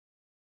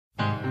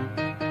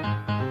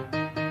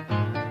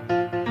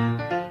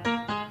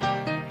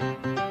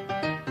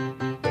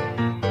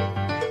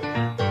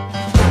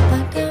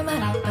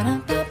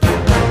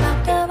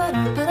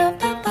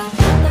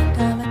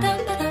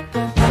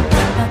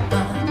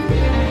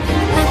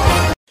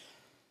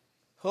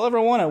Hello,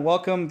 everyone, and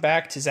welcome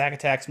back to Zach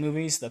Attacks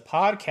Movies, the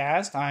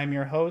podcast. I'm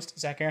your host,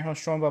 Zach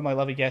Aaronhouse, joined by my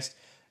lovely guest,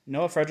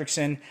 Noah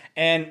Fredrickson,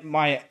 and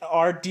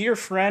our dear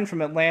friend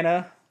from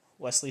Atlanta,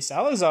 Wesley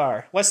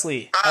Salazar.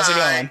 Wesley, how's it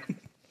Hi. going?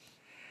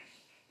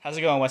 How's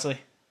it going, Wesley?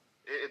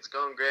 It's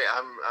going great.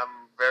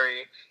 I'm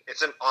very.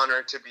 It's an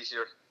honor to be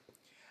here.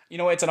 You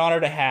know, it's an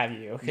honor to have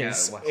you,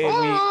 because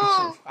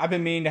I've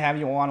been meaning to have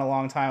you on a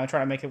long time. I'm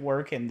trying to make it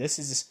work, and this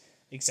is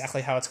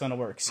exactly how it's going to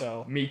work.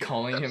 So Me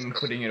calling him and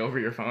putting it over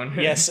your phone.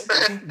 yes,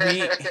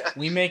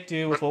 we make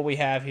do with what we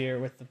have here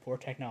with the poor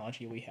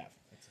technology we have.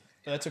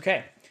 But that's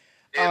okay.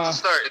 It's a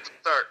start.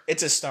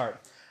 It's a start.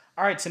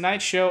 All right,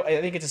 tonight's show, I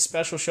think it's a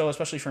special show,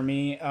 especially for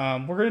me.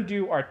 We're going to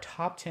do our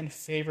top 10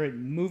 favorite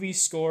movie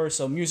scores,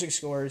 so music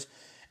scores.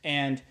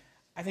 And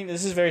I think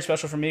this is very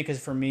special for me because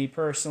for me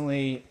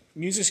personally,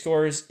 music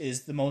scores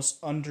is the most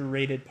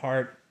underrated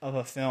part of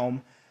a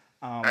film.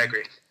 I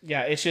agree.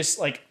 Yeah, it's just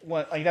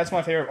that's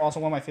my favorite. Also,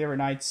 one of my favorite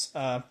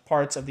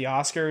parts of the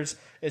Oscars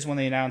is when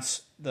they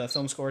announce the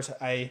film scores.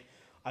 I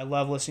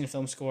love listening to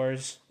film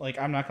scores. Like,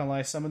 I'm not gonna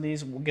lie, some of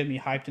these will get me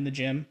hyped in the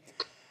gym,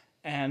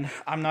 and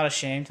I'm not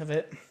ashamed of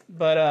it.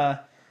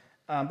 But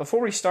before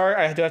we start,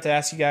 I do have to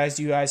ask you guys: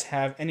 do you guys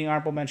have any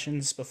honorable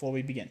mentions before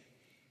we begin?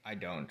 I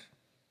don't.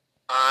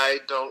 I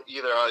don't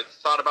either. I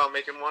thought about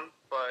making one,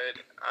 but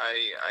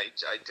I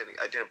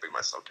didn't bring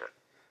myself to it.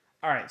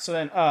 All right, so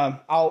then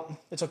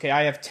it's okay.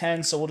 I have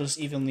 10, so we'll just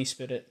evenly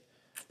split it.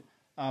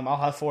 I'll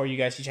have 4. You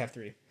guys each have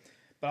 3,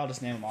 but I'll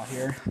just name them all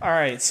here. All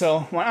right,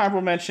 so my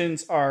honorable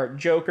mentions are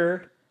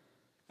Joker,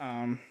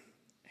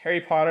 Harry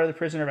Potter, The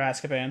Prisoner of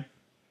Azkaban,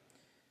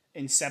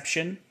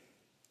 Inception,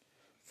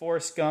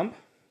 Forrest Gump,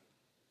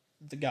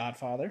 The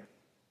Godfather,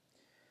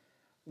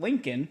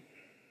 Lincoln,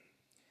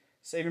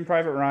 Saving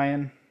Private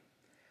Ryan,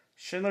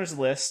 Schindler's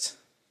List,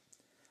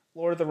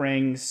 Lord of the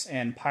Rings,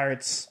 and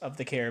Pirates of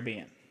the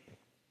Caribbean.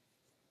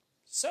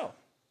 So,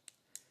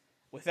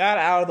 with that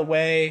out of the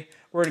way,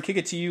 we're going to kick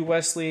it to you,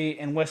 Wesley.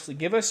 And Wesley,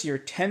 give us your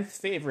 10th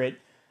favorite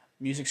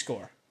music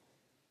score.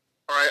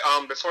 All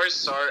right. Before I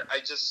start, I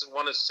just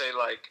want to say,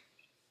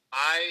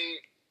 I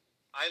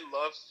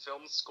love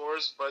film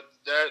scores, but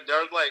there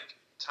are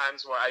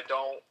times where I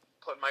don't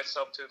put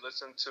myself to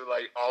listen to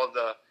all of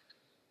the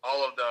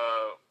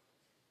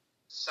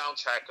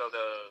soundtrack of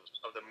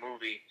the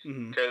movie,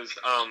 because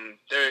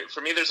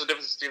for me there's a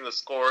difference between the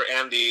score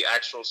and the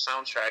actual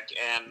soundtrack,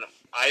 and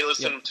I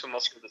listen to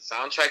most of the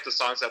soundtrack, the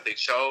songs that they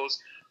chose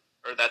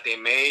or that they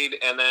made,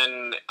 and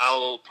then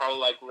I'll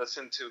probably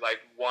listen to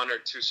 1 or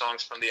 2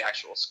 songs from the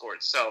actual score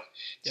itself.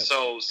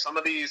 So some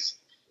of these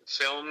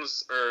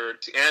films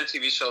and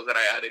TV shows that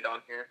I added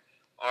on here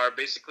are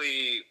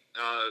basically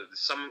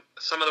some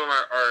of them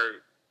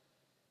are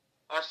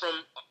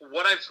from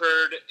what I've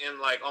heard in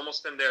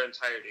almost in their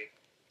entirety.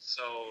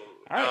 So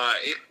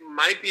it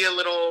might be a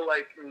little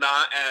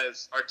not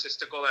as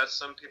artistical as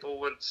some people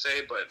would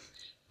say, but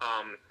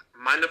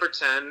my number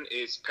 10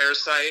 is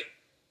Parasite.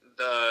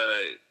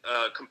 The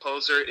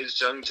composer is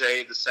Jung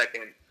Jae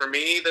II. For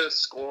me, the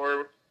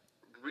score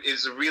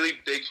is a really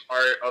big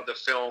part of the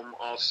film.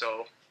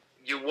 Also,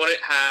 you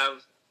wouldn't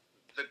have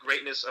the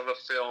greatness of a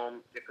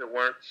film if it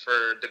weren't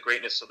for the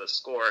greatness of the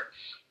score.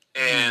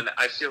 And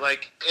I feel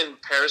like in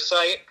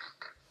Parasite,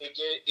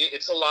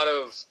 it's a lot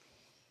of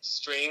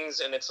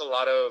strings, and it's a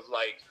lot of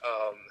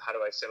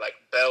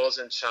bells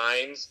and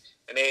chimes,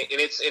 and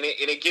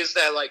it gives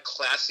that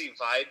classy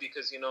vibe,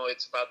 because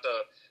it's about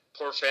the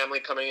poor family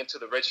coming into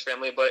the rich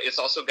family, but it's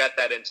also got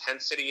that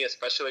intensity,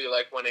 especially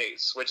when it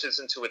switches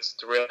into its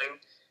thrilling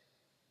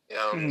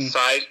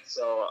side.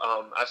 So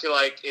I feel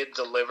like it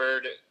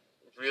delivered.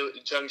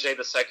 Jung Jae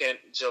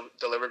II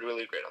delivered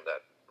really great on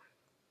that.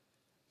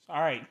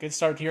 All right, good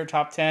start to your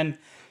top 10.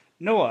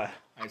 Noah,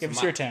 give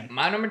us your 10.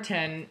 My number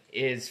 10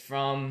 is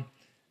from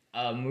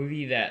a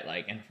movie that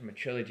and from a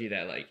trilogy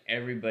that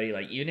everybody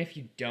even if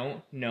you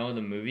don't know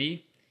the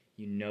movie,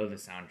 you know the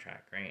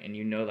soundtrack, right? And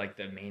you know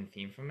the main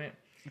theme from it.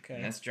 Okay.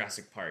 And that's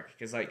Jurassic Park,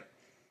 because the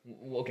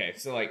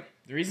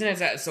reason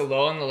it's at so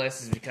low on the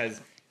list is because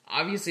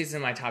obviously it's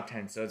in my top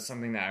 10, so it's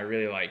something that I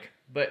really like,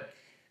 but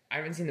I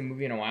haven't seen the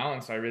movie in a while,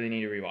 and so I really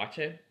need to rewatch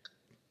it.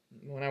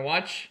 When I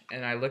watch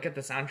and I look at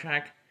the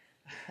soundtrack,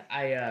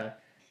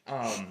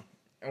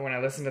 and when I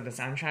listen to the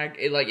soundtrack,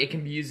 it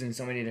can be used in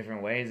so many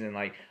different ways, and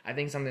I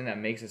think something that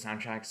makes a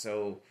soundtrack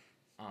so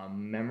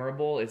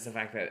memorable is the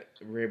fact that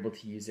we're able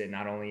to use it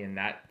not only in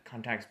that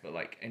context, but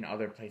in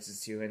other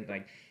places too.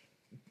 And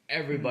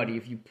everybody,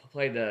 if you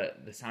play the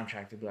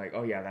soundtrack, they'll be like,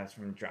 "Oh yeah, that's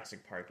from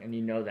Jurassic Park," and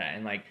you know that.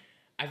 And I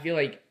feel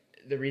like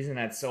the reason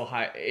that's so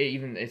high,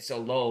 even it's so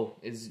low,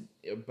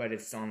 but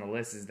it's still on the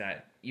list, is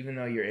that even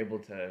though you're able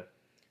to.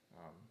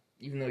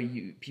 Even though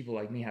people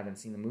like me haven't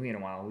seen the movie in a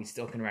while, we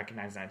still can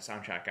recognize that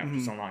soundtrack after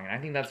so long. And I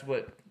think that's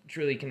what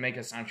truly can make a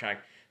soundtrack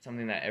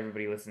something that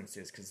everybody listens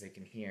to, is because they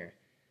can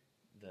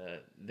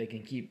they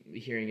can keep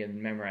hearing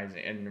and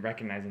memorizing and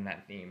recognizing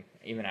that theme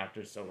even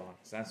after so long.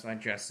 So that's why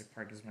Jurassic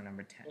Park is my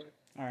number 10.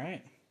 All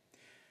right.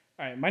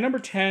 My number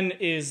 10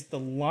 is The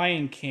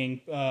Lion King,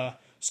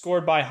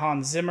 scored by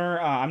Hans Zimmer.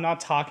 I'm not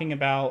talking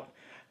about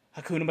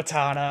Hakuna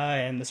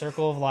Matata and the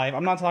Circle of Life.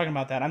 I'm not talking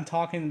about that. I'm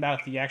talking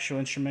about the actual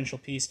instrumental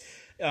piece.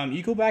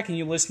 You go back and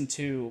you listen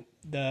to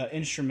the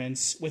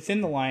instruments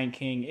within The Lion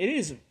King. It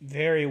is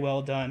very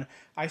well done.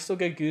 I still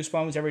get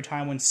goosebumps every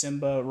time when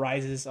Simba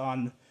rises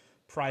on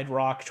Pride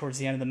Rock towards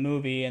the end of the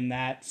movie, and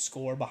that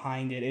score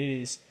behind it.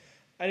 It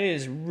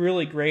is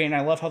really great, and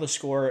I love how the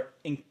score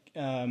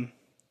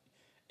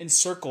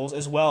encircles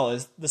as well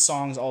as the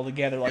songs all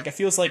together. Like, it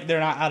feels like they're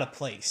not out of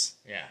place.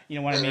 Yeah. You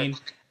know what I mean?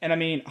 And I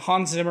mean,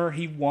 Hans Zimmer,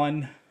 he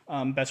won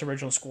Best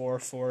Original Score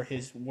for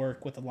his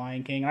work with The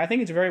Lion King, and I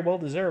think it's very well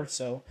deserved.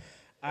 So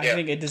I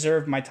think it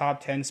deserved my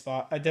top 10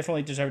 spot. I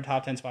definitely deserved a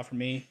top 10 spot for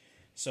me.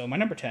 So my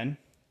number 10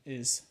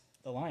 is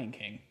The Lion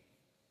King.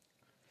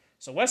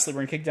 So Wesley, we're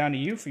going to kick down to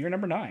you for your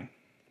number 9.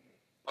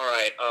 All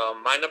right.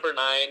 My number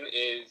 9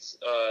 is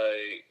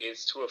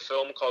to a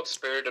film called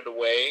Spirited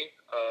Away.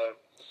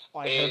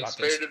 I heard about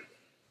this.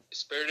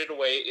 Spirited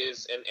Away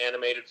is an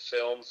animated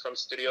film from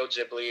Studio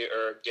Ghibli,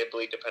 or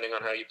Ghibli, depending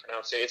on how you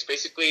pronounce it. It's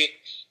basically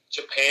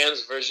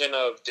Japan's version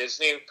of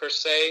Disney, per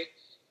se.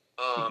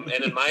 And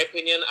in my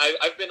opinion,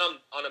 I've been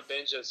on a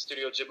binge of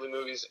Studio Ghibli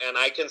movies, and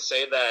I can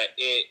say that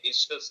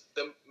it's just,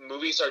 the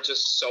movies are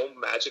just so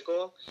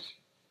magical,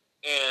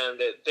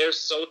 and they're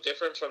so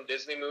different from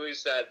Disney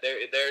movies that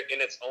they're in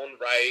its own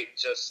right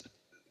just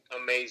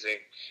amazing.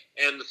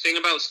 And the thing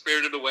about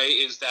Spirited Away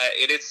is that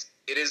it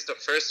is the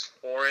first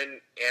foreign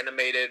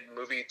animated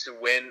movie to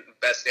win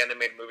Best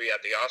Animated Movie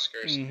at the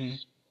Oscars. Mm-hmm.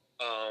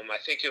 I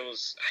think it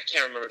was, I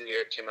can't remember the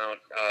year it came out,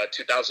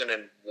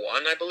 2001,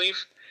 I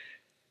believe.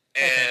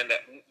 And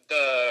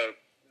the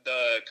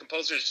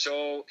composer is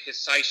Joe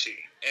Hisaishi,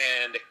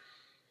 and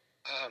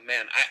oh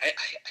man,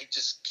 I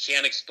just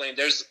can't explain.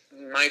 There's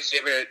my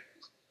favorite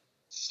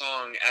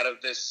song out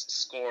of this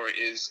score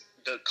is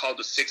called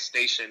The Sixth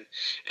Station,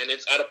 and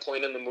it's at a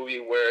point in the movie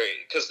where,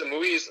 because the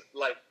movie is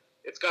like,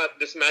 it's got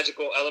this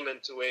magical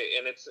element to it,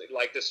 and it's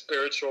like the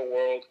spiritual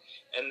world,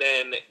 and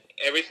then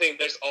everything,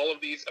 there's all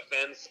of these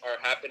events are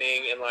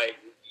happening, and like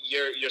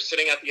you're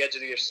sitting at the edge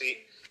of your seat,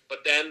 but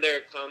then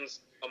there comes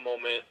a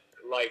moment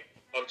like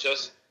of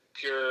just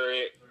pure,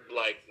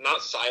 like,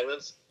 not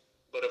silence,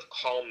 but of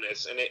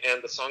calmness,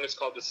 and the song is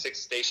called The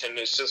Sixth Station.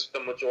 It's just, the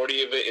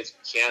majority of it is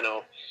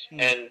piano,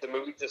 and the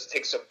movie just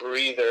takes a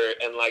breather,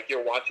 and like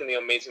you're watching the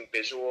amazing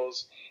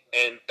visuals,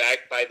 and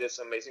backed by this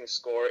amazing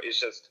score is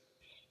just,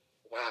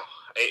 wow,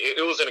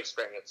 it was an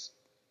experience.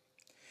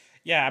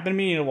 Yeah, I've been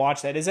meaning to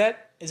watch that. Is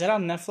that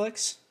on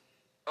Netflix?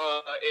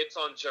 It's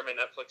on German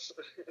Netflix.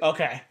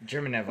 Okay.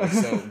 German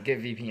Netflix, so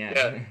get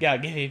VPN. Yeah,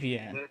 get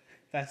VPN. Mm-hmm.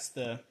 That's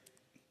the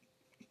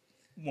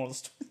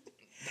most.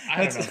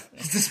 I don't know.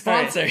 It's a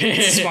sponsor. Right.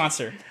 It's a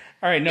sponsor.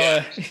 All right,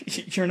 Noah,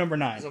 you're number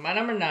 9. So my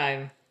number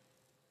 9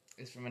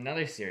 is from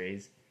another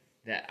series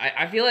that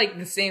I feel like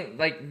the same,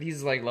 like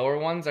these like lower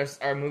ones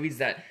are movies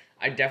that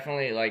I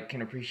definitely like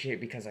can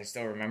appreciate because I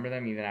still remember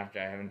them even after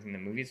I haven't seen the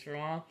movies for a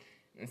while.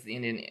 It's the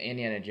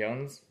Indiana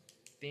Jones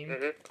theme.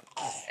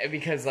 Mm-hmm.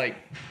 Because like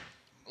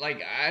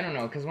I don't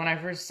know, because when I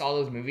first saw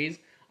those movies,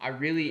 I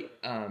really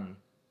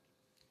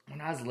when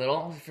I was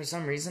little, for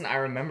some reason I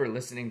remember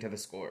listening to the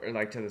score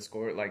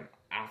like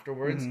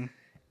afterwards,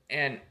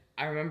 and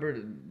I remember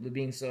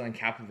being so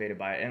captivated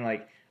by it, and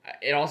like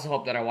it also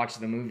helped that I watched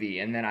the movie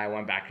and then I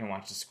went back and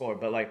watched the score.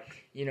 But like,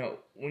 you know,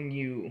 when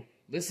you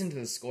listen to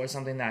the score,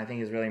 something that I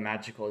think is really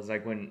magical is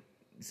like when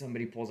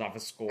somebody pulls off a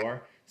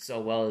score so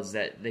well is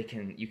that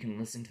you can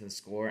listen to the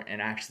score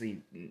and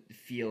actually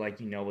feel like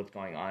you know what's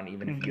going on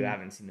even if you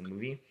haven't seen the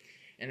movie.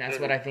 And that's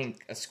what I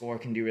think a score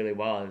can do really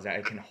well, is that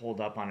it can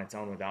hold up on its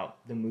own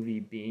without the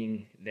movie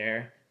being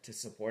there to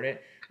support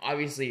it.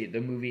 Obviously, the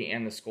movie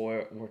and the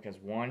score work as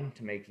one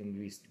to make the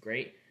movies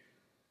great.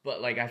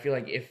 But like, I feel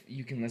like if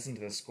you can listen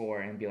to the score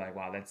and be like,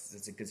 wow,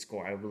 that's a good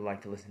score, I would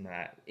like to listen to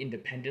that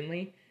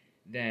independently,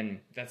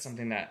 then that's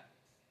something that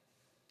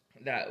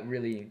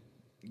really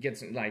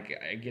gets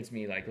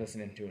me like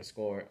listening to a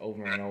score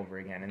over and over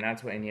again. And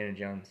that's what Indiana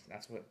Jones,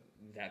 that's what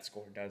that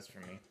score does for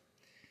me.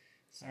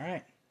 So. All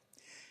right.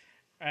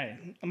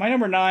 My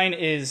number 9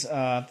 is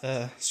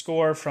the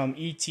score from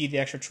E.T. the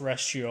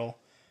Extraterrestrial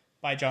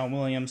by John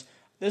Williams.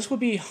 This would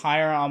be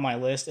higher on my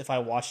list if I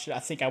watched it. I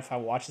think if I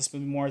watched this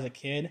movie more as a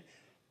kid,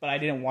 but I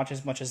didn't watch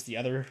as much as the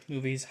other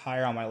movies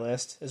higher on my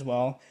list as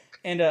well.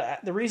 And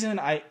the reason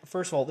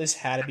first of all, this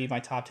had to be my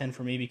top 10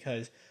 for me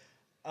because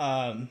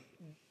that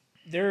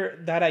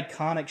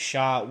iconic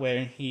shot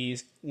when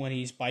he's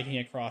biking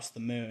across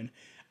the moon.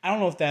 I don't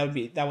know if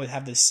that would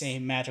have the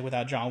same magic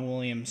without John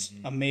Williams'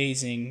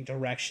 amazing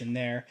direction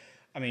there.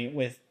 I mean,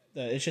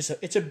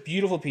 it's a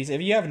beautiful piece. If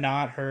you have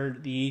not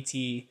heard the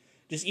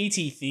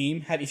E.T.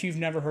 theme, if you've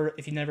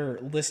never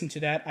listened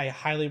to that, I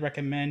highly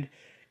recommend.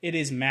 It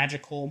is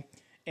magical.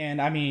 And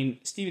I mean,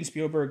 Steven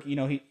Spielberg, you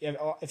know,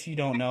 if you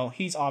don't know,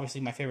 he's obviously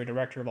my favorite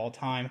director of all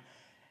time.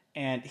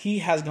 And he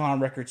has gone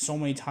on record so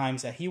many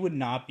times that he would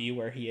not be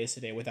where he is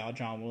today without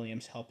John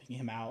Williams helping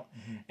him out.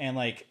 Mm-hmm. And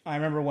like, I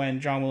remember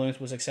when John Williams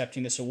was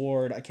accepting this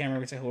award, I can't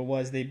remember exactly who it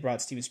was, they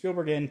brought Steven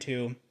Spielberg in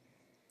to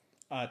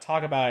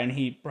talk about it, and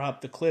he brought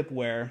up the clip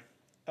where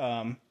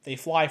they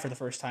fly for the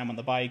first time on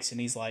the bikes, and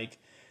he's like,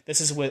 this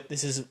is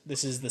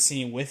the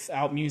scene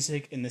without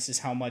music, and this is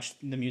how much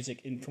the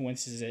music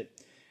influences it.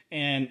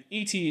 And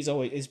E.T.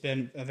 has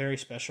been a very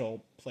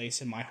special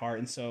place in my heart,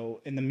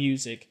 and the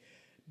music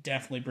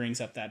definitely brings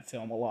up that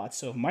film a lot.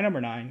 So my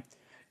number 9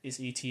 is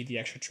E.T. the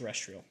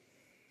Extraterrestrial.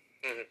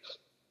 Mm-hmm.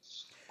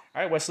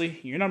 All right, Wesley,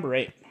 you're number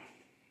 8.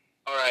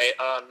 All right,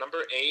 number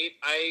 8.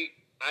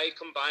 I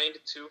combined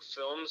 2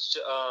 films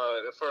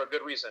for a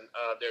good reason.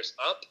 There's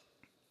Up,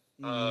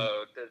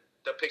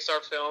 the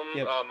Pixar film,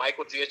 yep.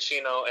 Michael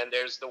Giacchino, and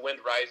there's The Wind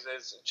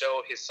Rises,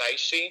 Joe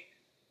Hisaishi.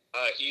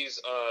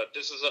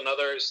 This is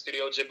another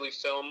Studio Ghibli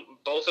film.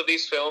 Both of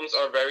these films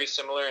are very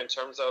similar in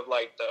terms of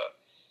like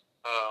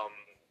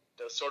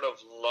the sort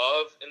of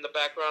love in the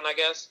background, I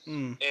guess.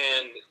 And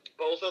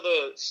both of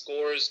the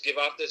scores give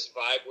off this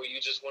vibe where you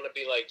just want to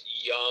be like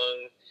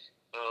young.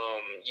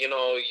 You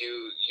know,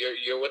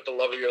 you're with the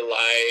love of your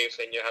life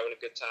and you're having a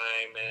good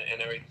time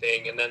and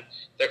everything. And then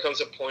there comes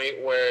a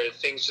point where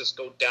things just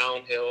go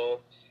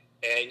downhill,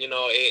 and you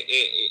know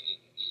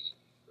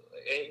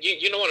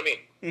you know what I mean.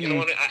 You know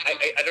what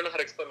I don't know how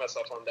to explain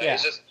myself on that. Yeah.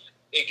 It's just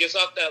it gives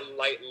off that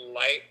light,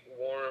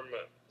 warm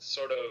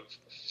sort of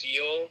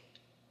feel,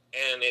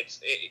 and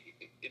it's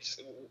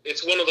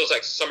one of those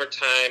like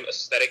summertime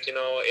aesthetic, you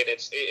know. And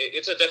it's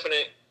a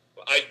definite.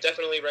 I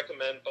definitely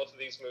recommend both of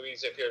these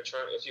movies if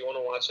you want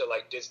to watch it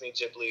like Disney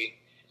Ghibli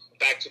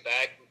back to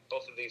back.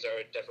 Both of these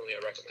are definitely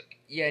a recommend.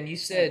 Yeah, and you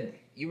said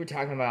you were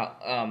talking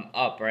about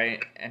Up, right?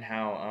 And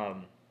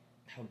how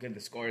good the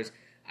score is.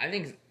 I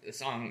think the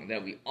song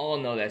that we all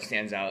know that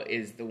stands out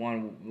is the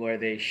one where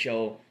they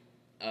show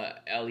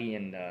Ellie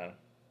and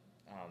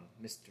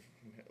Mr.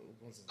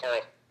 What's his name?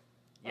 Carl.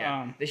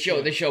 Yeah, they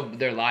show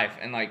their life,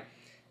 and like.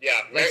 Yeah,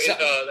 Like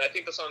I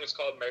think the song is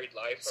called "Married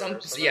Life."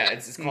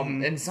 It's called.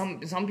 And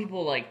some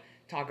people like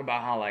talk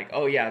about how like,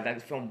 oh yeah,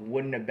 that film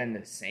wouldn't have been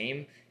the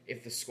same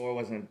if the score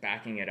wasn't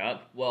backing it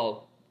up.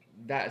 Well,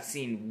 that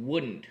scene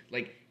wouldn't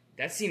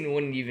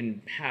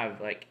even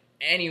have like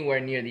anywhere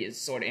near the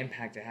sort of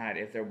impact it had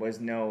if there was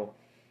no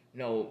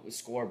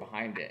score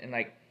behind it. And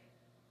like,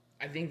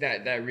 I think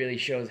that really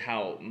shows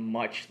how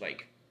much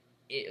like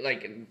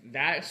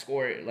that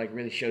score like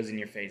really shows in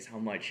your face how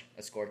much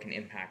a score can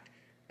impact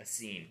a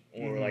scene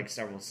or like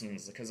several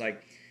scenes, because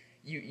like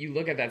you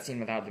look at that scene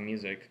without the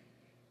music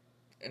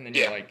and then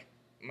you're like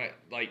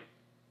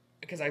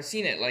because I've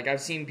seen it, like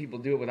I've seen people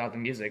do it without the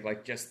music,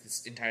 like just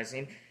this entire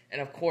scene, and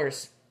of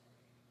course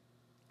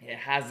it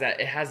has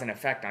an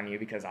effect on you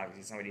because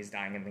obviously somebody's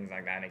dying and things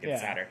like that and it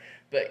gets sadder,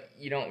 but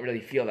you don't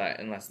really feel that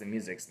unless the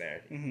music's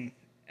there.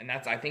 And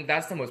I think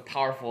that's the most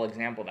powerful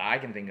example that I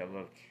can think of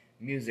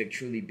music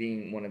truly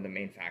being one of the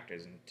main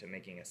factors into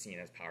making a scene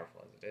as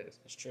powerful as it is.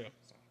 That's true.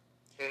 So.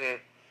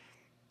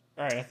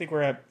 All right, I think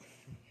we're at...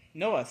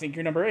 No, I think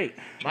you're number 8.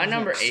 My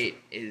number 8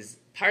 is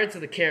Pirates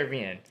of the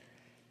Caribbean.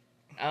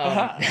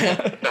 I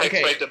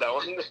expected that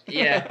one.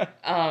 Yeah.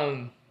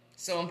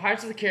 So in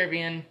Pirates of the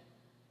Caribbean,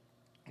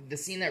 the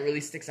scene that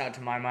really sticks out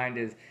to my mind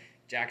is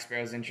Jack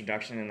Sparrow's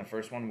introduction in the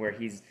first one, where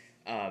he's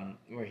on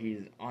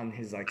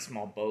his like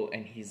small boat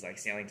and he's like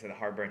sailing to the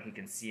harbor and he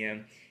can see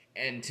him.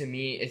 And to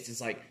me, it's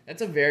just like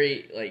that's a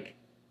very like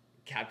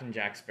Captain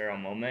Jack Sparrow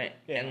moment,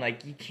 and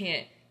like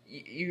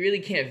you really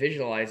can't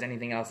visualize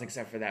anything else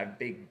except for that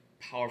big,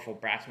 powerful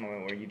brass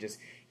moment where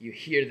you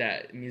hear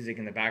that music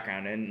in the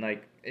background, and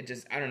like it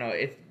just, I don't know,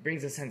 it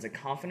brings a sense of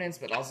confidence,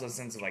 but also a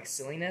sense of like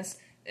silliness,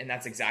 and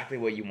that's exactly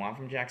what you want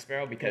from Jack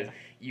Sparrow, because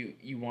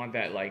you want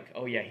that like,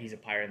 oh yeah, he's a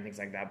pirate and things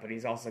like that, but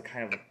he's also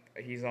kind of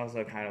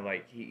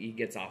like he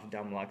gets off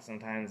dumb luck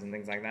sometimes and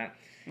things like that,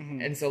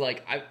 and so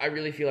like I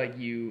really feel like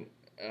you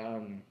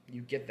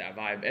get that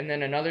vibe, and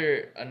then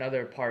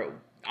another part.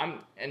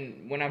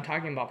 When I'm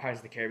talking about Pirates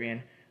of the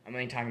Caribbean, I'm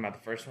only talking about the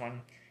first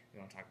one. We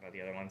won't talk about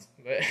the other ones.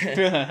 But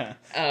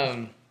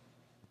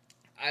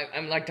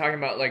I'm like talking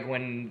about like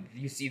when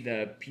you see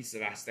the piece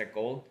of Aztec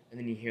gold and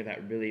then you hear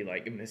that really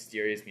like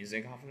mysterious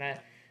music off of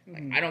that.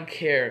 Like, I don't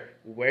care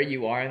where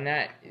you are in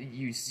that,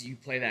 you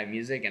play that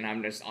music and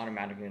I'm just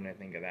automatically going to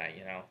think of that,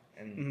 you know?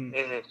 And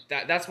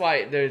that's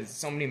why there's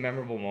so many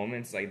memorable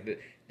moments. Like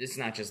it's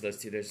not just those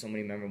two. There's so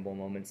many memorable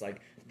moments, like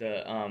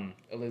the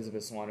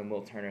Elizabeth Swann and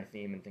Will Turner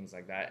theme and things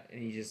like that.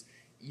 And you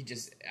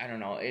just I don't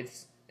know.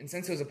 And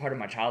since it was a part of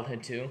my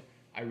childhood too,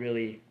 I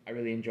really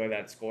enjoy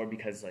that score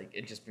because like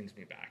it just brings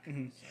me back. So.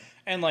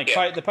 And like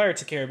the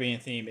Pirates of the Caribbean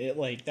theme, it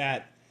like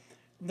that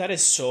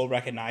is so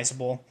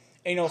recognizable.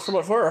 And, you know,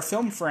 for a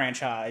film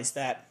franchise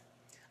that,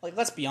 like,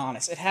 let's be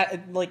honest, it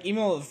had like,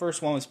 even though the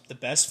first one was the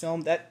best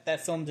film,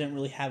 that film didn't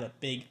really have a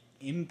big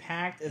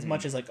impact as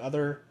much as like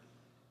other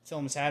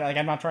films had. Like,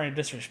 I'm not trying to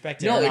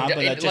disrespect it or not,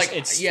 but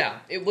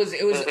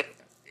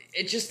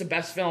it's just the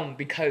best film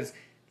because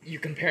you're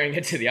comparing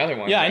it to the other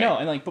one. Yeah, right? I know,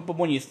 and like, but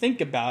when you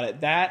think about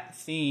it, that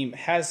theme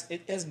has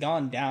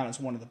gone down as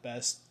one of the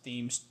best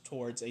themes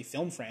towards a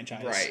film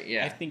franchise. Right.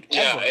 Yeah. I think.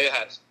 Yeah, ever. it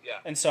has. Yeah.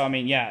 And so I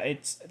mean,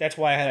 that's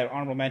why I had an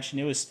honorable mention.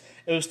 It was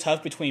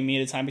tough between me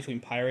at the time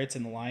between Pirates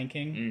and The Lion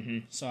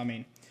King. So I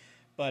mean,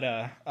 but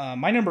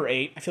my number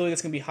 8, I feel like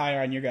it's gonna be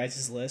higher on your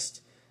guys'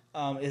 list.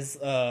 is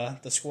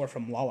the score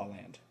from La La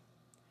Land.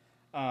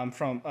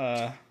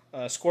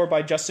 Score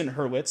by Justin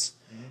Hurwitz.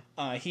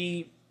 I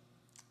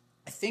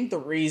think the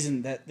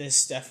reason that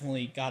this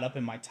definitely got up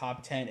in my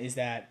top 10 is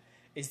that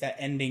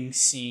ending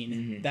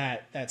scene,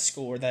 that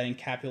score that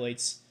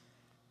encapsulates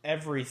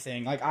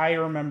everything. Like, I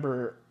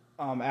remember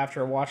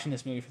after watching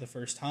this movie for the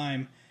first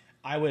time,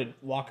 I would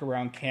walk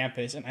around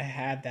campus and I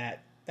had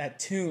that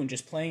tune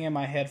just playing in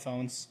my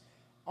headphones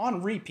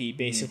on repeat,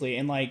 basically.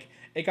 And like,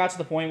 it got to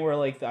the point where,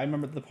 like, I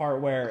remember the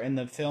part where in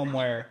the film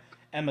where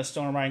Emma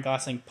Stone and Ryan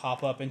Gosling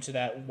pop up into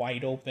that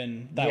white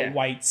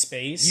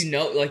space. Based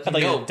on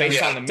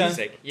the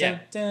music.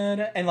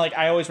 And like,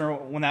 I always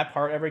remember when that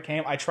part ever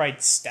came, I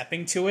tried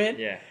stepping to it.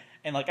 Yeah.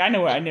 And like, I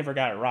know I never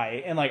got it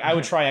right. And like, I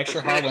would try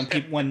extra hard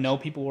when no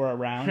people were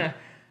around.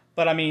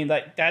 But I mean,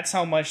 like, that's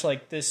how much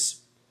like this.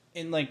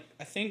 And like,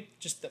 I think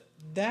just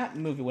that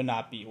movie would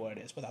not be what it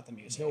is without the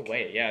music. No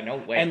way.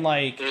 And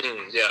like,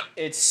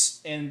 it's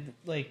and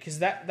like, because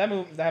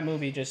that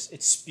movie just,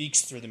 it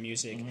speaks through the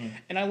music,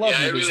 and I love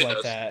movies really like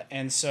does. that.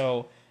 And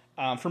so,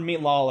 for me,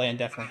 La La Land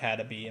definitely had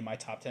to be in my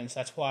top 10. So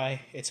that's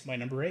why it's my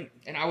number 8.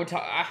 And I'm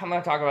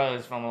gonna talk about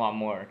this film a lot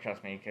more.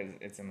 Trust me, because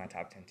it's in my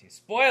top 10 too.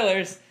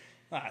 Spoilers.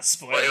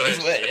 Spoilers.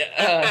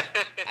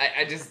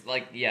 I just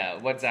like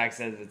what Zach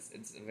says.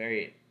 It's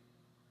very.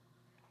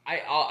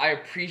 I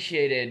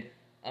appreciated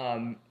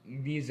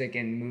music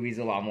in movies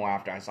a lot more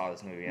after I saw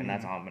this movie, and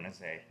that's all I'm gonna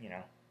say. You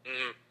know.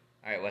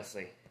 All right,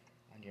 Wesley,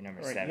 on your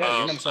number 7. Yeah,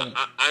 your number 7.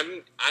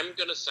 I'm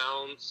gonna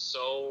sound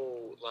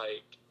so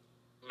like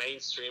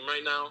mainstream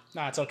right now.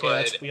 Nah, it's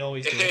okay. We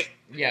always do.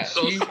 Yeah.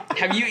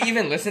 Have you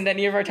even listened to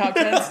any of our top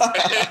 10s?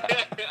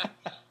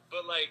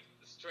 But like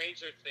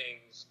Stranger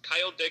Things,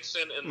 Kyle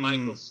Dixon and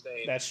Michael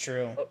Stein. That's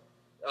true.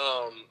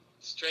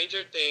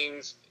 Stranger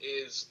Things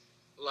is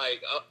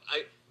like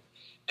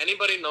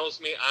anybody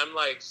knows me, I'm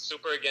like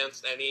super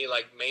against any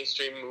like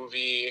mainstream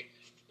movie,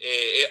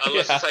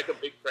 unless it's like a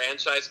big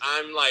franchise.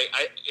 I'm like,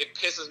 it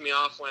pisses me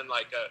off when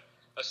like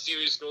a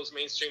series goes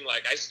mainstream.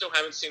 Like, I still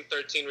haven't seen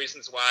 13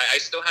 Reasons Why. I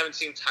still haven't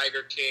seen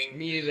Tiger King.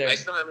 Me either. I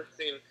still haven't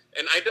seen,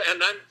 and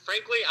I'm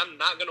frankly, I'm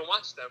not gonna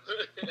watch them.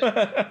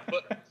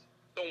 But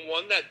the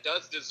one that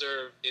does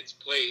deserve its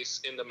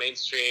place in the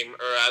mainstream,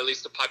 or at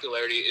least the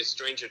popularity, is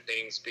Stranger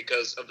Things,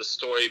 because of the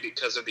story,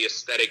 because of the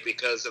aesthetic,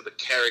 because of the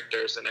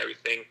characters and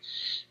everything.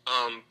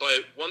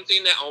 But one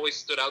thing that always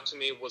stood out to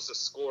me was the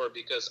score,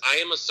 because I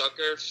am a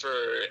sucker for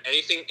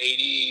anything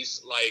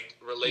 80s like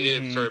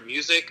related for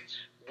music.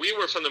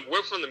 We're from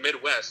the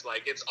Midwest,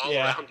 like it's all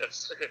around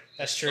us.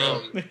 That's true.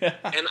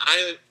 And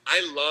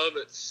I love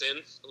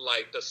synth,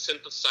 like the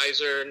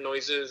synthesizer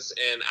noises,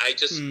 and I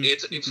just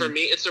for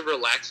me it's a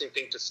relaxing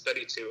thing to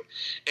study to,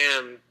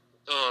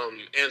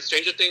 and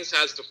Stranger Things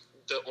has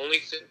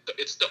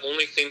it's the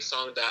only theme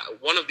song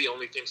one of the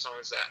only theme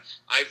songs that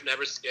I've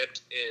never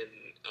skipped in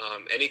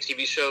any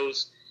TV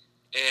shows,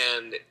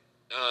 and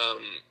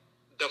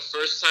the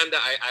first time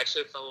that I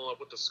actually fell in love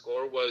with the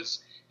score was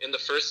in the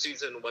first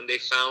season when they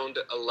found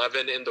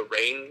Eleven in the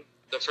rain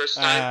the first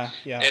time,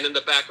 and in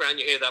the background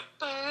you hear that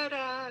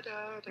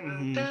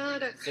and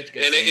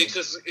it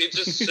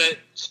just sent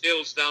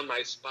chills down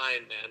my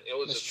spine, man. It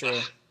was That's just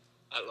true.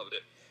 I loved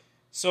it.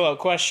 So, a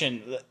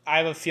question. I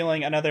have a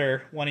feeling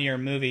another one of your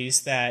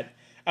movies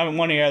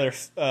one of your other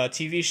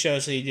TV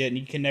shows that you did, and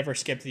you can never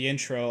skip the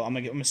intro, I'm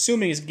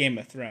assuming is Game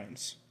of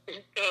Thrones.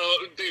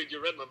 Oh, dude,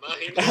 you read my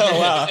mind. Oh,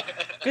 wow.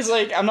 Because,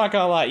 like, I'm not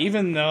going to lie,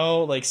 even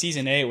though, like,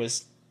 Season 8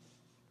 was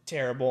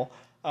terrible,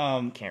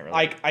 Can't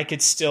really. I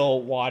could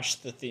still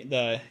watch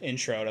the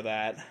intro to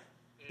that,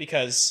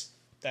 because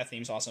that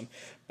theme's awesome.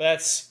 But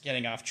that's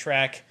getting off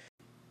track.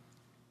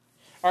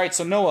 All right,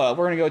 so Noah,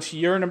 we're going to go to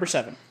your number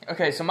 7.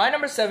 Okay, so my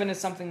number 7 is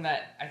something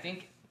that I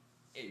think...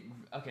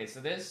 so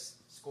this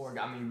score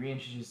got me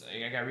reintroduced...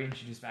 I got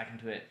reintroduced back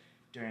into it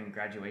during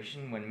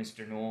graduation when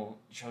Mr. Newell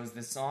chose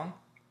this song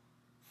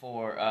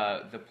for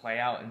the play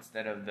out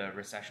instead of the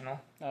recessional.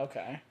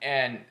 Okay.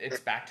 And it's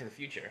Back to the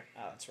Future.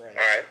 Oh, that's right.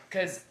 All right.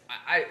 Because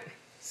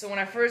so when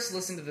I first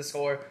listened to the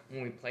score,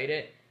 when we played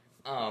it,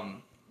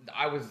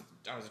 I was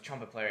a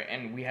trumpet player,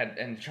 and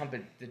the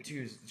trumpet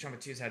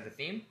twos had the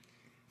theme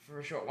for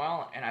a short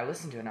while, and I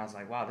listened to it and I was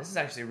like, wow, this is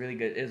actually really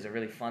good. It is a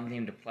really fun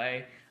theme to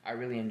play. I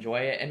really enjoy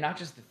it, and not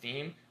just the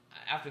theme.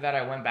 After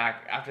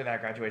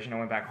that graduation, I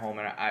went back home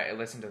and I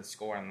listened to the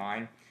score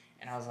online,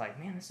 and I was like,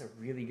 man, this is a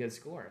really good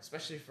score,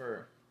 especially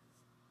for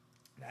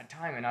that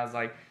time. And I was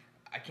like,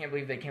 I can't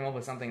believe they came up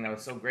with something that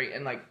was so great.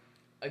 And like,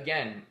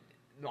 again,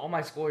 all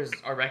my scores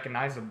are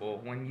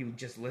recognizable when you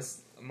just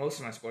listen. Most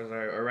of my scores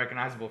are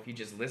recognizable if you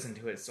just listen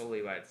to it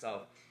solely by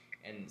itself.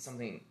 And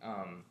something,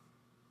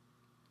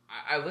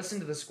 I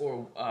listened to the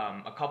score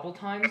a couple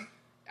times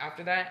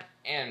after that,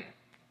 and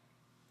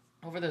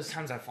over those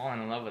times I've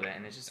fallen in love with it.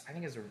 And I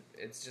think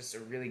it's just a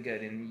really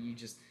good. And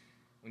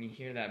when you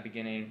hear that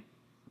beginning,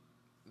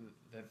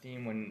 the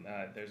theme when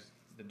there's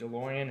the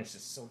DeLorean, it's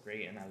just so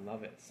great, and I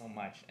love it so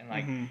much. And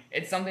like,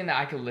 it's something that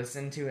I could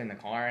listen to in the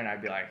car, and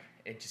I'd be like,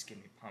 it just gets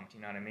me pumped.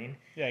 You know what I mean?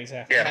 Yeah,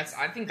 exactly. Yeah.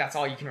 I think that's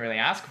all you can really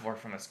ask for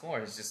from a score,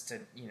 is just to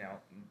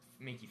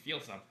make you feel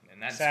something.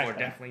 And that Exactly. score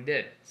definitely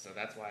did. So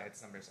that's why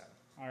it's number 7.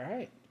 All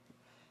right.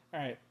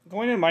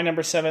 Going into my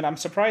number 7, I'm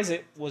surprised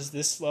it was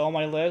this low on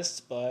my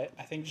list, but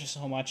I think just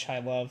how much I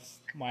love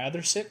my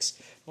other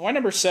 6. But my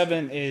number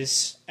 7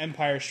 is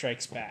Empire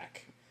Strikes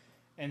Back.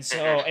 And so,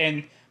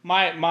 and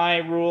my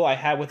rule I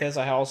had with this,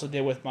 I also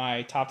did with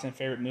my top 10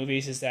 favorite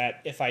movies, is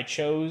that if I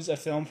chose a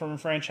film from a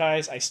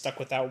franchise, I stuck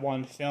with that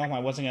one film. I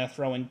wasn't going to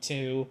throw in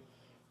 2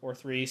 or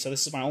 3. So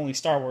this is my only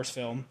Star Wars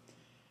film.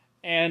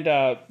 And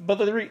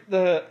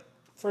but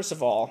first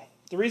of all,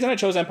 the reason I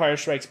chose Empire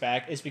Strikes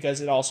Back is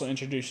because it also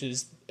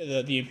introduces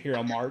the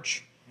Imperial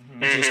March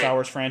into the Star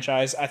Wars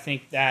franchise. I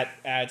think that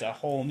adds a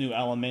whole new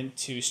element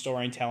to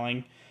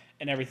storytelling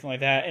and everything like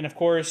that. And of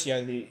course,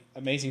 yeah, the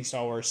amazing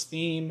Star Wars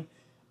theme,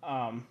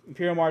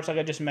 Imperial March, like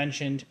I just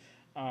mentioned,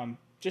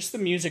 just the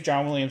music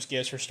John Williams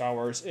gives for Star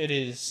Wars. It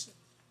is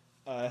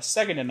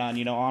second to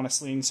none,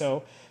 honestly. And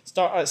so,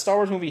 Star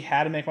Wars movie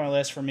had to make my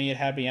list. For me, it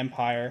had to be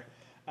Empire.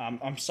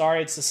 I'm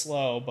sorry it's this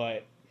low,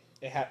 but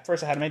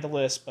first I had to make the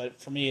list, but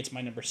for me, it's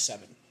my number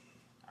 7.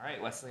 All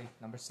right, Wesley,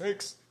 number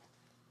 6.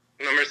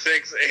 Number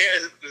 6,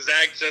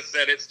 Zach just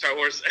said it's Star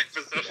Wars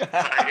Episode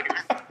 5.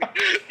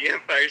 The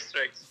Empire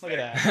Strikes Back. Look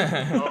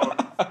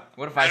at that.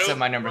 What if I said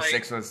my number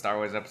 6 was Star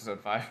Wars Episode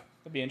 5?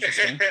 That'd be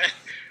interesting.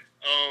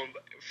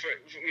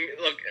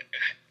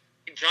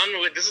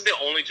 Look, this is the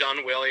only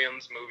John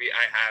Williams movie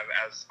I have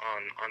as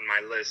on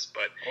my list,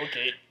 but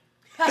Okay.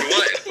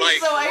 what? Like,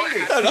 He's so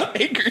angry. I'm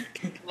not angry.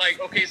 like,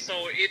 okay, so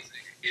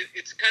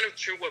it's kind of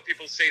true what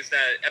people say is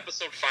that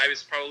Episode 5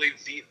 is probably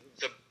the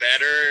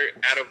better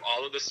out of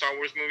all of the Star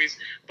Wars movies,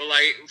 but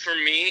like for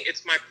me,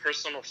 it's my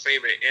personal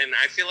favorite, and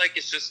I feel like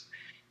it's just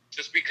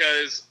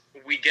because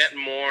we get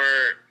more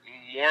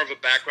of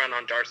a background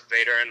on Darth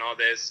Vader and all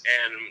this,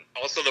 and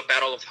also the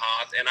Battle of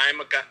Hoth. And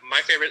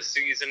my favorite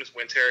season is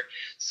winter,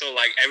 so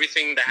like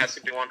everything that has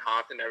to do on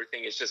Hoth and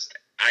everything is just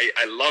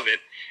I love it.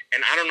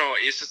 And I don't know,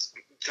 it's just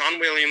John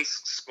Williams'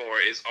 score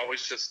is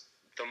always just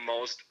the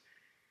most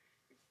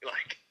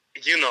like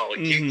you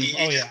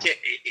just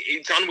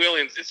can't. John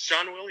Williams, it's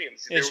John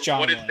Williams. It's John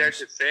What Williams. is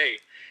there to say?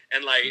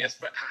 And like,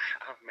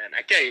 oh man,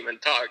 I can't even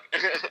talk.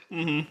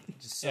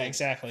 Just so Yeah,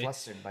 exactly.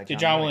 flustered by Dude,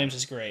 John Williams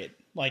is great.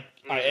 Like,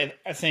 I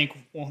think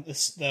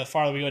the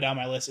farther we go down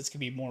my list, it's going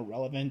to be more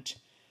relevant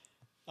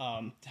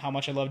how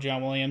much I love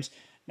John Williams.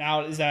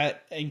 Now, is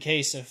that in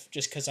case of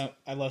just because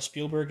I love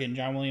Spielberg and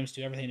John Williams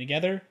do everything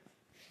together?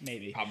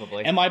 Maybe.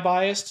 Probably. Am I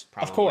biased?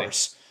 Probably. Of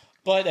course.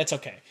 But that's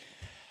okay.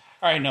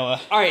 All right, Noah.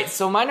 All right,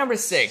 so my number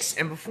 6,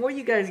 and before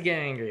you guys get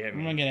angry at I'm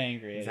me, going to get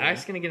angry at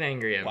Zach's you. gonna get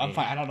angry at Well, I'm me.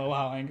 fine. I don't know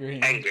how angry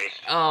I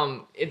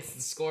am. It's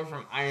the score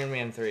from Iron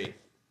Man 3.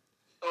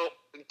 Oh,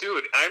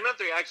 dude, Iron Man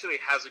 3 actually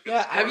has a good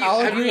Yeah, score.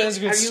 I'll agree it has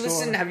a good have you score.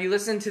 listened? Have you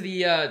listened to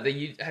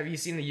have you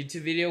seen the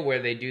YouTube video where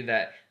they do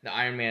the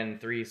Iron Man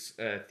 3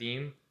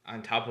 theme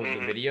on top of the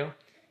video,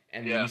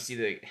 and then Yeah. you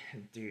see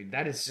dude,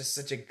 that is just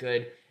such a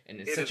good and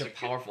it's It such is a a good-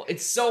 powerful.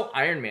 It's so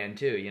Iron Man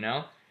too,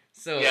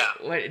 So Yeah.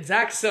 what?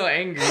 Zach's so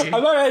angry. I'm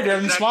not angry.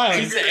 I'm Exactly.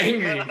 smiling. He's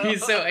angry.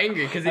 He's so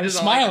angry because he I'm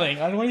doesn't like smiling.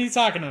 What are you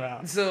talking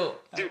about? So,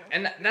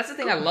 and that's the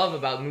thing I love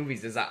about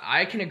movies is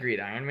I can agree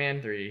that Iron Man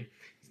 3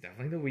 is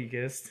definitely the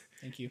weakest,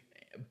 Thank you.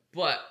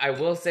 but I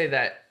will say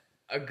that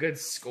a good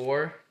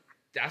score,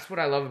 that's what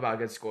I love about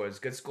good scores.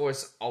 Good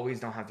scores always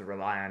don't have to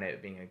rely on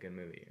it being a good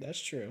movie,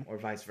 That's true. or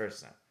vice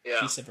versa.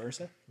 Yeah. Vice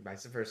versa.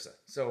 Vice versa.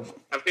 So,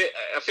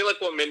 I feel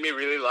like what made me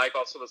really like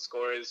also the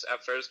score is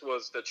at first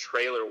was the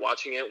trailer,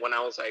 watching it when I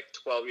was like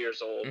 12 years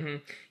old.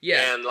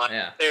 yeah. And like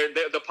yeah.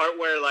 the part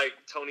where like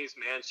Tony's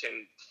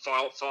mansion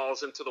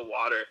falls into the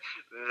water,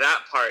 that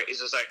part is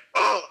just like,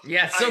 oh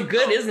Yeah, it's so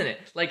good, isn't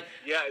it? Like,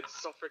 yeah, it's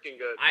so freaking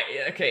good.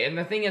 okay, and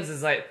the thing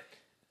is like,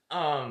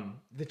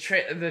 the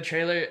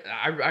trailer.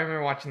 I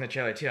remember watching the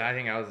trailer too. I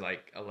think I was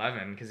like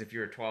 11 because if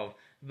you were 12,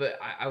 but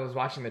I was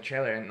watching the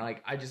trailer and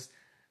like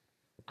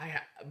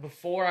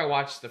before I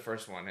watched the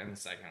first one and the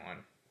second one,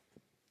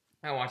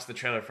 I watched the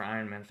trailer for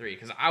Iron Man 3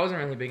 because I wasn't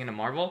really big into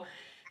Marvel.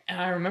 And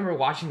I remember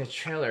watching the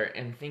trailer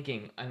and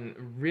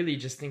really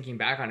just thinking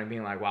back on it,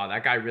 being like, wow,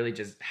 that guy really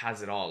just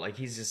has it all. Like,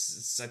 he's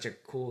just such a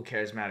cool,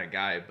 charismatic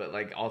guy. But,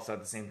 like, also at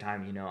the same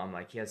time, I'm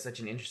like, he has such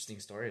an interesting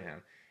story to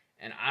him.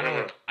 And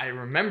I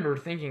remember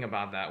thinking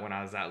about that when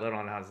I was that little,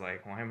 and I was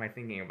like, why am I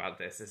thinking about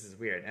this? This is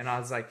weird. And I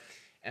was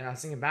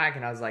thinking back,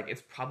 and I was like,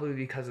 it's probably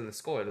because of the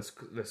score.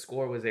 The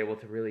score was able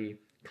to really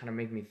kind of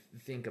make me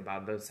think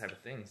about those type of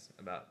things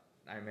about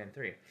Iron Man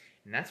 3.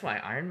 And that's why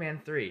Iron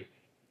Man 3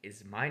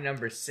 is my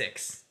number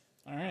 6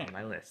 All right. on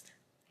my list.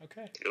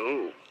 Okay.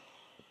 Ooh.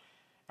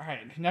 All right.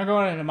 Now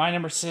going into my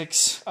number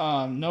 6.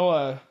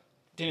 Noah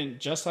didn't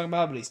just talk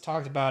about it, but he's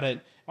talked about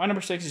it. My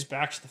number 6 is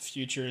Back to the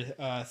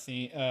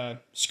Future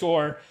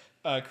score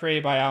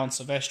created by Alan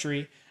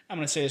Silvestri. I'm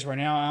going to say this right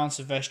now. Alan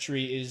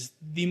Silvestri is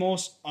the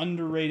most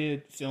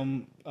underrated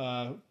film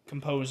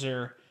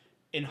composer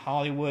in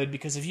Hollywood,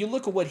 because if you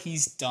look at what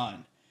he's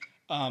done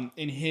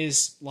in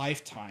his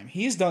lifetime,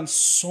 he's done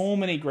so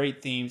many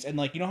great themes. And,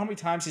 like, you know how many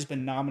times he's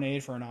been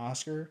nominated for an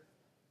Oscar?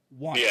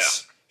 Once. Yeah.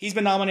 He's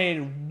been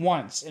nominated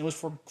once, and it was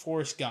for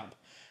Forrest Gump.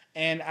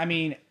 And I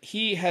mean,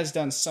 he has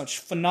done such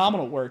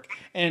phenomenal work,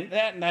 and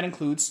that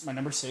includes my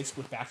number 6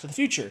 with Back to the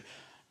Future.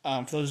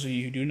 For those of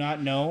you who do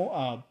not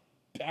know,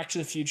 Back to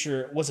the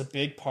Future was a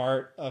big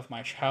part of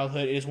my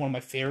childhood. It is one of my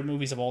favorite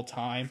movies of all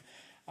time.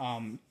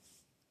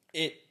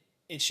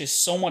 It's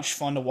just so much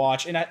fun to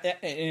watch, and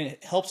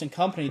it helps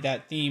accompany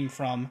that theme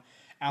from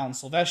Alan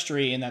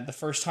Silvestri, and that the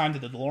first time that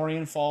the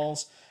DeLorean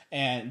falls,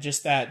 and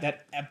just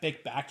that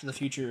epic Back to the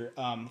Future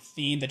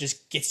theme that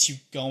just gets you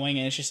going,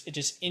 and it's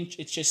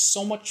just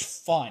so much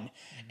fun.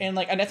 And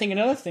I think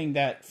another thing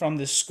that from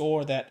this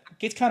score that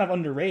gets kind of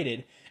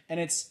underrated, and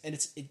it's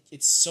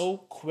so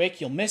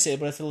quick you'll miss it,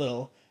 but it's a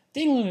little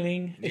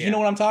ding-a-ling, if you know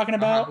what I'm talking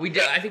about. We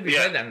did. I think we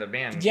played that in the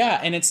band. Yeah,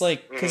 and it's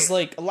because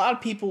a lot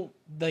of people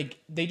they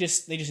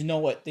just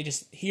know they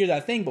just hear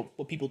that thing, but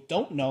what people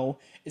don't know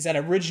is that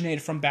it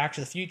originated from Back to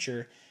the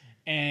Future,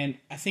 and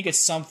I think it's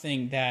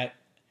something that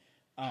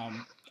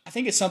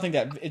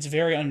it's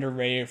very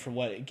underrated for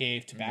what it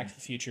gave to Back to the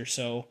Future.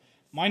 So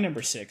my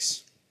number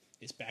 6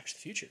 is Back to the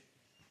Future.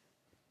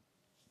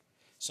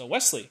 So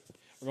Wesley,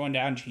 we're going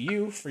down to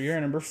you for your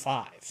number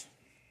 5.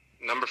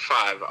 Number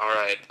 5. All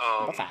right.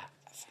 Number 5.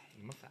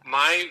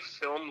 My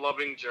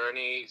film-loving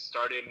journey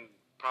started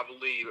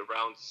probably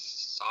around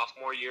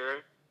sophomore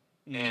year,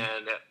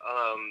 and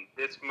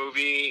this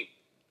movie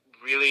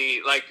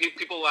really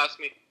people ask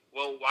me,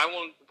 well, why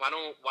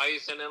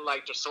isn't it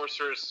like The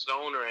Sorcerer's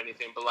Stone or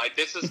anything? But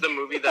this is the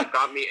movie that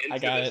got me into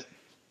this.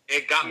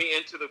 It got me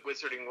into the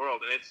wizarding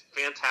world, and it's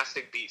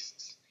Fantastic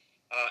Beasts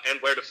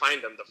and Where to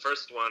Find Them. The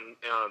first one,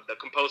 the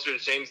composer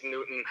is James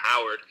Newton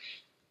Howard.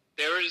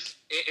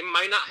 It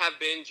might not have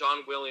been John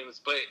Williams,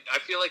 but I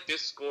feel like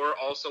this score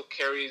also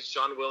carries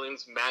John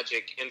Williams'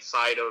 magic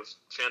inside of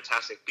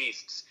Fantastic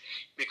Beasts,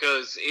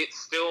 because it's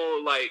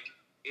still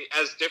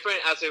as different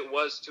as it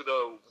was to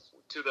the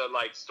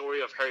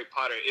story of Harry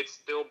Potter, it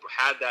still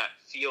had that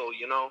feel,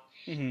 you know.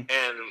 Mm-hmm.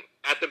 And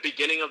at the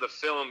beginning of the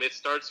film, it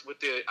starts with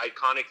the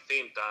iconic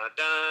theme, da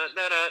da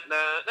da da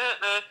da da,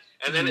 da,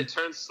 and then it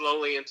turns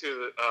slowly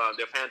into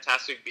the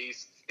Fantastic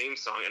Beasts theme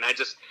song, and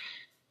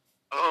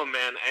oh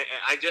man,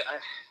 I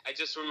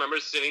just remember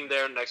sitting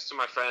there next to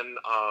my friend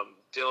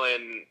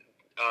Dylan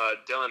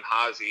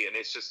Hazy, and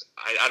it's just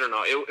I don't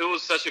know, it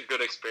was such a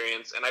good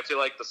experience, and I feel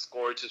like the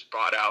score just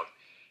brought out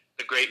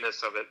the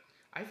greatness of it.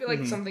 I feel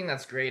like something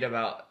that's great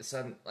about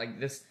something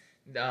that's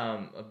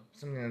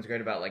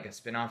great about a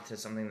spin-off to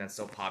something that's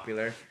so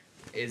popular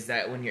is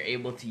that when you're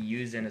able to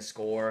use in a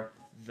score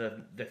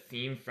the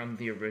theme from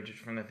the original,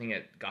 from the thing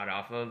it got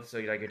off of. So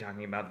you're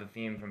talking about the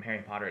theme from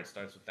Harry Potter, it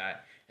starts with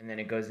that, and then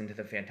it goes into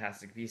the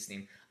Fantastic Beasts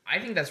theme. I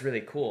think that's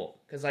really cool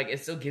because it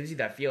still gives you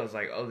that feel. It's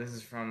this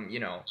is from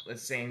the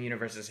same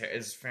universe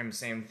is from the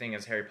same thing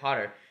as Harry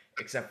Potter,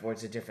 except for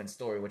it's a different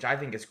story, which I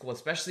think is cool,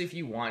 especially if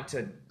you want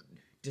to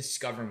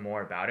discover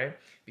more about it,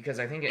 because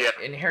I think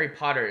in Harry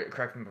Potter,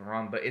 correct me if I'm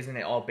wrong, but isn't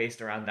it all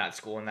based around that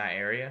school in that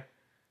area?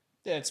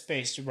 Yeah, it's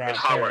based around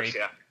Hogwarts,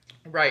 Harry.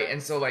 Right,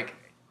 and so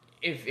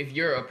if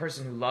you're a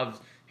person who loves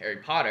Harry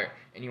Potter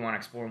and you want to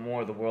explore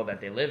more of the world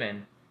that they live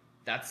in,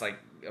 that's a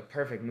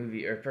perfect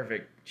movie or a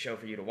perfect show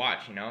for you to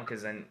watch,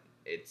 because then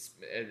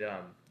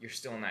you're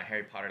still in that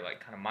Harry Potter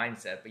kind of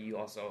mindset, but you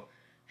also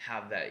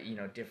have that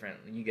different,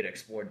 you get to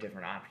explore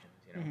different options,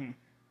 Mm-hmm.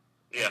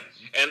 Yeah,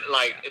 and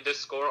this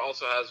score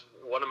also has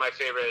one of my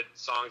favorite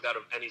songs out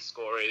of any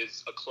score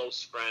is A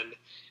Close Friend,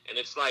 and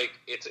it's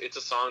it's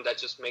a song that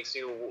just makes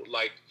you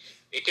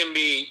it can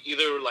be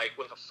either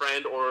with a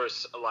friend or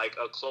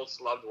a close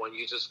loved one.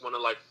 You just want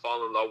to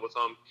fall in love with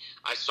them.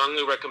 I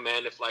strongly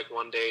recommend if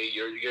one day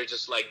you're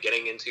just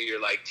getting into your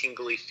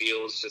tingly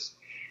feels, just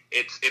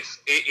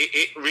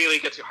it really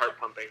gets your heart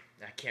pumping.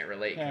 I can't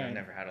relate because I've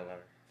never had a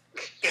lover.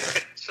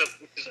 Shut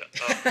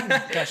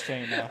up. Gosh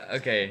dang now.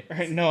 Okay. All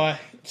right, Noah,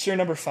 it's your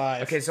number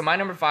 5. Okay, so my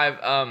number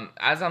 5,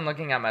 as I'm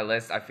looking at my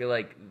list, I feel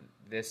like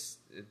this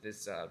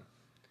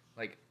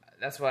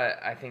that's what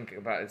I think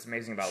about. It's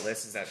amazing about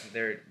lists is that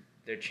they're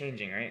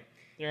changing, right?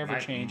 They're ever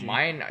changing.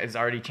 Mine is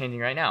already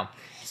changing right now.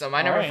 So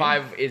my number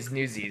 5 is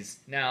Newsies.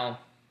 Now,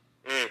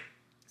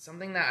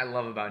 something that I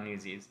love about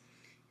Newsies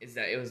is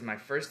that it was my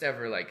first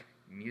ever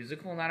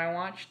musical that I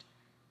watched.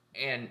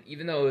 And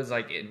even though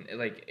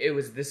it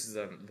was this is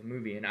the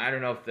movie, and I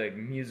don't know if the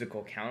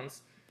musical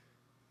counts,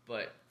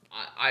 but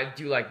I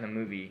do like the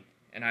movie,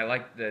 and I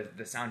like the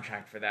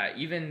soundtrack for that.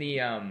 Even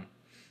the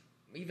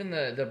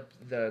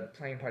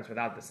playing parts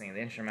without the singing, the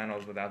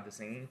instrumentals without the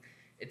singing,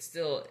 it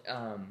still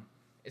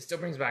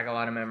brings back a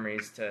lot of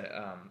memories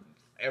to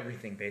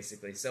everything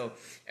basically. So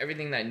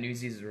everything that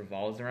Newsies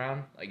revolves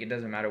around, it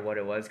doesn't matter what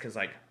it was, because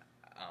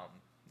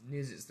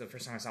Newsies, the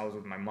first time I saw it was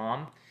with my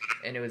mom,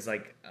 and it was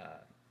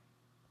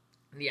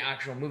the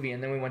actual movie,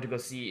 and then we went to go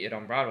see it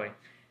on Broadway,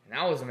 and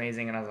that was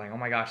amazing, and I was like, oh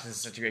my gosh, this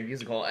is such a great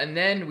musical. And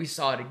then we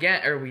saw it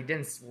again, or we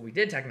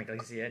did technically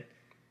see it,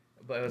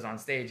 but it was on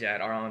stage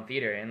at our own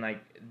theater. And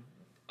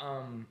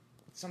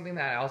something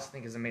that I also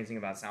think is amazing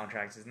about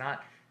soundtracks is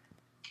not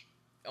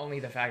only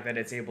the fact that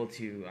it's able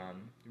to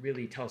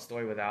really tell a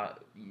story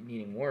without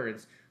needing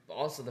words, but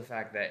also the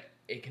fact that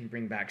it can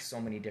bring back so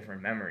many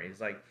different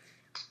memories.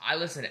 I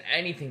listen to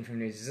anything from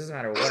Newsies. It doesn't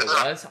matter what it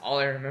was. All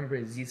I remember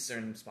is these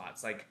certain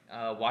spots, like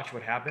Watch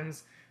What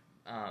Happens.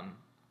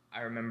 I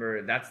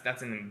remember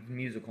that's in the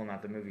musical,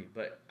 not the movie.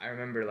 But I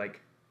remember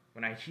like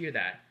when I hear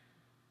that,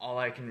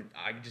 I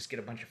just get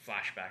a bunch of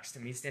flashbacks to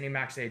me standing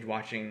backstage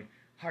watching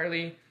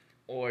Harley,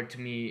 or to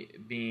me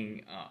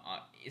being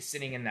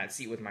sitting in that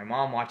seat with my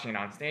mom watching it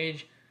on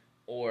stage,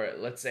 or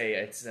let's say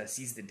it's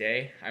Seize the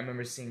Day. I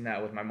remember seeing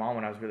that with my mom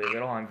when I was really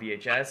little on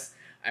VHS.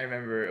 I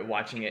remember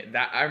watching it.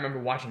 I remember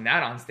watching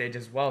that on stage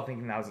as well,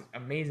 thinking that was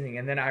amazing.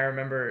 And then I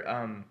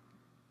remember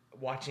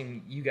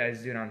watching you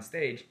guys do it on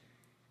stage,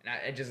 and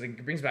it just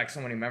like, brings back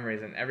so many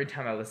memories. And every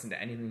time I listen to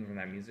anything from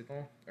that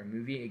musical or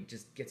movie, it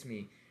just gets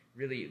me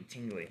really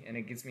tingly, and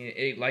it gets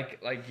me like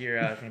your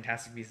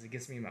Fantastic Beasts. It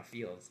gets me in my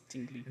feels.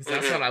 Tingly. And so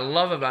that's what I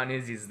love about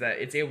Newsies, is that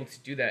it's able to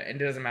do that,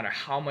 and it doesn't matter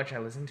how much I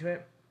listen to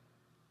it.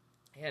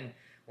 And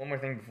one more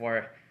thing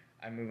before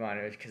I move on,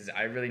 because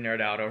I really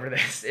nerd out over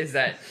this, is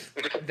that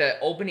the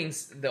opening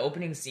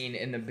scene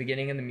in the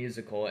beginning of the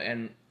musical,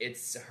 and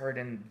it's heard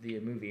in the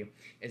movie,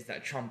 is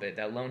that trumpet,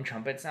 that lone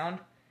trumpet sound.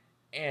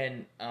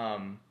 And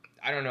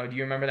I don't know, do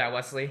you remember that,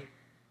 Wesley?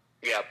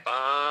 Yeah.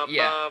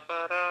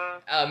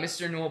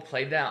 Mr. Newell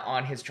played that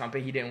on his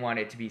trumpet. He didn't want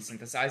it to be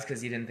synthesized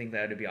because he didn't think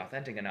that it would be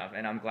authentic enough,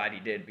 and I'm glad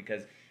he did,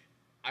 because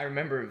I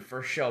remember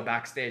first show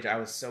backstage, I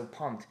was so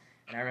pumped,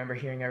 and I remember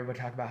hearing everybody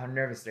talk about how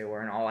nervous they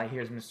were, and all I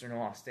hear is Mr.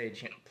 Newell off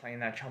stage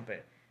playing that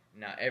trumpet.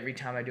 Now every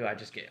time I do, I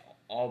just get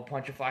a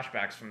bunch of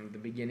flashbacks from the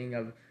beginning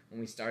of when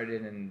we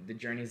started and the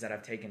journeys that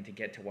I've taken to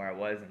get to where I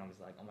was, and I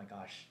was like, oh my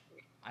gosh.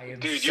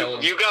 Dude,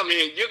 you got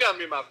me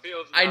in my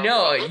feels now. I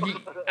know.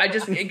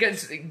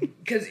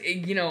 Because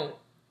you know,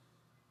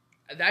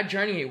 that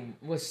journey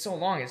was so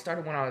long. It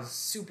started when I was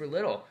super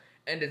little,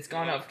 and it's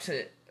gone up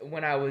to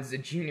when I was a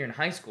junior in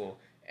high school,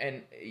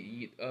 and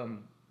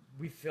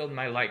we filled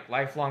my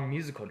lifelong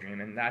musical dream,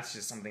 and that's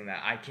just something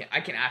that I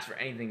can't ask for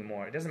anything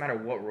more. It doesn't matter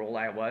what role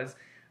I was.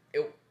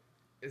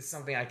 It's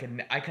something I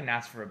can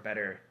ask for a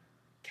better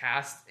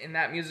cast in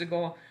that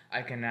musical.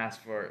 I can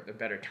ask for a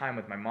better time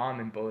with my mom,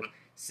 and both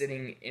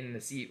sitting in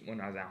the seat when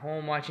I was at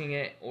home watching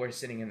it, or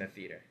sitting in the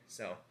theater.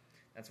 So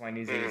that's why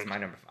Newsies is my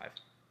number 5.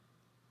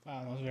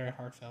 Wow, that was very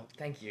heartfelt.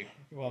 Thank you.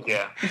 You're welcome.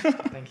 Yeah.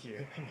 Thank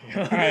you.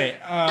 All right.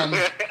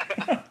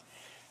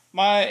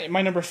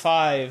 My number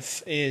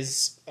 5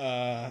 is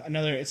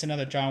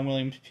another John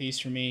Williams piece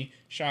for me.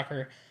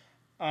 Shocker.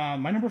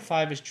 My number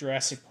 5 is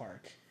Jurassic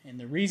Park, and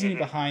the reasoning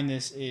behind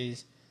this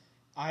is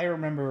I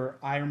remember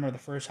the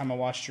first time I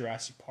watched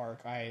Jurassic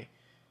Park.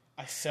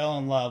 I fell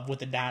in love with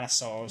the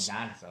dinosaurs.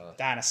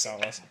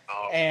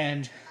 Oh.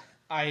 And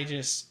I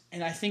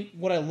think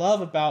what I love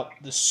about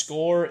the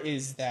score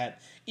is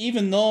that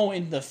even though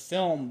in the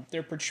film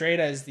they're portrayed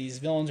as these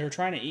villains who are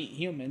trying to eat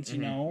humans, you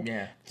know,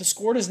 the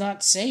score does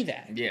not say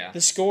that. Yeah.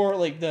 The score,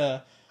 like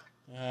the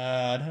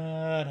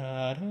that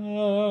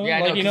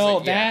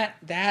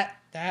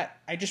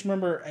I just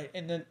remember,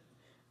 and then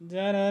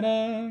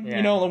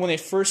you know, when they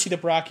first see the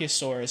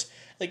Brachiosaurus,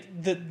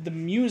 like the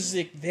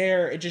music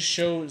there, it just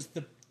shows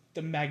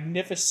the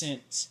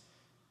magnificence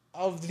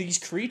of these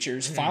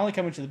creatures finally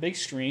coming to the big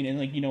screen, and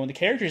like, you know, in the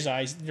characters'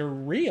 eyes, they're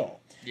real.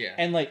 Yeah.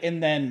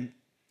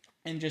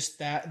 And just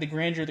that, the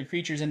grandeur of the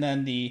creatures, and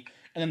then the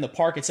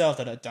park itself,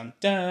 it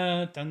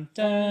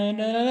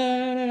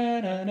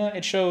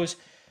shows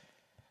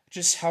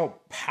just how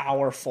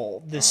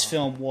powerful this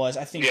film was.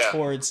 I think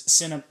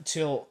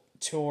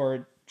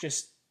toward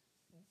just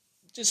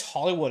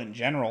Hollywood in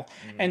general.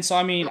 And so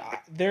I mean,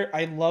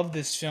 I love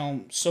this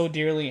film so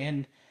dearly,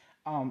 and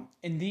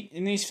in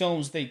these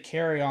films they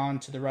carry on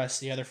to the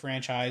rest of the other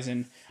franchise,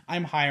 and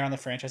I'm higher on the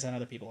franchise than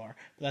other people are,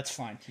 but that's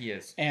fine. He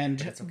is.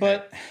 And okay.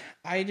 But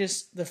I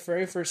just, the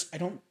very first,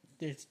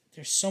 there's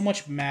so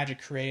much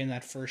magic created in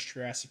that first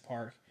Jurassic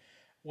Park.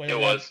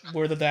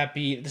 Whether that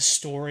be the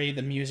story,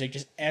 the music,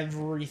 just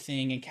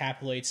everything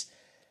encapsulates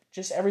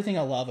just everything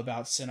I love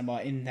about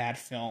cinema in that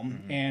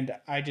film. And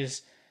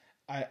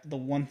the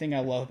one thing I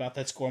love about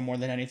that score more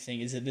than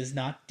anything is it does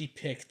not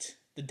depict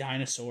the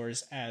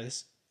dinosaurs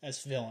as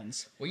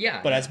villains. Well,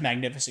 yeah. But as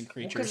magnificent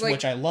creatures,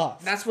 which I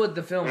love. That's what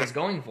the film is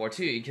going for,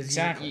 too.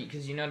 Exactly.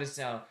 Because you notice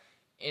how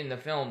in the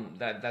film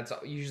that's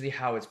usually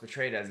how it's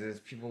portrayed as, is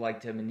people like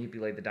to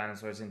manipulate the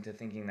dinosaurs into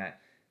thinking that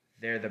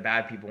they're the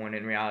bad people, when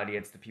in reality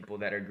it's the people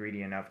that are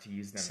greedy enough to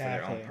use them for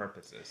their own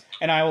purposes.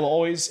 And I will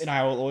always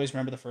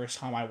remember the first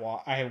time I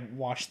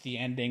watched the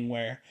ending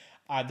where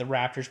the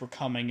raptors were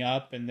coming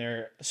up and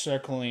they're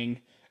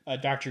circling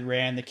Dr.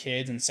 Ray and the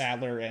kids and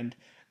Sadler, and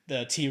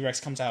the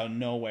T-Rex comes out of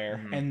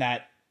nowhere, and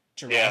that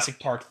Jurassic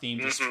Park theme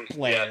just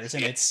blares,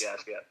 and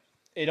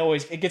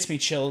it gets me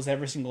chills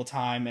every single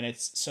time, and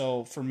it's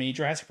so, for me,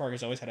 Jurassic Park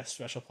has always had a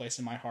special place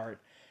in my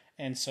heart.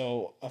 And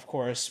so, of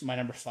course, my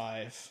number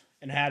 5,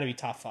 and it had to be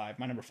top 5,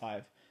 my number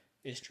 5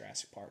 is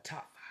Jurassic Park.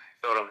 Top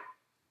 5. Totally.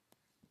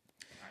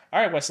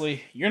 All right,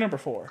 Wesley, you're number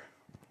 4.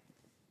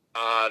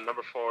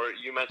 Number 4,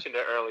 you mentioned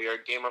it earlier,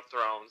 Game of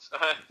Thrones.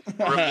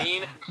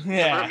 Ramin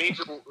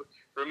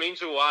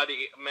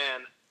Djawadi,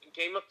 man,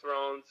 Game of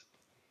Thrones,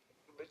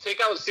 take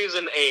out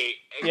season 8.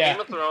 Yeah.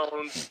 Game of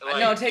Thrones. Like,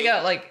 no, take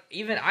out like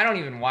even I don't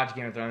even watch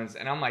Game of Thrones,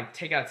 and I'm like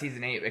take out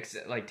season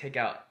 8, like take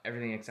out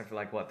everything except for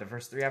like what the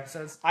first 3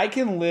 episodes. I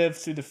can live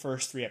through the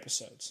first 3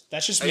 episodes.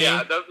 That's just me.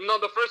 Yeah,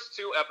 the first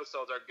 2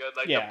 episodes are good.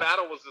 Like the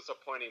battle was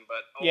disappointing,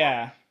 but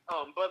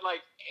but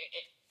like.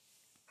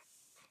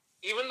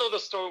 Even though the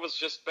story was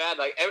just bad,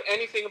 like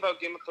anything about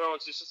Game of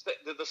Thrones, it's just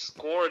the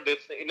score, and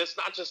it's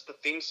not just the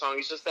theme song.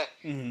 It's just that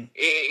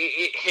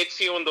it hits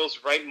you in those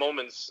right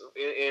moments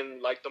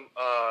in like the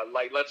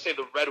like let's say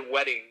the Red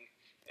Wedding,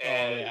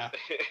 and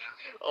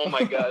oh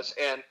my gosh!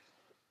 And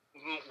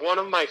one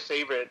of my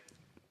favorite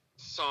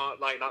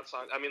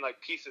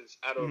pieces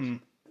out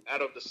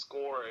of the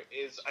score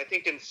is I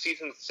think in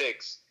season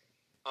 6.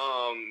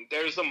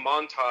 There's a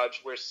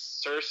montage where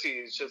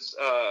Cersei is just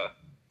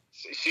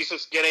she's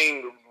just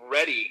getting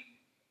ready,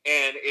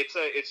 and it's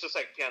just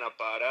like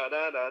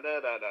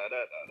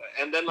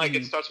and then like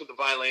it starts with the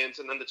violins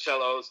and then the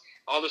cellos,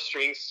 all the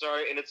strings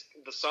start, and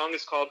the song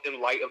is called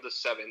 "In Light of the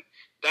Seven."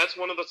 That's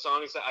one of the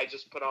songs that I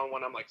just put on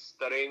when I'm like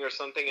studying or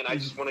something, and I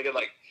just want to get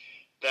like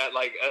that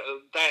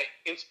that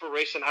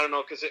inspiration. I don't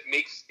know, because it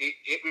makes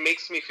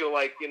me feel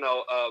like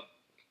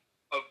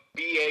a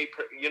BA,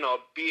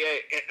 BA.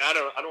 I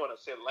don't want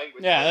to say the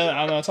language. Yeah, I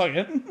don't know. It's all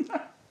good.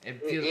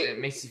 It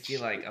makes you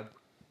feel like a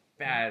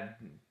bad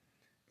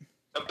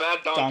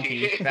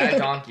donkey. Bad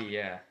donkey,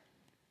 yeah.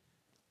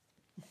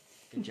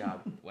 Good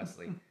job,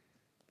 Wesley.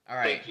 All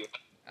right. Thank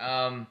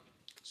you.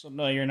 So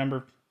no, you're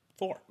number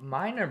 4.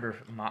 My number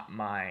 4.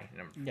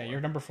 Yeah,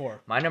 you're number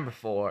 4. My number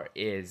 4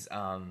 is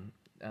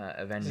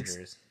Avengers.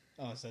 Is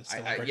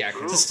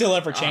that still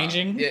ever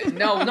changing?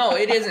 No,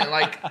 it isn't.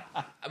 Like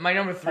my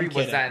number 3 was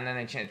kidding. that, and then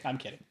they changed. I'm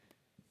kidding.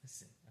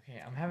 Listen,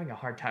 okay, I'm having a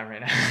hard time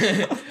right now.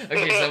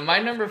 Okay, so my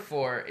number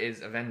 4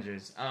 is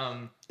Avengers.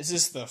 Is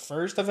this the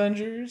first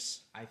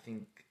Avengers? I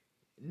think.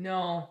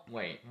 No,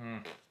 wait.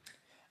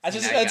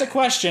 That's a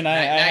question I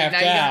have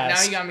to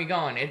ask. Now you got me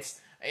going.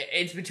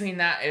 It's between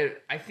that.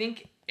 I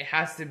think it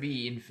has to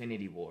be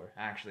Infinity War,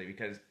 actually,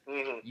 because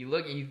you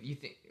look, you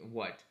think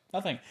what?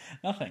 Nothing.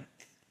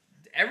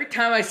 Every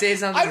time I say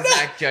something,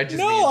 Zach judges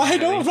me. No, I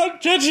don't. I'm not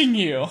judging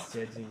you.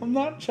 I'm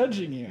not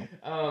judging you.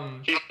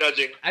 He's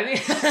judging.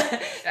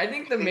 I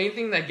think the main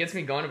thing that gets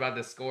me going about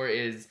the score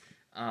is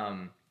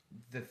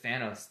the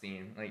Thanos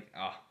theme. Like,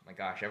 oh my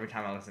gosh! Every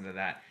time I listen to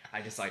that,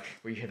 I just like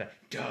where you hear the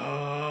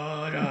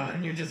da da,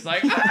 and you're just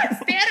like,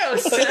 it's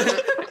Thanos.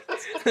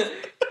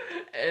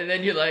 And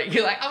then you're like,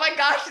 oh my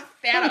gosh, it's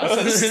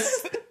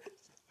Thanos.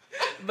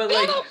 But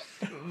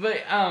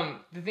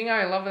the thing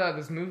I love about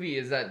this movie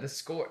is that the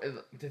score.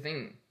 The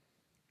thing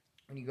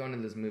when you go into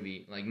this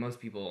movie, like most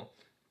people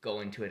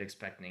go into it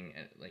expecting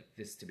like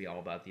this to be all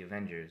about the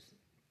Avengers,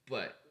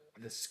 but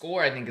the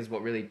score I think is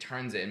what really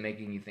turns it and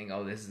making you think,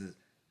 oh, this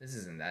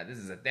isn't that. This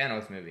is a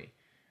Thanos movie,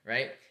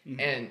 right? Mm-hmm.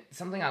 And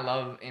something I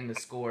love in the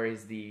score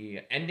is the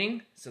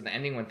ending. So the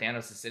ending when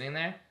Thanos is sitting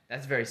there,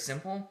 that's very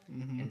simple,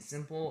 and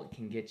simple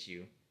can get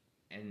you,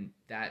 and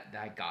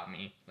that got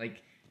me.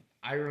 Like,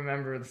 I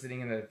remember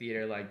sitting in the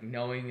theater, like,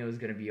 knowing it was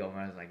going to be over.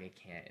 I was like,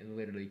 it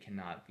literally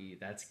cannot be.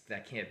 That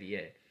can't be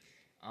it.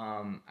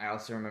 I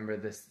also remember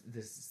this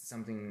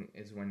something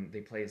is when they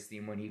play his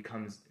theme when he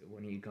goes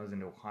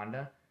into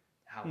Wakanda.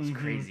 That was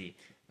crazy.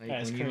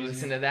 Like, when you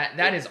listen to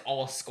that is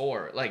all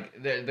score. Like,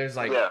 there's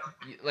like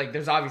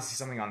there's obviously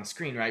something on the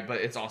screen, right?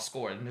 But it's all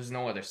score, and there's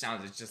no other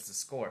sounds. It's just the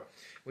score,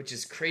 which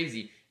is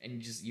crazy,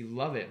 and you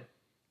love it.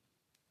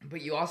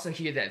 But you also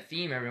hear that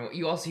theme every once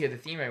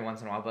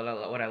in a while.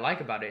 But what I like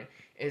about it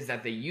is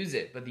that they use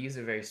it, but they use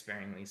it very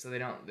sparingly. So they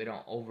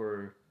don't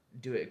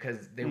overdo it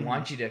because they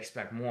want you to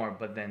expect more,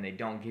 but then they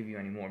don't give you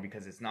any more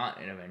because it's not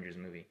an Avengers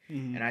movie.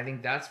 And I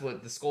think that's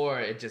what the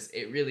score. It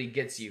really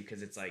gets you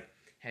because it's like,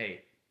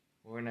 hey,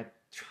 we're gonna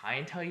try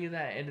and tell you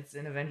that it's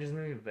an Avengers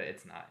movie, but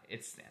it's not.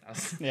 It's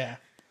Thanos. Yeah.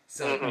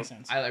 So that makes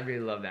sense. I really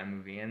love that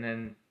movie, and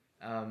then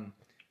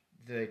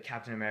the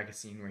Captain America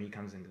scene where he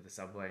comes into the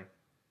subway.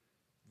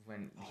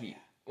 When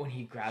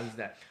he grabs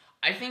that,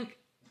 I think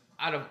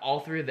out of all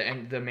three of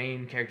the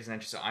main characters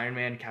entrance, so Iron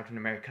Man, Captain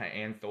America,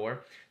 and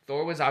Thor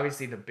was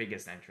obviously the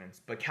biggest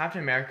entrance, but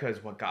Captain America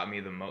is what got me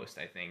the most,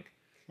 I think,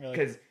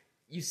 because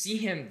you see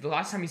him. The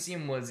last time you see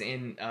him was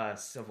in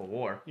Civil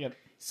War. Yep.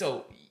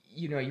 So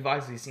you've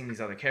obviously seen these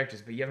other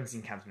characters, but you haven't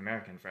seen Captain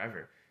America in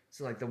forever.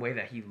 So like the way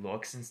that he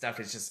looks and stuff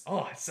is just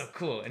it's so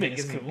cool, and it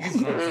gives me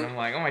goosebumps. And I'm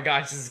like, oh my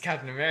gosh, this is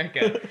Captain America.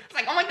 It's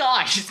like, oh my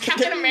gosh, it's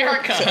Captain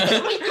America.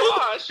 Oh my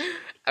gosh.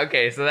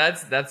 Okay, so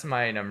that's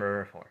my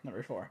number 4.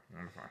 Number 4.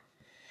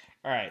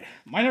 All right,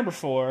 my number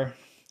 4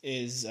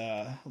 is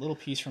a little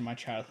piece from my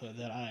childhood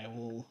that I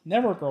will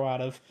never grow out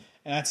of,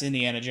 and that's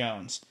Indiana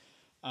Jones.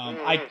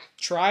 I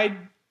tried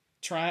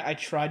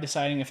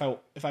deciding if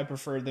I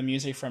preferred the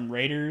music from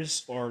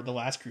Raiders or The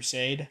Last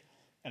Crusade,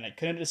 and I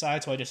couldn't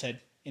decide, so I just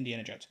said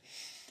Indiana Jones.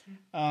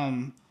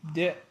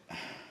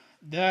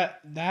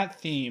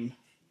 That theme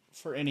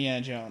for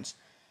Indiana Jones,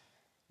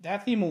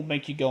 that theme will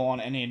make you go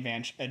on any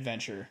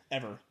adventure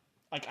ever.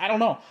 Like, I don't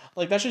know.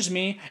 Like, that's just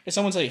me. If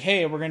someone's like,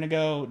 hey, we're gonna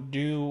go.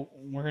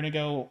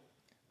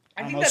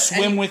 I don't know,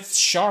 swim with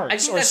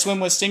sharks or swim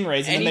with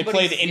stingrays, and then they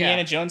play the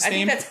Indiana Jones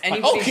theme. I think that's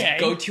anybody's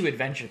go-to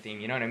adventure theme.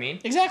 You know what I mean?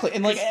 Exactly,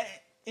 and like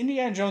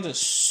Indiana Jones is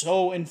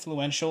so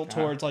influential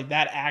towards like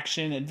that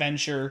action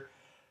adventure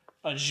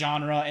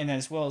genre, and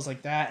as well as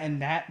like that,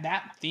 and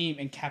that theme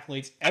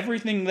encapsulates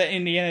everything that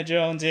Indiana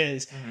Jones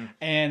is.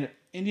 And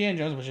Indiana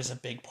Jones was just a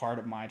big part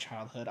of my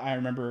childhood. I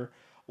remember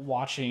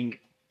watching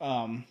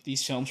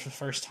these films for the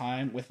first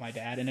time with my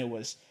dad, and it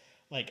was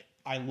like,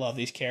 I love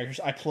these characters.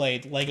 I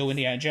played Lego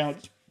Indiana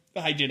Jones.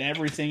 I did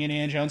everything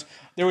Indiana Jones.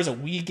 There was a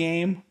Wii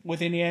game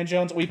with Indiana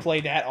Jones. We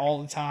played that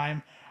all the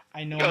time.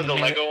 I know the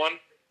Lego one.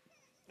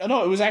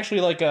 No, it was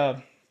actually like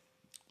a,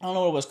 I don't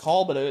know what it was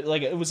called, but it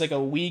was like a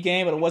Wii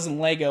game, but it wasn't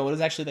Lego. It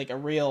was actually like a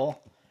real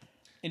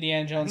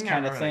Indiana Jones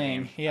kind of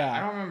thing. Yeah,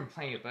 I don't remember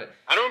playing it, but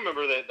I don't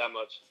remember that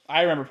much.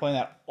 I remember playing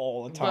that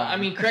all the time. But I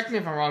mean, correct me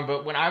if I'm wrong,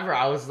 but whenever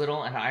I was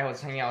little and I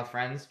was hanging out with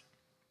friends,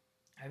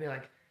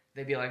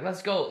 they'd be like,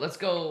 let's go,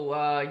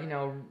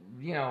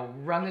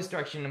 run this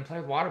direction and play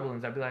with water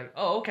balloons. I'd be like,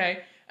 oh, okay.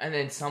 And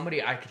then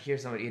I could hear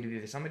somebody, it'd be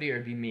either somebody or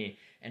it'd be me,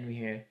 and we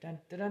hear dun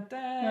dun dun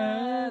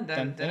dun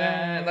dun dun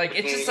dun. Like,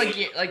 it's just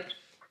like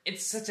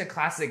it's such a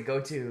classic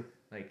go-to.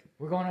 Like,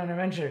 we're going on an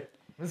adventure.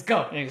 Let's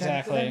go.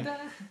 Exactly. Dun, dun, dun,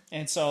 dun.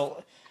 And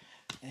so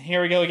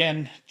here we go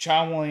again.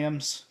 John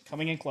Williams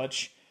coming in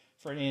clutch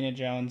for Indiana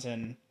Jones,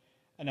 and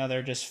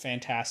another just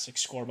fantastic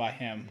score by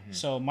him.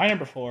 So my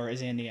number 4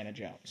 is Indiana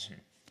Jones.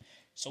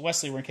 So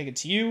Wesley, we're gonna kick it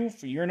to you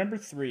for your number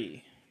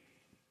 3.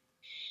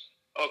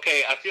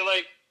 Okay, I feel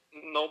like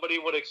nobody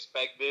would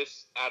expect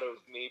this out of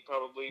me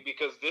probably,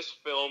 because this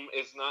film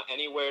is not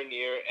anywhere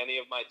near any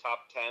of my top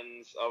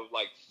 10s of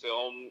like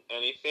film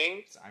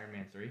anything. It's Iron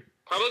Man 3.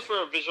 Probably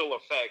for visual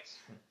effects,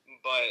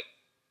 but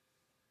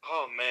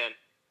oh man.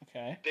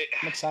 Okay,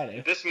 I'm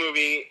excited. This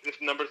movie,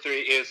 number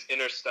 3, is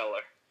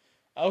Interstellar.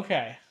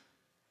 Okay,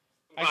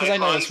 because I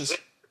know this was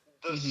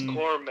the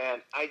score,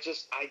 man. I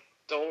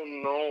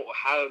don't know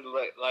how to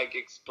like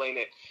explain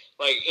it.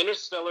 Like,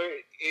 Interstellar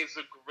is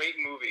a great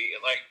movie.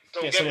 Like,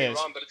 don't get me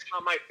wrong, but it's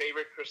not my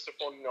favorite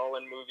Christopher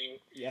Nolan movie.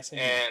 Yes,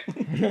 and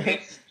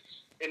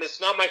it's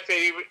not my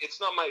favorite. It's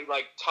not my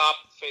like top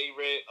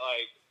favorite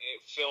like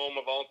film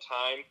of all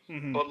time.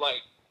 But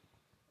like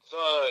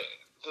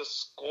the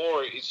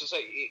score, it's just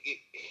like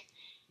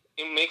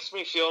it makes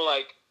me feel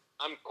like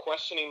I'm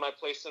questioning my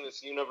place in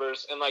this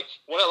universe. And like,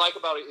 what I like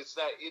about it is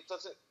that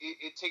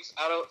it takes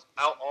out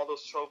all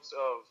those tropes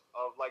of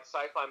like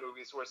sci-fi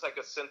movies where it's like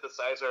a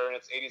synthesizer and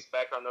it's 80s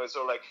background noise,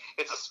 or like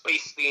it's a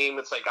space theme,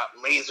 it's like got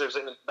lasers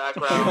in the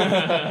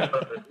background.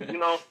 You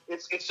know,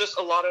 it's just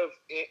a lot of,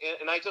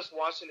 and I just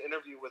watched an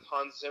interview with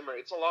Hans Zimmer.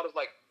 It's a lot of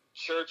like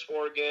church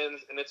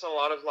organs, and it's a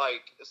lot of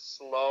like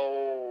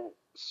slow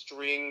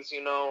strings,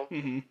 you know.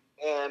 And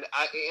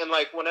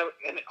like whenever,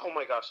 and oh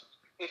my gosh,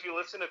 if you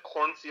listen to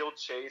Cornfield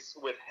Chase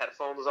with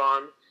headphones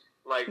on,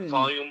 like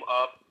volume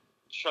up,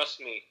 trust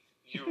me,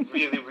 you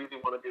really, really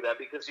want to do that,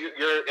 because you're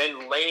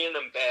laying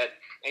in bed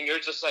and you're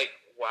just like,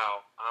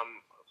 wow,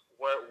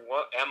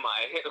 what am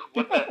I?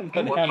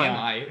 What am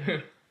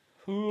I?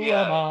 Who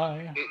am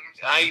I?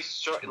 I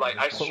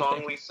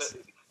strongly say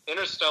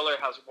Interstellar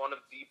has one of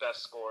the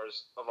best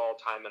scores of all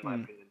time, in my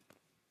opinion.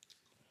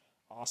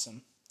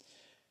 Awesome.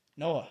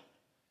 Noah,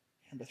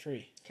 number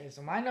 3. Okay,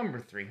 so my number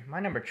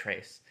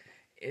trace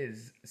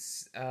is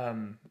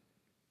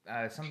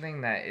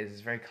something that is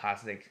very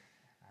classic.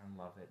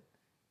 I love it.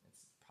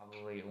 It's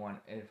probably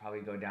it'd probably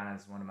go down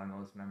as one of my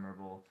most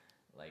memorable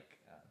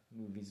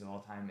movies of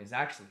all time. Is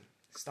actually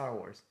Star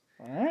Wars.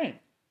 All right.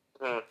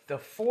 The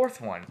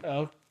 4th one.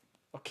 Oh,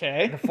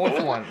 okay. The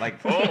 4th one,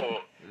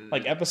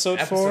 like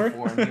episode 4.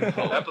 Episode 4. New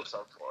Hope.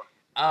 Episode 4.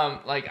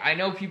 I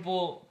know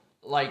people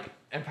like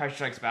Empire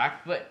Strikes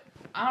Back, but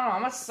I don't know.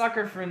 I'm a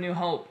sucker for New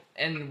Hope,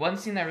 and one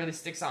scene that really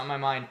sticks out in my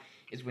mind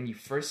is when you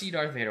first see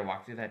Darth Vader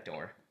walk through that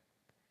door,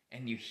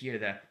 and you hear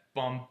that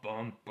bum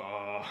bum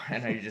bum,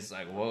 and you're just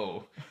like,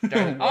 whoa,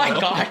 oh my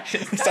gosh,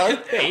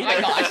 Darth Vader. Oh my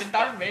gosh, it's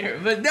Darth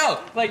Vader. But no,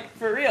 like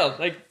for real,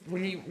 like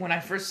when I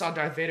first saw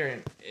Darth Vader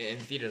in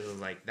theaters, I was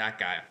like, that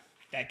guy.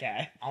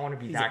 I want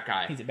to be that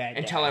guy. He's a bad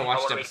guy. Until I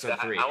watched episode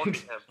 3.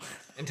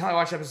 Until I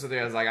watched episode 3,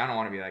 I was like, I don't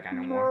want to be that guy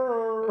no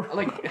more.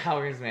 Like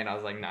Halloween's Man, I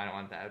was like, no, I don't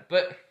want that.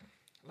 But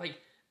like,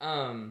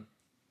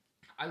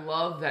 I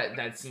love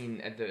that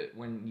scene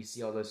when you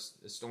see all those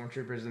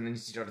stormtroopers and then you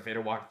see Darth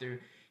Vader walk through.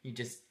 You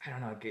just, I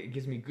don't know, it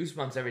gives me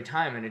goosebumps every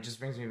time, and it just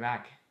brings me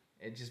back.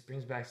 It just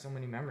brings back so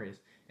many memories,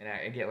 and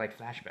I get like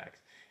flashbacks.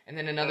 And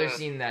then another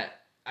scene that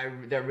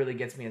really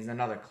gets me is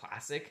another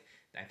classic.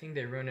 I think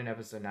they ruined in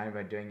episode 9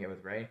 by doing it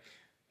with Rey,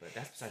 but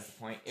that's besides the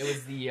point. It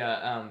was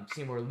the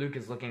scene where Luke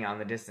is looking out in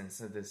the distance,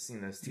 so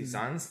seeing those two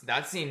suns.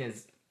 That scene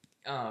is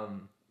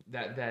when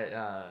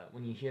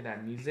you hear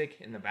that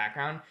music in the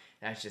background,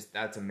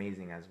 that's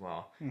amazing as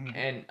well.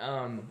 And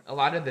a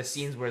lot of the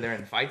scenes where they're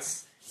in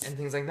fights and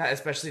things like that,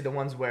 especially the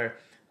ones where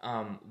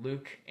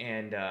Luke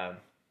and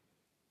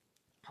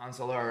Han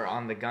Solo are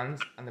on the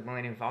guns on the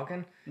Millennium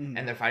Falcon,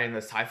 and they're fighting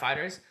those TIE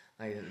fighters.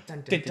 Like,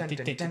 dun, dun, dun,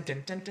 dun, dun,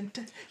 dun, dun, dun,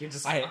 dun. You're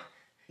just like,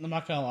 I'm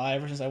not gonna lie.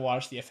 Ever since I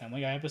watched the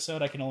Family Guy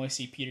episode, I can only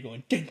see Peter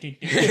going. Dun, dun,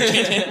 dun, dun,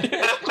 dun,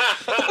 dun.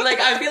 Like,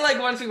 I feel like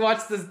once we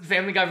watch the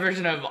Family Guy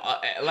version of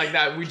like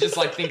that, we just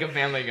like think of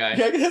Family Guy.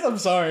 Yeah, I guess I'm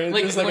sorry.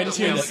 Like, Just, I when just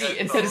we hear see,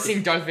 instead of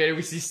seeing Darth Vader,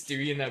 we see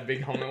Stewie in that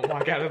big helmet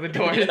walk out of the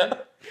door.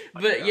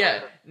 But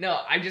yeah, no,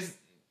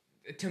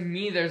 to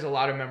me, there's a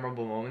lot of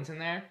memorable moments in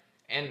there.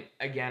 And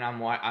again,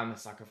 I'm a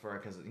sucker for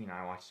it because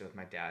I watched it with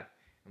my dad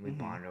and we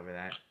bonded over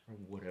that or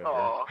whatever.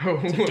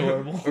 It's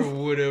adorable. Or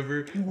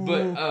whatever.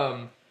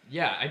 But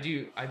yeah, I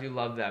do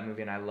love that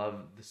movie, and I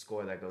love the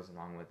score that goes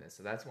along with it.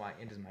 So that's why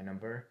it is my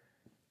number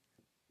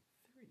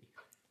 3.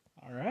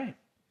 All right.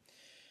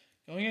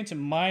 Going into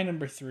my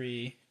number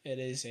 3, it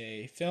is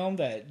a film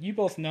that you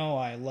both know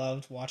I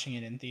loved watching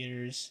it in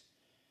theaters.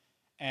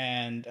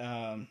 And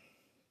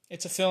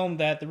it's a film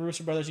that the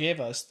Russo brothers gave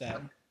us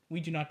that we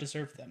do not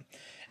deserve them.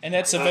 And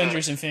that's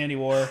Avengers Infinity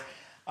War.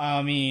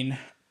 I mean,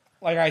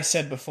 like I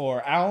said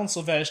before, Alan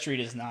Silvestri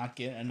does not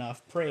get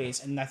enough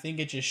praise, and I think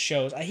it just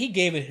shows. He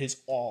gave it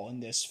his all in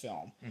this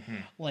film. Mm-hmm.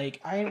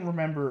 Like, I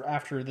remember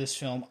after this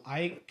film,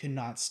 I could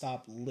not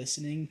stop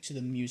listening to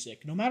the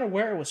music, no matter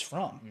where it was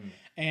from.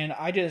 And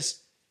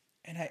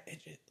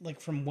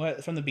from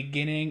the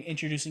beginning,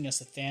 introducing us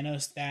to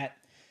Thanos, that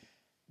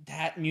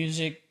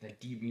music, that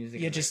deep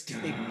music, yeah, just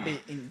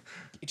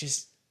it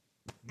just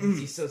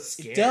he's so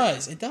scared.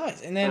 It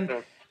does, and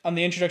then. On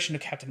the introduction to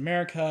Captain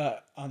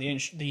America, on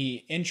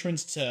the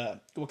entrance to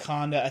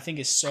Wakanda, I think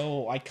is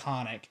so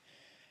iconic.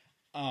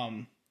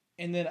 And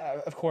then,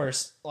 of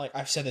course, like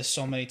I've said this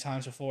so many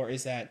times before,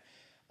 is that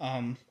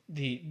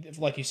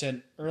like you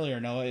said earlier,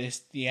 Noah,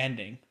 is the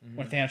ending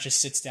when Thanos just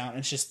sits down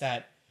and it's just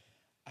that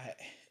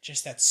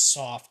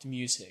soft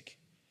music,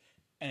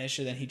 and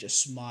then he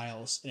just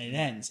smiles and it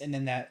ends, and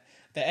then the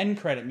end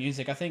credit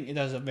music, I think it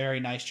does a very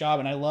nice job,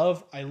 and I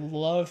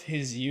love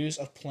his use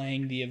of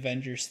playing the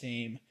Avengers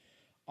theme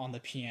on the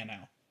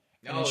piano.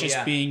 And it's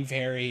just being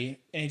and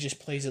he just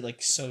plays it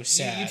like so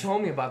sad. You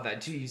told me about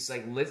that too. You just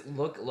like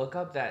look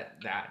up that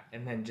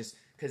and then just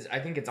because I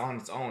think it's on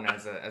its own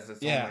as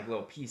its own like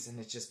little piece, and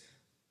it's just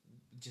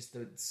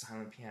the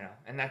silent piano,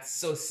 and that's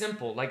so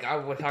simple. Like I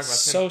would talk about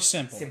so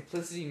simple.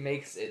 Simplicity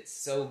makes it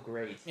so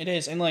great. It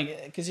is, and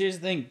like because here's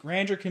the thing: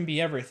 grandeur can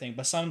be everything,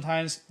 but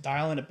sometimes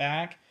dialing it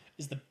back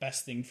is the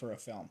best thing for a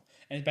film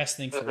and the best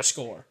thing for a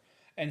score.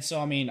 And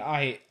so I mean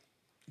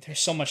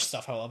there's so much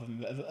stuff I love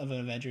of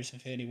Avengers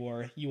Infinity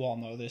War. You all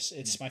know this.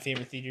 It's my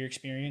favorite theater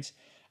experience.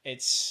 I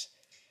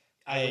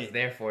was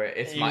there for it.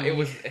 It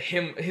was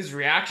him. His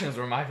reactions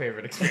were my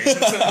favorite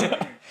experience.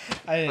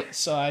 I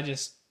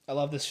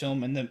love this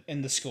film,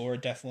 and the score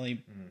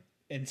definitely.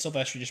 And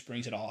Silvestri just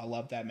brings it all. I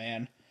love that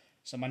man.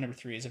 So my number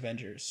 3 is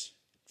Avengers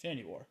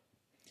Infinity War.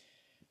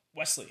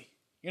 Wesley,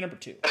 you're number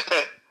 2.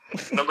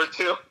 Number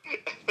 2,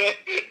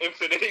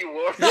 Infinity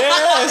War.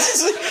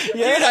 Yes!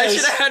 Dude, I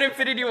should have had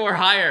Infinity War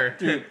higher.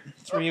 Dude,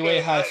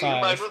 3-way high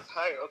five. Mine was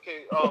higher.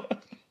 Okay,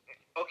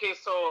 okay,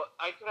 so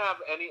I could have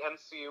any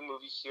MCU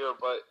movie here,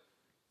 but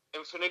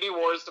Infinity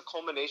War is the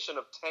culmination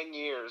of 10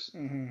 years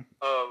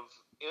of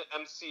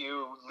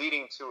MCU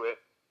leading to it.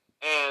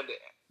 And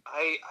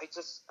I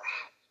just...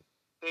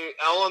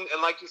 Alan,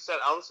 and like you said,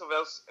 Alan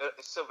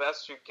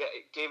Silvestri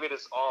gave it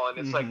his all, and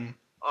it's like... and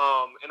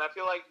I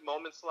feel like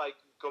moments like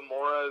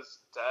Gamora's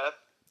death.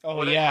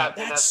 Oh yeah,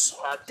 that is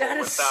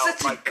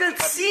such a good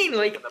scene.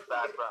 Like in the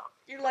background,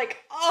 you're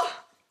like, oh,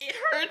 it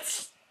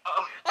hurts.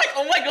 Like,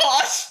 oh my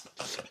gosh,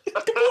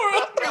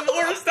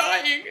 Gamora's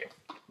dying.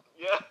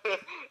 Yeah,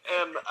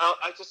 and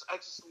I just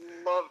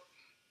love.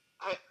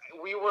 I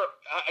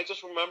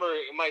just remember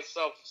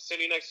myself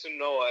sitting next to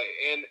Noah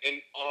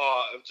in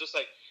awe of just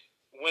like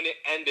when it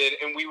ended,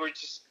 and we were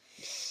just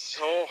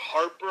so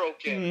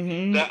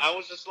heartbroken that I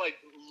was just like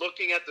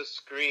looking at the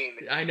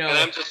screen. I know. And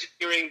I'm just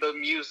hearing the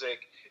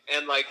music.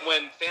 And like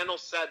when Thanos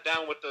sat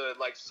down with the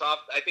like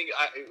soft,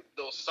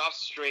 those soft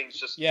strings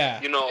just,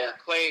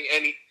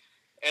 playing,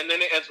 and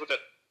then it ends with a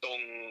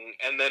dong,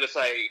 and then it's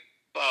like,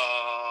 ba,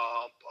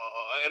 ba,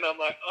 and I'm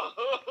like,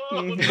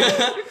 oh. No.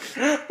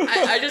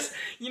 I just,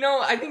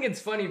 I think it's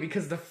funny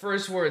because the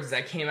first words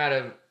that came out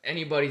of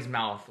anybody's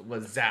mouth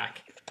was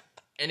Zach.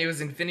 And it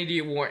was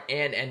Infinity War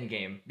and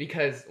Endgame.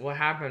 Because what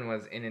happened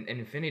was, in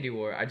Infinity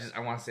War, I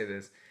want to say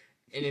this.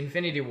 In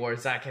Infinity War,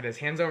 Zach had his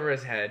hands over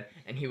his head,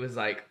 and he was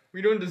like,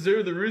 we don't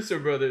deserve the Russo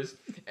brothers.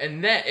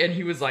 And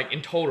he was like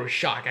in total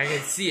shock. I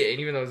could see it, and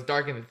even though it was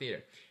dark in the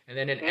theater. And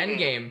then in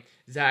Endgame,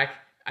 Zach,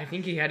 I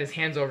think he had his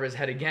hands over his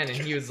head again, and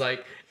he was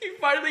like, he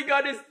finally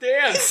got his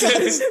dance.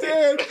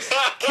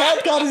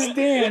 Cat got his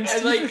dance.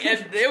 And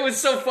it was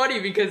so funny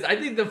because I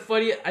think that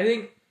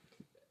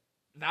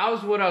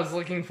was what I was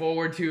looking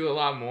forward to a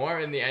lot more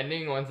in the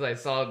ending once I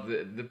saw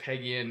the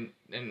Peggy and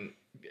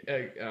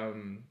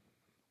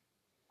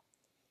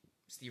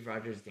Steve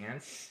Rogers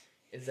dance,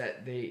 is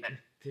that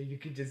you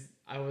could just,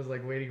 I was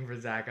like waiting for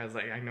Zach. I was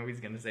like, I know he's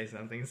going to say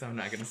something, so I'm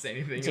not going to say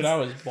anything. Dude, I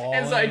was bawling.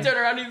 And so I turned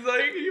around, he's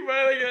like, he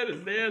finally got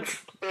his dance.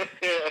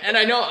 And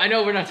I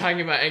know we're not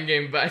talking about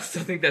Endgame, but I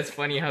still think that's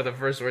funny how the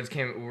first words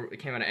came out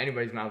of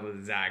anybody's mouth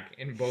was Zach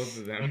in both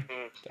of them.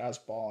 I was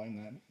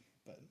bawling then.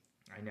 But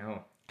I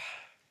know.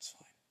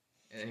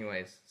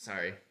 Anyways,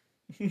 sorry.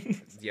 Do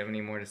you have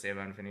any more to say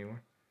about Infinity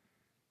War?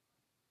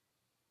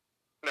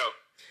 No.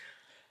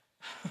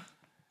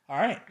 All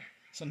right.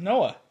 So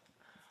Noah,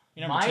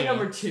 your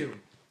number two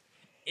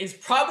is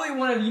probably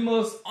one of the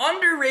most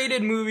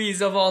underrated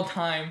movies of all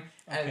time,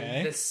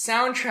 and the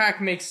soundtrack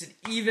makes it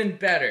even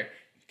better.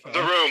 Okay.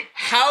 The Room.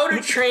 How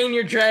to Train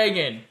Your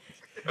Dragon.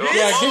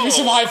 Yeah, give me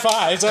some high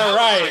fives. All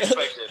right.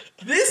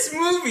 This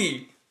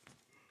movie.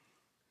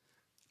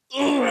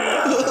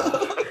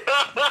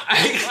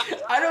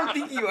 I don't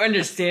think you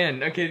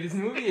understand. Okay, this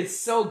movie is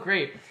so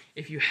great.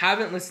 If you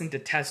haven't listened to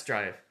Test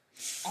Drive,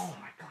 oh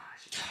my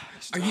gosh,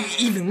 are you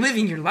even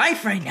living your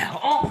life right now?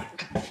 Oh my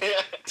gosh.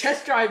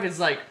 Test Drive is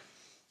like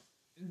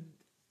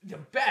the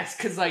best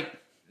because like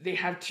they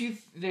have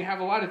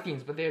a lot of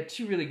themes, but they have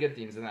two really good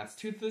themes, and that's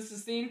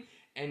Toothless's theme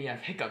and you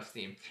have Hiccup's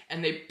theme,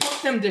 and they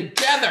put them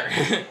together,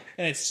 and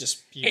it's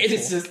just beautiful. It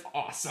is just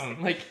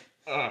awesome. Like,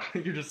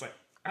 you're just like,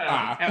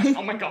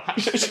 oh my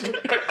gosh,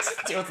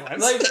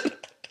 like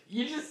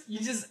you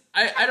just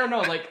I don't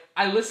know. Like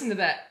I listen to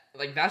that.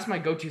 Like that's my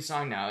go-to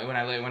song now. When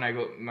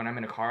I'm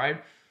in a car ride,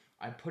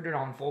 I put it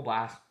on full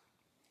blast,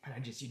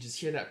 and you just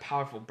hear that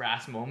powerful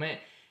brass moment.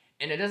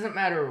 And it doesn't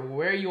matter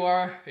where you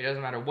are. It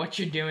doesn't matter what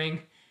you're doing.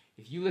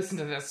 If you listen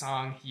to that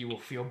song, you will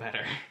feel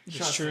better.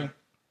 It's true.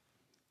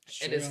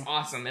 It is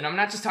awesome. And I'm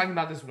not just talking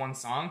about this one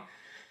song.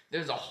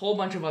 There's a whole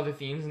bunch of other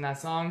themes in that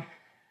song,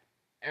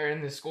 or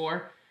in the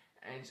score,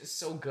 and it's just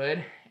so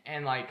good.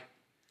 And like,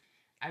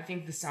 I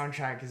think the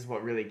soundtrack is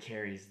what really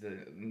carries the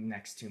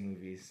next two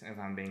movies, if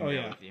I'm being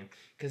real with you.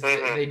 Because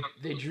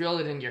they drill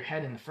it in your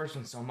head in the first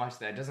one so much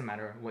that it doesn't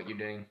matter what you're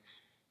doing.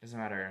 It doesn't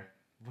matter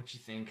what you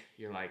think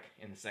you're like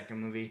in the second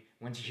movie.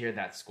 Once you hear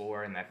that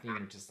score and that theme,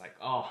 you're just like,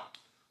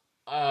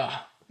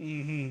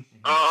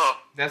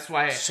 That's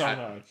why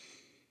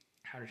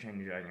How to Train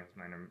Your Dragon is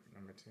my number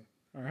two.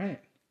 All right.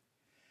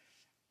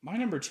 My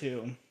number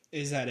two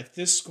is that if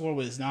this score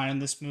was not in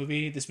this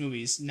movie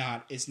is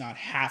not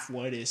half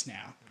what it is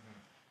now.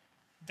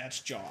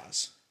 That's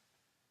Jaws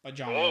by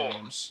John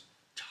Williams.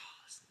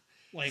 Jaws.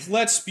 Like,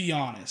 let's be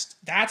honest.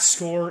 That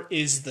score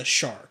is the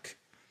shark.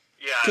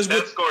 Yeah,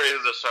 that score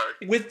is the shark.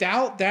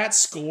 Without that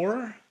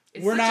score,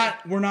 we're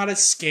not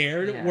as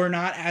scared. Yeah. We're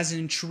not as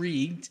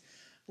intrigued.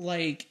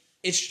 Like,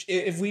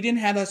 if we didn't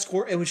have that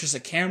score, it was just a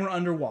camera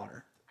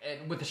underwater.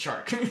 And with the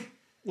shark.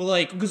 Well,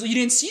 like, because you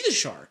didn't see the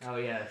shark. Oh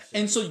yeah.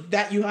 And so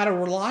that you had to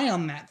rely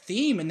on that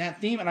theme. And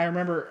I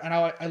remember, and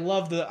I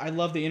love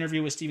the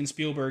interview with Steven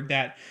Spielberg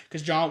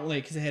because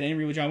because they had an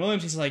interview with John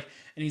Williams.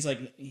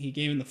 He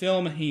gave him the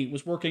film and he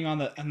was working on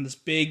this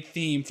big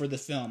theme for the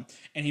film.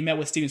 And he met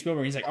with Steven Spielberg.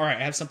 And he's like, all right,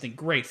 I have something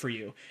great for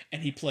you.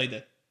 And he played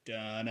the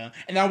da-na,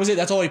 and that was it.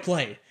 That's all he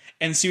played.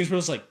 And Steven Spielberg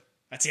was like,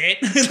 that's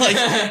it.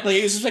 like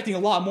he was expecting a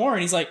lot more.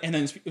 And he's like, and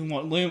then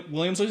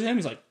Williams looks at him.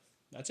 He's like,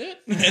 that's it.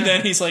 And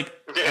then he's like,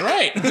 all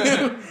right.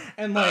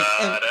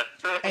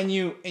 and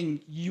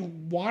you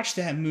watch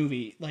that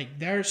movie, like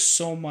there's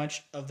so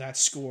much of that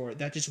score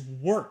that just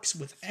works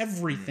with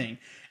everything.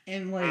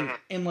 And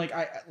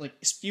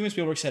Steven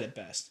Spielberg said it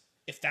best.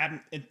 If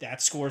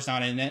that score's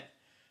not in it,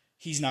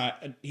 he's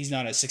not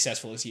as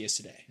successful as he is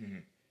today. Mm-hmm.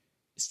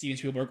 Steven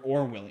Spielberg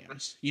or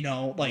Williams.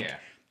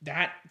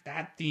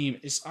 That theme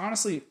is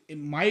honestly, it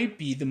might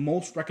be the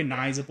most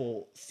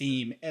recognizable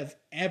theme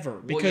ever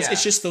because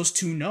it's just those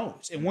two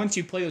notes. And once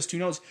you play those two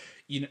notes,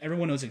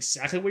 everyone knows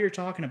exactly what you're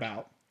talking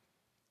about,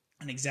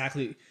 and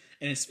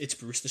it's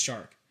Bruce the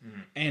Shark.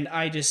 Mm-hmm. And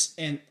I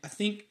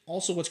think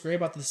also what's great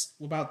about this,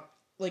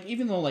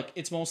 even though like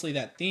it's mostly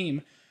that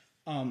theme,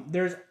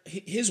 there's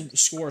his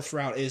score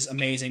throughout is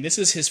amazing. This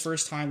is his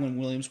first time when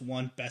Williams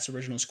won Best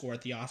Original Score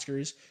at the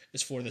Oscars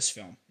is for this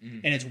film,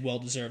 and it's well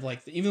deserved.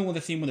 Like even with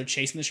the theme when they're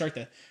chasing the shark,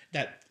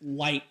 that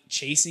light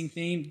chasing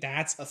theme,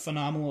 that's a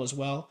phenomenal as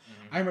well.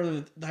 Mm-hmm.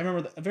 I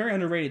remember a very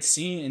underrated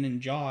scene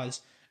in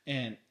Jaws,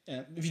 and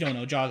if you don't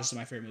know, Jaws is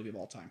my favorite movie of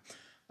all time.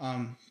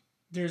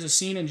 There's a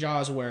scene in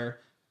Jaws where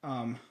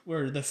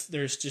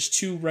there's just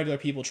two regular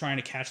people trying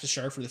to catch the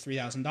shark for the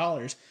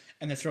 $3,000.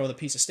 And they throw the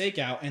piece of steak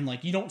out, and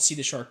like you don't see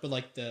the shark, but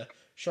like the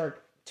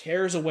shark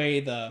tears away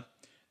the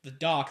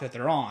dock that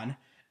they're on,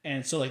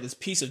 and so like this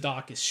piece of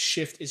dock is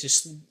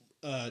just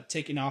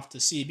taken off to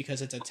sea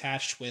because it's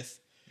attached with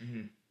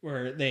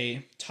where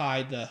they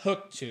tied the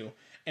hook to,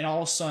 and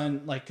all of a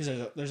sudden like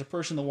because there's a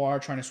person in the water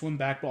trying to swim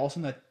back, but all of a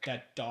sudden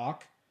that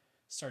dock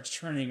starts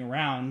turning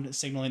around,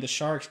 signaling the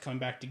sharks coming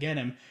back to get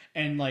him.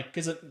 And like,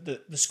 because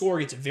the score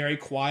gets very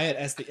quiet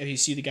as you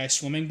see the guy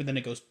swimming, but then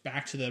it goes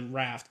back to the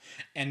raft,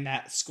 and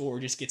that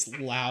score just gets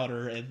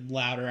louder and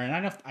louder. And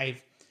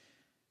I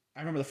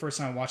remember the first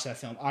time I watched that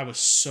film, I was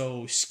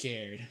so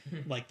scared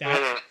like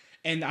that,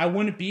 and I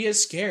wouldn't be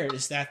as scared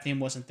as that theme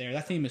wasn't there.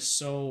 That theme is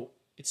so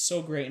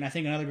great. And I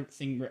think another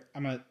thing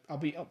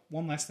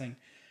one last thing.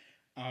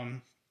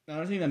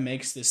 Another thing that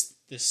makes this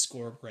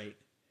score great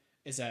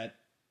is that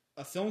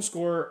a film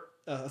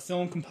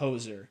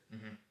composer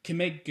can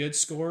make good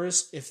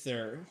scores if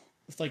they're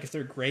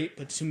great,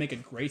 but to make a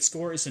great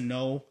score is to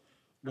know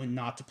when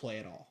not to play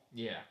at all.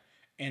 Yeah.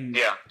 And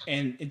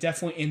it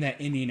definitely in that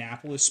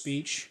Indianapolis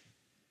speech.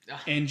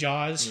 in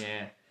Jaws.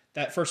 Yeah.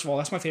 That, first of all,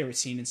 that's my favorite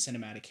scene in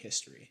cinematic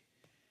history.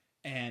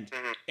 And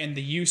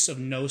the use of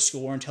no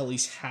score until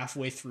he's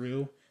halfway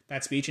through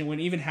that speech, and when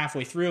even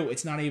halfway through,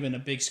 it's not even a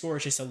big score.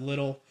 It's just a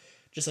little,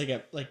 just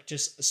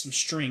just some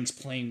strings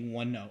playing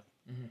one note,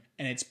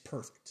 and it's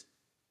perfect.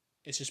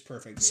 It's just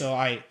perfect. Yeah. So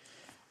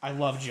I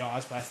love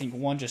Jaws, but I think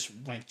one just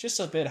ranked just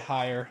a bit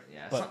higher.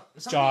 Yeah, but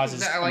Jaws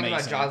is I like amazing.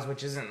 about Jaws,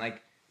 which isn't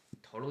like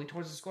totally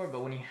towards the score,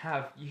 but when you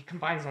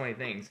combine so many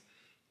things,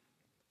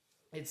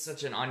 it's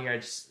such an on your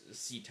edge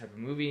seat type of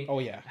movie. Oh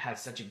yeah, it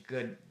has such a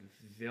good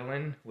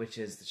villain, which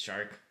is the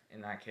shark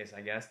in that case,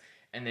 I guess,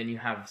 and then you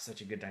have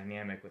such a good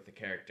dynamic with the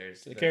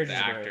characters, the actors.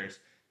 Great.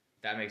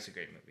 That makes a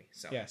great movie.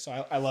 So yeah,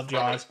 so I love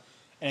Jaws,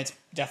 and it's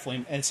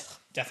definitely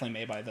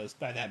made by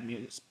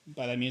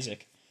that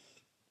music.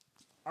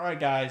 All right,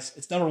 guys,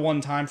 it's number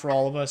one time for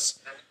all of us.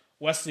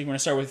 Wesley, we're gonna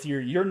start with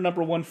your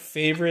number one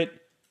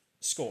favorite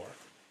score.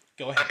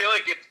 Go ahead. I feel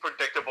like it's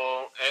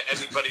predictable.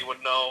 Anybody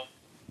would know.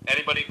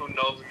 Anybody who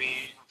knows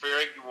me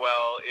very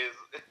well is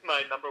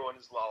my number one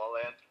is La La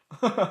Land.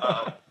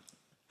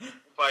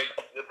 By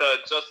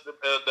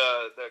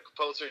the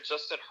composer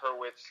Justin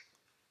Hurwitz.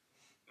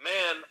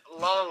 Man,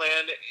 La La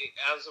Land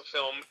as a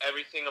film,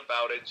 everything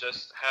about it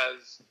just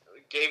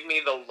gave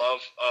me the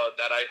love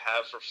that I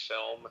have for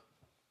film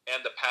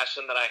and the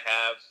passion that I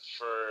have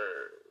for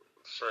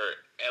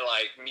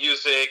like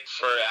music,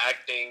 for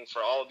acting,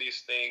 for all of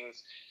these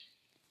things.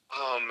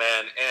 Oh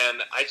man,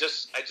 and I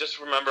just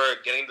remember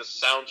getting the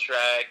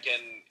soundtrack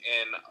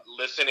and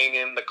listening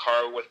in the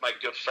car with my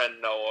good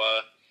friend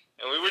Noah,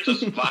 and we were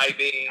just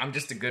vibing. I'm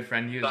just a good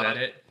friend. Is that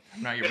it?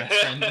 I'm not your best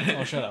friend.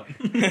 Oh, shut up.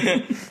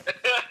 And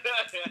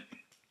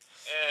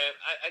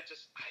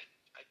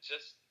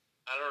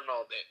I don't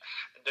know.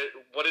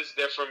 What is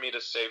there for me to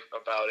say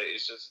about it?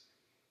 It's just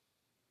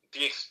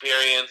the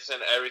experience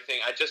and everything.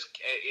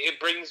 It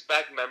brings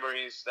back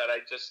memories that I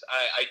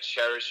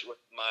cherish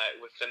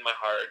within my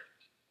heart.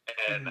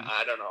 And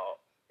I don't know.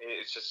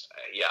 It's just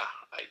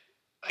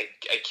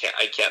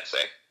I can't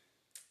say.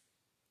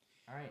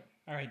 All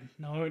right.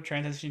 Now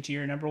transition to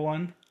your number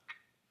one.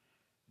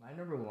 My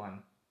number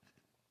one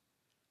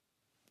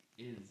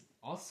is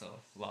also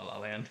La La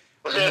Land.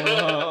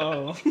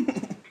 Whoa.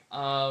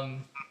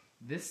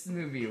 This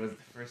movie was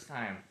the first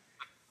time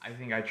I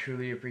think I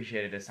truly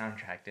appreciated a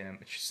soundtrack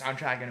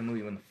in a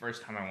movie when the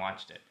first time I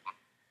watched it.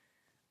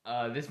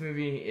 This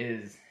movie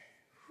is,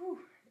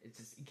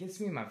 it gets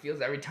me in my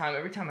feels every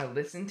time I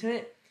listen to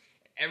it.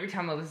 Every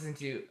time I listen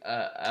to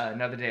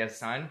Another Day of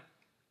Sun,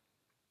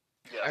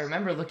 yes. I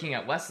remember looking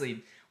at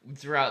Wesley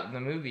throughout the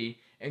movie,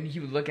 and he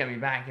would look at me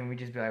back, and we'd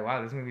just be like,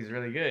 "Wow, this movie's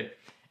really good."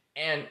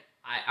 And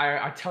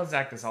I tell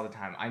Zach this all the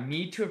time. I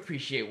need to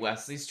appreciate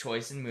Wesley's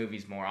choice in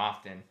movies more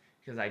often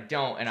because I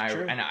don't, and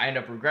I end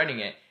up regretting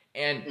it.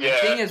 And the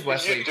thing is,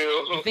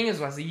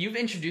 Wesley, you've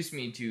introduced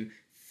me to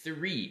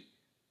three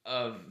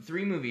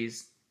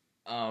movies,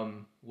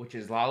 which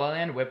is La La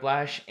Land,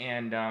 Whiplash,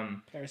 and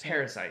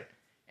Parasite.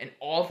 And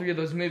all three of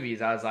those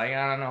movies, I was like,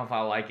 I don't know if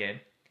I'll like it.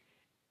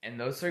 And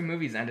those three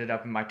movies ended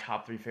up in my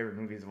top 3 favorite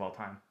movies of all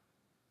time.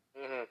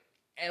 Mm-hmm.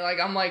 And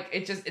I'm like,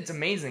 it's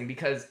amazing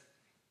because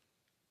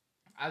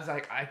I was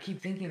like, I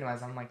keep thinking to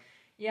myself, I'm like,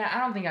 yeah, I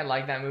don't think I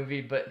like that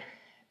movie, but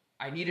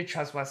I need to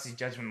trust Wesley's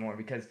judgment more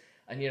because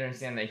I need to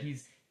understand that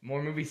he's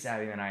more movie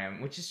savvy than I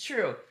am, which is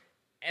true.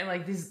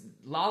 And this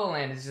La La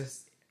Land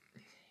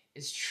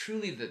is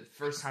truly the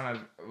first time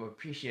I've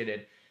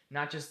appreciated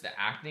not just the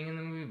acting in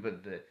the movie,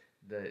 but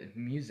the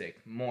music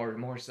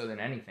more so than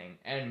anything.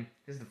 And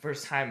this is the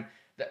first time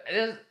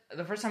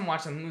the first time I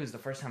watched the movie is the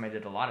first time I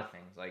did a lot of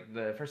things. Like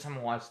the first time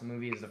I watched the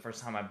movie is the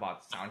first time I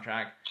bought the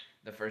soundtrack.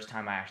 The first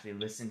time I actually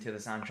listened to the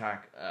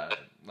soundtrack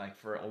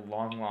for a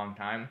long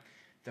time.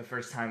 The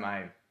first time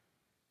I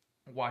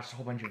watched a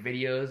whole bunch of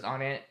videos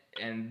on it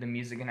and the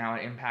music and how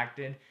it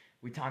impacted.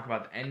 We talk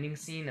about the ending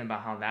scene and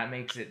about how that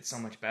makes it so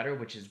much better,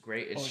 which is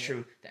great. It's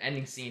true. The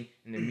ending scene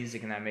and the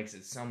music and that makes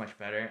it so much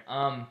better.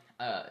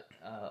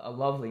 A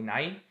Lovely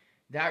Night,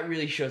 that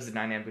really shows the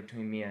dynamic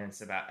between me and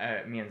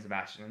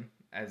Sebastian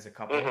as a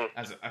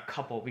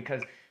couple,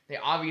 because they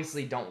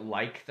obviously don't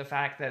like the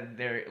fact that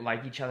they're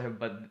like each other,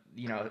 but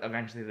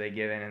eventually they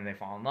give in and they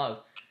fall in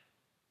love,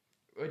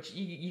 which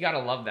you gotta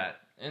love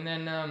that. And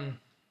then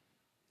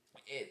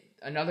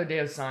Another Day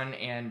of Sun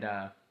and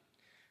A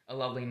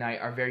Lovely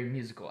Night are very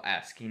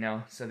musical-esque,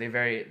 so they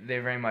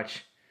very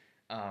much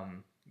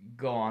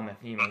go on the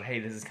theme of, hey,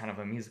 this is kind of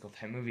a musical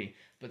type movie.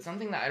 But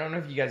something that I don't know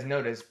if you guys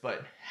noticed,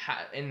 but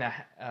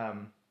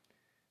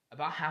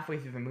about halfway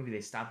through the movie,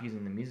 they stop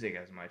using the music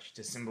as much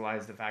to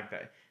symbolize the fact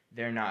that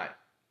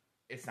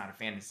it's not a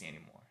fantasy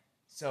anymore.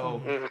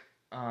 So,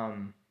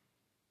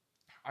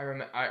 I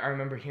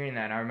remember hearing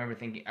that, and I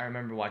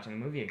remember watching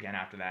the movie again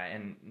after that,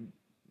 and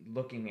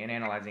looking and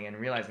analyzing and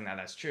realizing that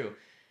that's true.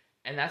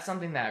 And that's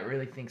something that I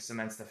really think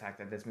cements the fact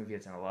that this movie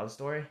isn't a love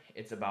story.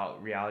 It's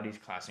about realities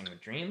clashing with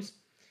dreams.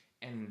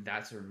 And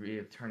that's a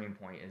real turning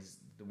point is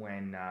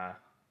when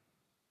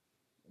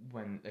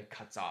it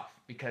cuts off.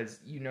 Because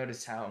you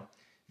notice how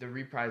the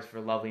reprise for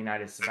Lovely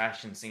Night is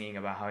Sebastian singing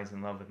about how he's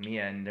in love with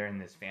Mia, and they're in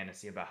this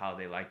fantasy about how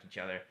they like each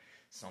other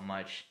so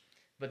much.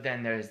 But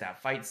then there's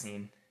that fight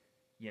scene,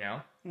 you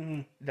know?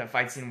 Mm-hmm. The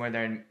fight scene where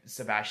they're in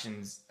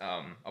Sebastian's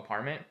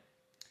apartment.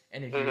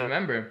 And if you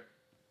remember,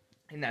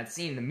 in that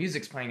scene, the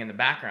music's playing in the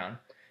background.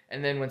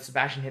 And then when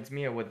Sebastian hits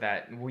Mia with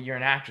that, well, you're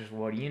an actress,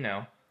 what do you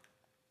know?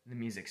 The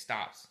music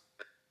stops.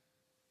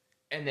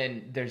 And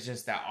then there's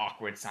just that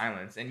awkward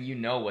silence, and you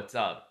know what's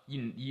up.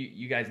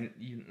 You guys in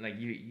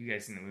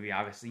the movie,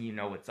 obviously you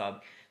know what's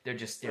up. They're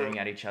just staring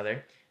at each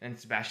other, and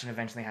Sebastian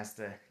eventually has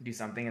to do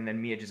something, and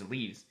then Mia just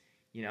leaves.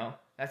 You know,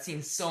 that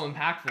scene's so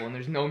impactful, and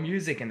there's no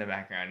music in the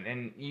background,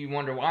 and you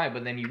wonder why.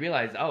 But then you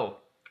realize, oh,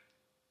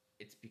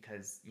 it's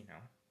because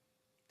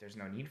there's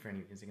no need for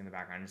any music in the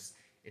background.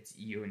 It's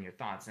you and your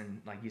thoughts, and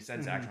like you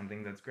said, Zach,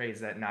 something that's great is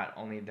that not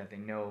only that they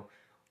know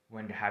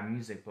when to have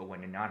music, but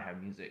when to not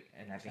have music.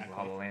 And I think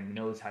La La Land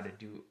knows how to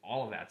do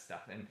all of that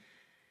stuff. And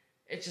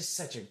it's just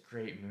such a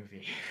great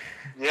movie.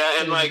 Yeah,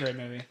 and like, a great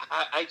movie.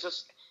 I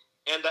just,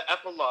 and the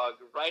epilogue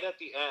right at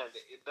the end,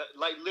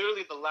 like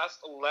literally the last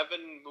 11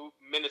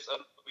 minutes of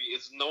the movie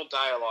is no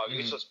dialogue.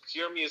 It's just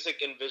pure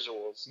music and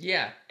visuals.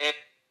 Yeah.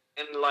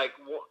 And like,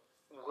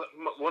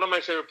 one of my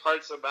favorite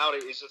parts about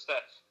it is just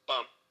that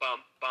bum, bum,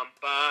 bum,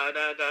 ba,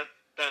 da, da,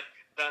 da.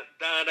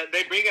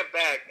 They bring it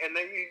back, and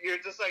then you're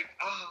just like,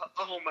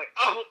 oh my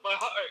heart.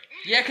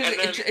 Yeah,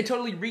 because it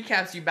totally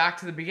recaps you back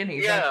to the beginning.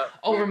 It's yeah.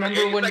 like,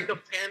 remember when? It's like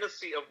the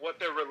fantasy of what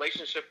their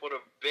relationship would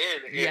have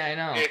been. I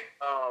know. If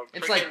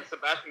it's like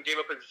Sebastian gave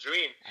up his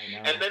dream. I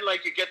know. And then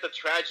like you get the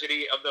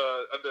tragedy of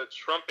the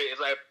trumpet.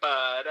 It's like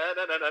ba da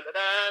da da da da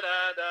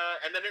da,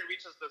 and then it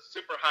reaches the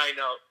super high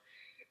note.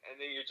 And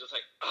then you're just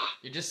like, ugh.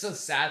 You're just so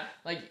sad.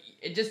 Like,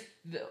 it just,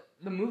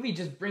 the movie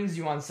just brings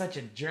you on such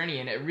a journey.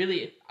 And it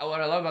really,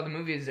 what I love about the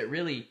movie is it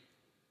really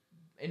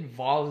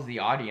involves the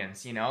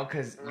audience,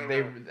 Because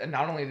they,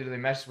 not only do they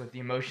mess with the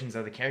emotions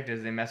of the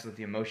characters, they mess with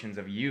the emotions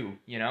of you,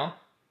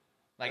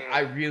 Like,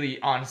 I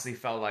really honestly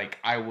felt like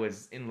I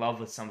was in love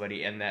with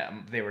somebody and that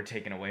they were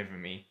taken away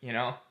from me,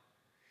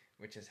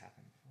 Which has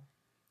happened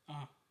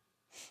before.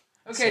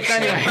 Okay, so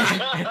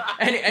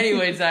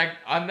anyway, Zach,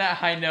 on that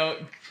high note...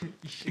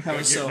 That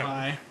was so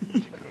high.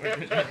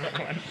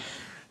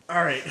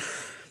 All right,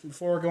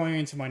 before going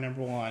into my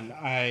number one,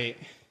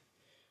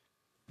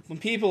 when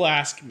people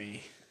ask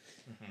me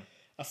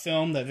a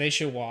film that they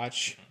should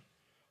watch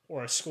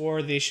or a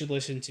score they should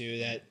listen to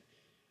that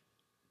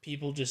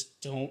people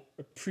just don't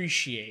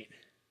appreciate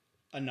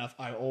enough,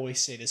 I always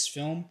say this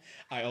film,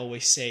 I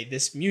always say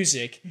this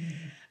music...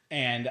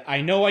 And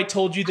I know I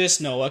told you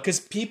this, Noah, because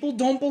people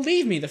don't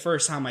believe me the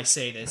first time I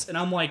say this. And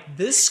I'm like,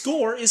 this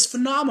score is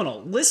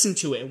phenomenal. Listen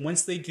to it. And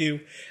once they do,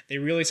 they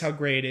realize how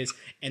great it is.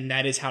 And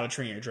that is How to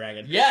Train Your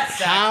Dragon. Yes!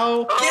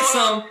 Get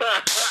some!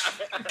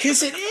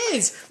 Because it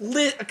is.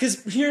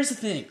 Because here's the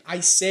thing.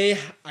 I say,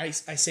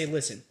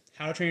 listen,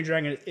 How to Train Your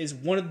Dragon is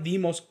one of the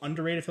most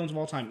underrated films of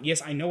all time.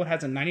 Yes, I know it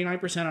has a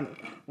 99% on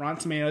Rotten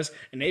Tomatoes,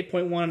 an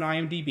 8.1 on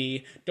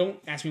IMDb. Don't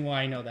ask me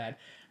why I know that.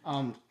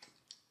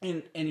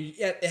 And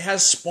yet it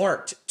has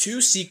sparked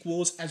 2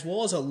 sequels as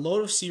well as a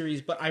load of series,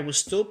 but I will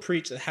still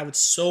preach that how it's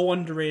so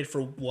underrated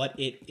for what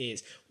it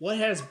is, what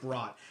it has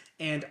brought.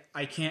 And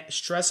I can't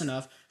stress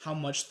enough how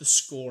much the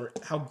score,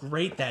 how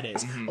great that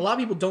is. A lot of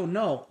people don't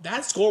know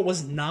that score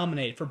was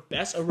nominated for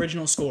Best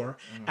Original Score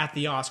at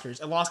the Oscars.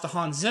 It lost to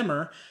Hans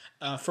Zimmer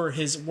for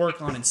his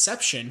work on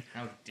Inception.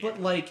 But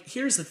like,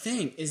 here's the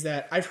thing: is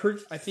that I've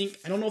heard, I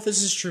don't know if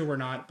this is true or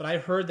not, but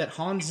I've heard that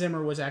Hans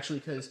Zimmer was actually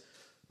because.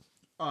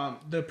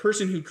 The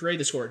person who created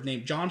the score,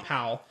 named John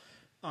Powell,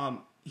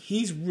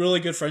 he's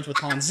really good friends with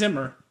Hans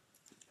Zimmer,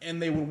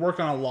 and they worked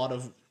on a lot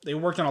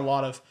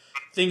of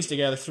things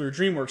together through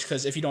DreamWorks.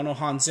 Because if you don't know,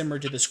 Hans Zimmer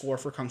did the score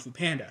for Kung Fu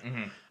Panda.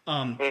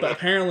 But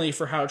apparently,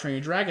 for How to Train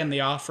Your Dragon, they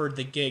offered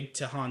the gig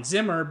to Hans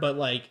Zimmer, but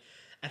like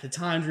at the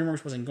time,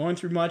 DreamWorks wasn't going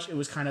through much. It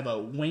was kind of a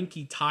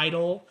wanky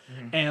title,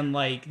 and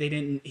like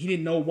he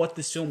didn't know what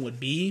this film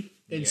would be,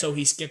 and so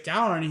he skipped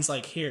out, and he's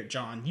like, "Here,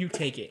 John, you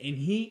take it."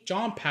 And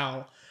John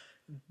Powell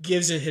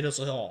gives it hit us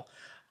all.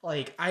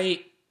 Like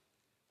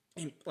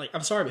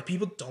I'm sorry, but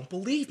people don't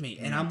believe me.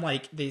 And I'm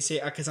like, they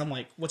say, because I'm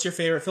like, what's your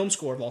favorite film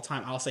score of all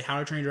time? I'll say How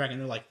to Train Your Dragon.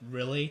 And they're like,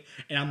 really?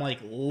 And I'm like,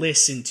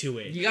 listen to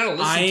it. You gotta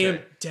listen to it. I am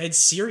dead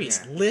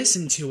serious. Yeah.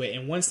 Listen to it.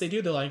 And once they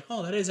do, they're like,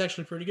 oh, that is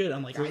actually pretty good.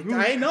 I'm like,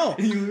 I know.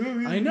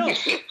 I know.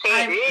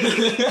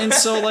 And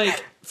so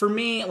like, for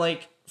me,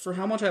 like, for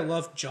how much I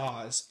love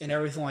Jaws and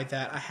everything like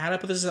that, I had to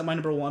put this at my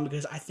number one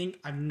because I think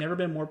I've never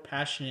been more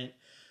passionate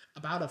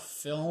about a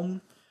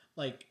film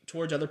like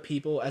towards other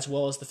people as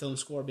well as the film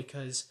score,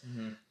 because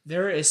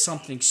there is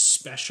something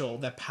special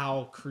that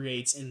Powell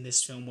creates in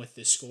this film with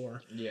this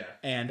score. Yeah.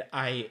 And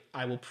I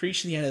will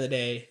preach at the end of the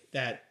day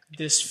that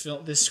this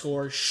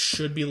score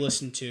should be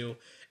listened to,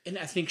 and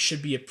I think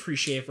should be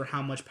appreciated for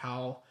how much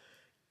Powell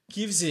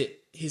gives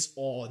it his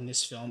all in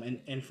this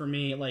film. And for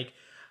me, like,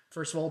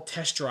 first of all,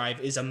 Test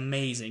Drive is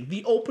amazing.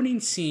 The opening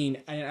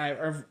scene,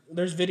 and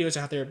there's videos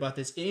out there about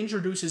this, it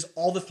introduces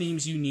all the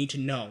themes you need to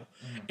know,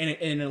 and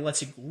it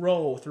lets it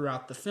grow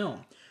throughout the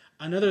film.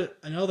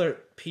 another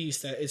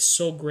piece that is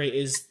so great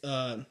is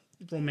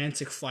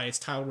Romantic Flight. It's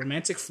titled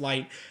Romantic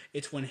Flight.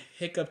 It's when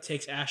Hiccup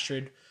takes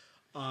Astrid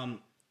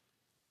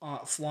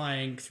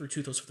flying through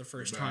Toothless for the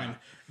first time.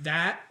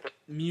 That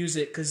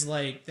music, because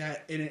like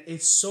that,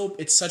 it's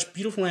such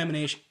beautiful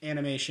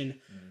animation,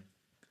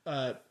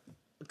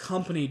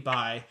 accompanied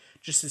by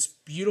just this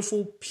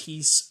beautiful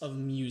piece of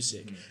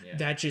music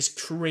that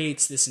just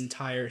creates this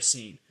entire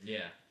scene.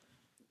 Yeah.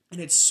 And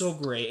it's so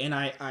great, and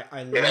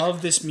I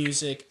love this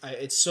music.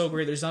 It's so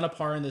great. There's not a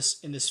part in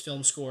this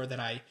film score that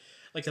I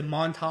like. The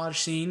montage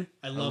scene,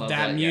 I love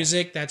that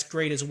music. Yeah. That's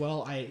great as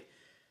well.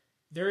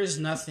 There is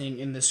nothing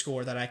in the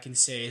score that I can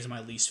say is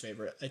my least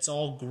favorite. It's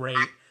all great.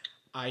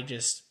 I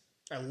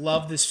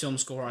love this film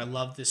score. I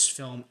love this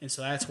film, and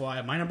so that's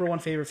why my number one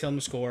favorite film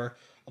score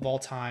of all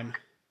time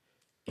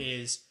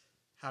is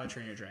How to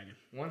Train Your Dragon.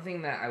 One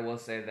thing that I will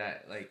say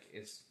that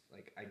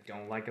I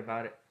don't like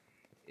about it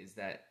is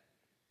that.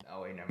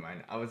 Oh wait, never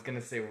mind. I was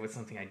gonna say what's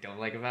something I don't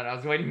like about it. I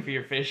was waiting for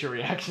your facial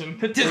reaction.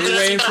 Were you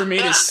waiting for me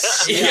to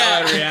see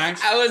how I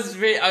react? I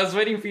was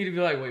waiting for you to be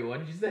like, wait,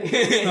 what did you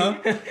say? Huh?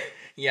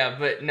 Yeah,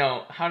 but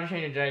no. How to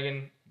Train Your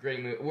Dragon,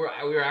 great movie. We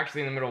were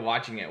actually in the middle of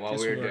watching it while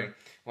we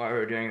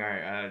were doing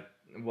our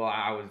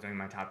I was doing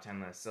my top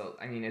 10 list. So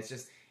I mean, it's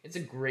a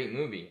great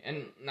movie,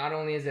 and not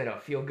only is it a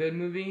feel good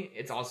movie,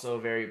 it's also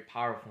a very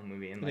powerful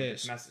movie and like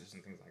its message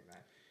and things like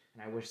that.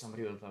 And I wish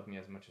somebody would love me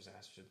as much as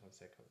Astrid loves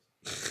Echoes.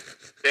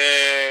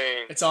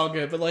 Dang. It's all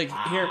good, but like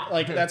here,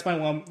 like that's my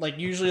one. Like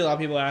usually, a lot of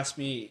people ask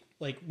me,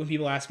 like when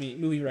people ask me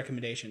movie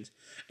recommendations,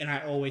 and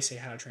I always say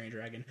How to Train Your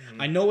Dragon.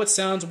 Mm-hmm. I know it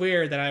sounds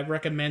weird that I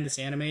recommend this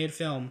animated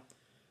film,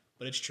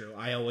 but it's true.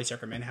 I always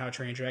recommend How to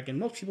Train Your Dragon.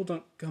 Most people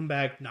don't come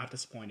back not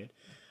disappointed,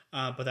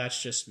 but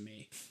that's just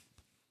me.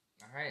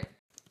 All right.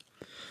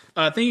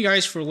 Thank you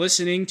guys for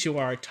listening to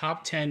our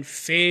top 10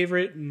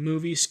 favorite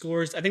movie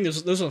scores. I think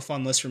this was a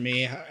fun list for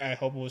me. I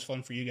hope it was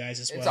fun for you guys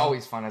as well. It's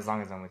always fun as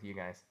long as I'm with you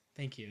guys.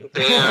 Thank you.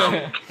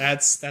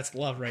 That's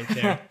love right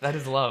there. That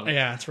is love.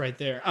 Yeah, it's right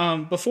there.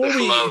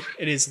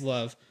 It is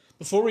love.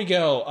 Before we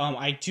go,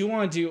 I do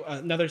want to do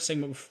another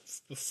segment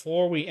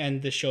before we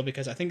end this show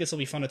because I think this will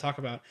be fun to talk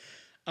about.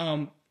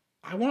 I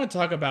want to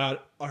talk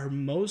about our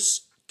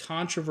most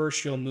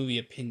controversial movie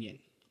opinion.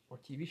 Or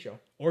TV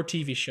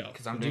show.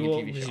 Because I'm doing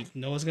a TV show.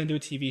 Noah's going to do a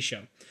TV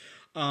show.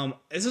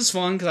 This is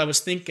fun because I was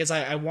thinking, because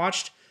I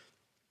watched,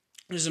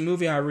 there's a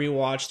movie I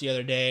rewatched the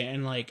other day,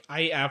 and like,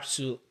 I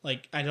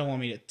don't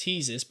want me to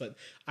tease this, but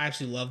I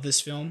absolutely love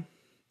this film.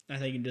 I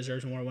think it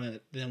deserves more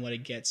than what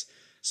it gets.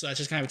 So that's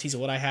just kind of a tease of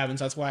what I have, and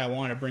so that's why I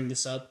wanted to bring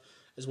this up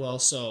as well.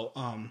 So,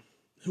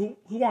 who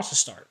wants to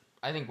start?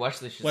 I think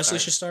Wesley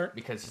should start.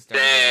 Because he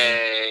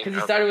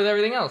started with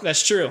everything else.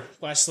 That's true.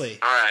 Wesley.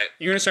 All right.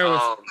 You're going to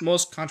start with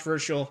most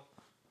controversial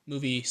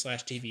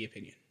movie/TV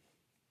opinion.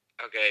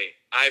 Okay.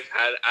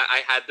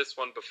 I had this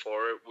one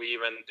before we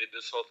even did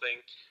this whole thing,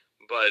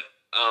 but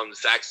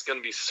Zach's going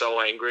to be so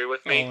angry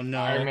with me. Oh, no.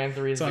 Iron Man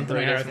 3 is the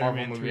greatest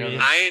Marvel movie ever.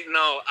 I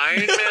know.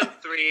 Iron Man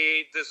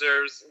 3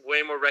 deserves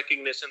way more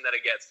recognition than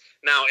it gets.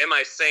 Now, am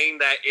I saying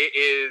that it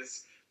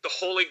is the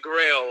holy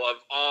grail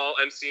of all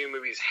MCU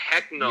movies?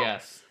 Heck no.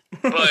 Yes.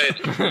 But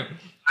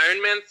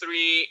Iron Man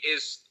 3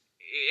 is,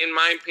 in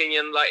my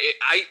opinion, like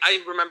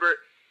I remember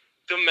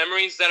the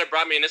memories that it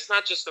brought me, and it's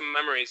not just the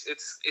memories.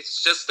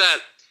 It's just that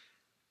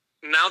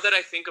now that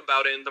I think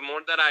about it, and the more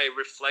that I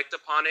reflect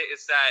upon it,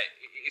 is that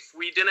if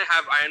we didn't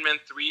have Iron Man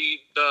 3,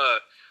 the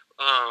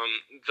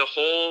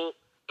whole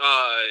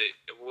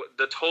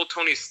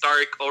Tony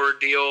Stark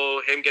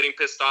ordeal, him getting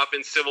pissed off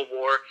in Civil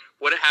War,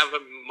 wouldn't have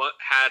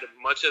had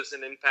much as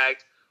an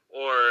impact.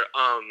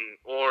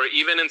 Or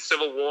even in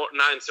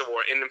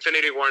in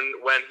Infinity War,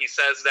 when he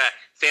says that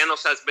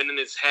Thanos has been in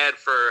his head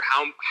for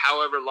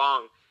however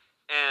long,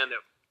 and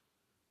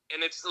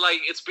it's like,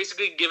 it's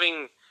basically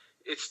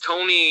it's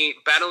Tony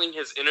battling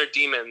his inner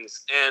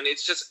demons, and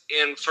it's just,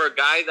 and for a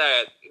guy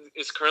that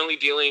is currently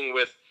dealing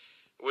with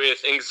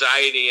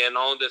anxiety and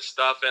all this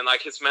stuff, and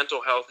like his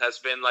mental health has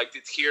been like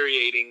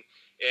deteriorating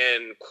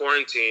in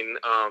quarantine,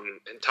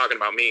 and talking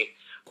about me.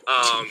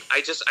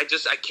 I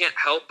can't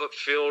help but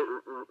feel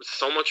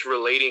so much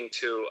relating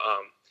to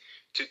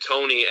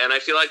Tony, and I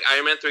feel like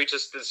Iron Man 3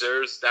 just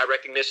deserves that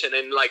recognition.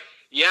 And like,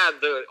 yeah,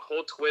 the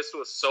whole twist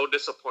was so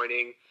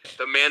disappointing.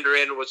 The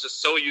Mandarin was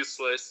just so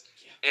useless,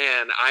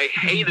 and I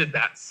hated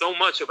that so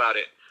much about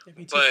it.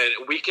 Yeah,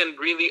 but we can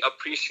really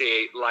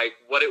appreciate like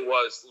what it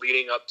was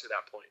leading up to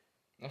that point.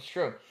 That's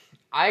true.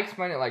 I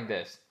explain it like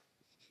this.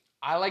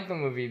 I like the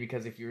movie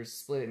because if you were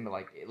split into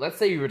like, let's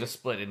say you were to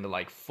split into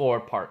like 4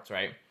 parts,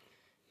 right?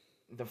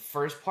 The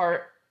first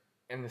part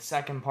and the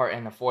second part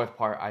and the fourth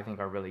part I think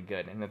are really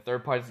good, and the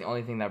third part is the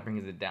only thing that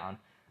brings it down.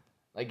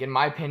 Like, in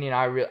my opinion,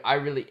 I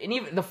really, and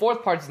even the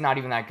fourth part's not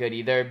even that good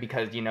either,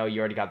 because you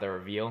already got the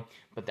reveal.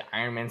 But the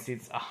Iron Man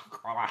suits,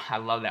 I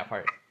love that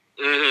part.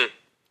 Mm-hmm.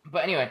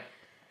 But anyway,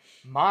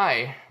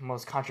 my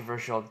most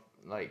controversial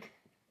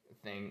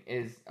thing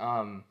is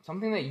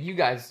something that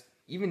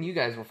even you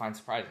guys will find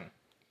surprising.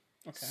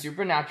 Okay.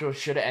 Supernatural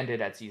should have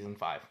ended at season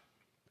 5.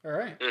 All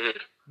right. Mm-hmm.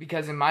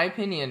 Because in my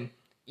opinion,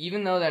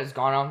 even though that it's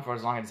gone on for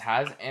as long as it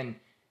has, and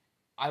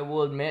I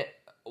will admit,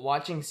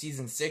 watching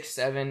season 6,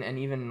 7, and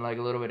even like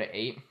a little bit of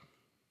 8,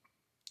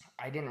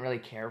 I didn't really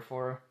care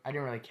for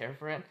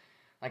it.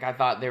 Like, I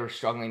thought they were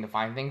struggling to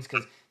find things,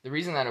 because the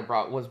reason that it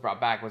was brought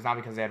back was not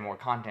because they had more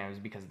content, it was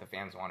because the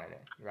fans wanted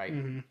it, right?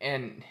 Mm-hmm.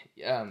 And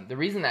the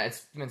reason that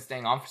it's been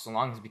staying on for so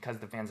long is because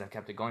the fans have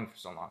kept it going for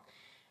so long.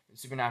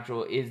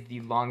 Supernatural is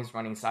the longest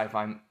running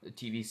sci-fi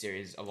TV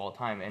series of all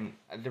time, and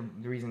the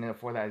reason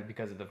for that is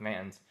because of the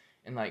fans.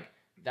 And like,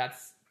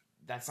 that's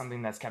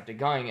something that's kept it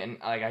going, and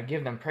like, I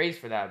give them praise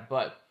for that.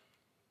 But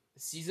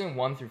season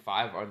 1 through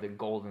 5 are the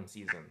golden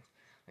seasons.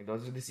 Like,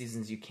 those are the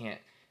seasons you can't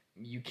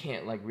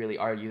like really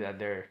argue that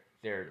they're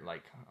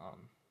like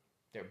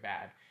they're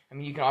bad. I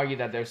mean, you can argue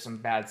that there's some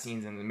bad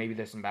scenes and maybe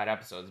there's some bad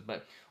episodes,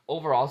 but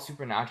overall,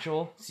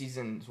 Supernatural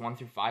seasons 1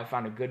 through 5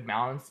 found a good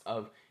balance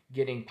of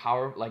getting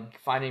power, like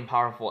finding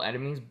powerful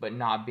enemies, but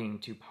not being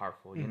too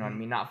powerful. You know what I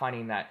mean? Not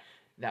finding that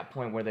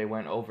point where they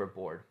went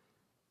overboard.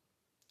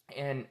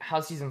 And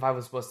how season 5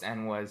 was supposed to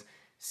end was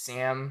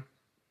Sam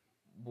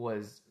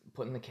was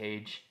put in the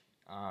cage,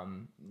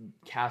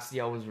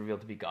 Castiel was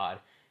revealed to be God,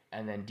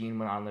 and then Dean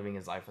went on living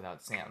his life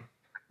without Sam,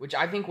 which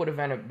I think would have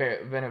been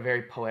a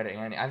very poetic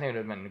ending. I think it would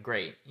have been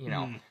great, you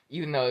know,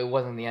 even though it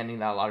wasn't the ending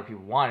that a lot of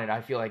people wanted.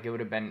 I feel like it would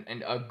have been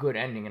a good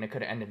ending, and it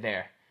could have ended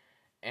there.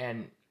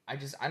 And I'm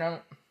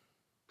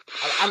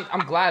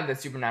glad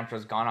that Supernatural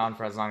has gone on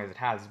for as long as it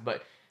has,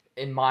 but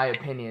in my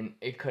opinion,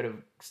 it could have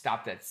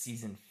stopped at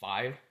season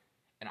 5,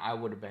 and I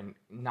would have been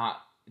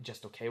not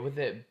just okay with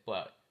it,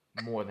 but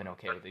more than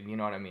okay with it. You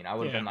know what I mean? I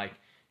would have been like,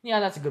 yeah,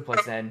 that's a good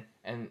place to end,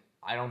 and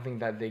I don't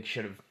think that they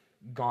should have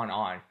gone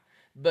on.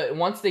 But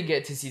once they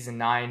get to season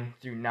 9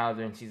 through now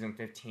they're in season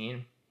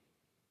 15,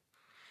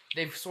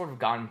 they've sort of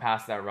gotten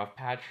past that rough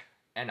patch,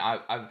 and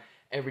I've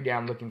every day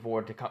I'm looking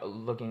forward to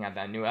looking at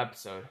that new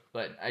episode.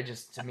 But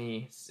to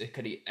me, it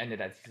could have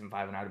ended at season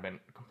 5, and I'd have been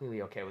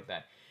completely okay with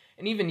that.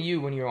 And even you,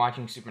 when you were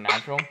watching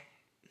Supernatural,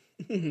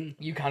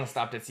 you kind of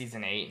stopped at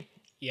season 8.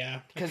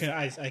 Yeah,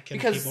 because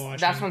keep watching.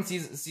 That's when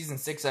season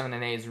 6, 7,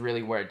 and 8 is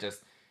really where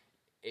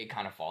it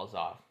kind of falls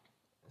off.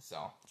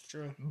 So it's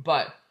true.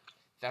 But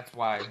that's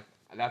my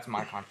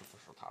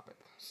controversial topic.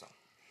 So,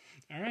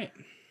 all right.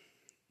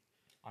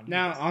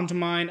 Now on to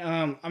mine.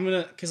 I'm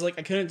gonna, because like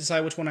I couldn't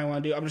decide which one I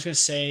want to do. I'm just gonna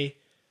say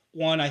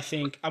one. I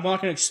think I'm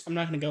not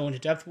gonna go into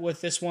depth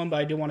with this one, but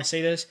I do want to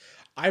say this.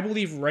 I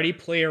believe Ready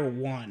Player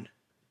One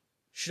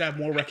should have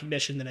more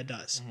recognition than it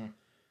does.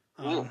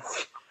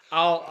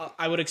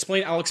 I'll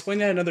explain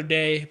that another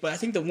day. But I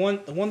think the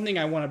one thing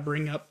I want to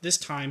bring up this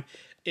time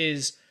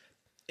is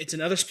it's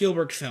another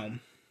Spielberg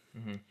film,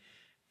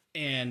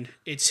 and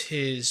it's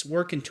his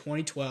work in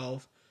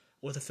 2012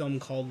 with a film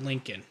called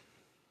Lincoln.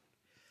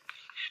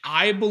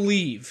 I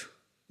believe,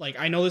 like,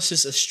 I know this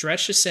is a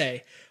stretch to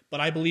say, but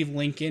I believe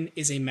Lincoln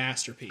is a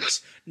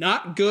masterpiece.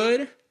 Not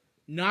good,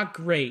 not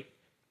great,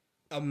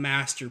 a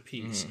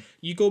masterpiece.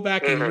 You go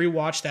back and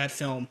rewatch that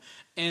film,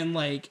 and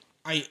like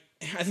I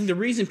think the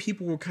reason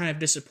people were kind of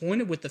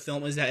disappointed with the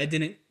film is that it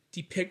didn't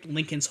depict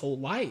Lincoln's whole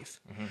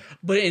life.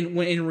 But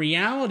in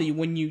reality,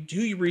 when you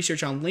do your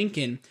research on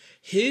Lincoln,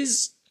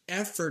 his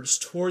efforts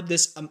toward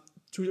this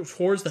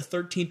towards the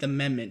 13th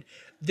Amendment,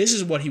 this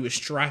is what he was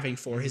striving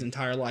for his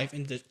entire life,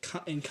 and to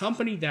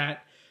accompany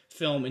that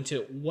film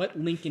into what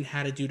Lincoln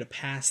had to do to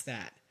pass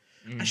that.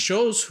 It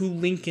shows who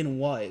Lincoln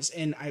was,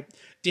 and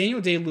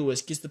Daniel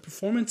Day-Lewis gives the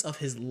performance of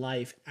his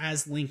life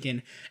as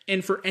Lincoln.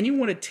 And for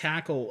anyone to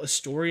tackle a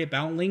story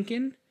about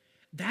Lincoln,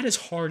 that is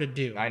hard to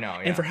do. I know,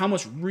 yeah. And for how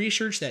much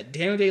research that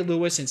Daniel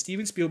Day-Lewis and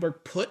Steven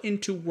Spielberg put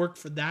into work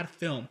for that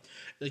film,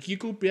 like I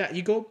go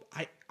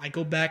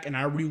back and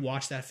I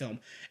rewatch that film,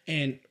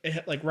 and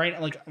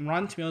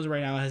Rotten Tomatoes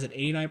right now has an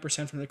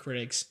 89% from the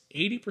critics,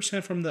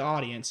 80% from the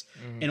audience,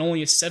 and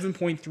only a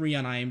 7.3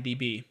 on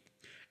IMDb.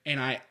 And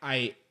I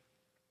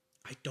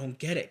don't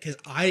get it, because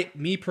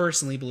me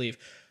personally believe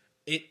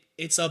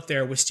it's up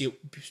there with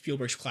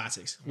Spielberg's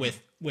classics,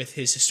 with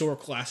his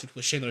historical classics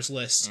with Schindler's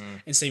List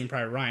and Saving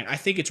Private Ryan. I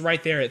think it's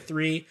right there at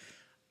 3.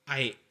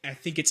 I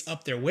think it's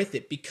up there with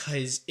it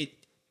because it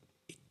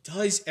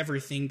does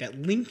everything that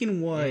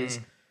Lincoln was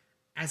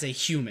as a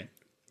human.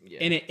 Yeah.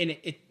 And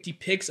it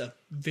depicts a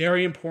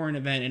very important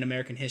event in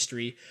American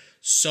history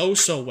so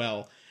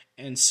well.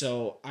 And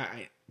so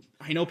I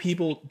know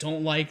people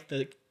don't like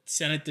the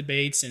Senate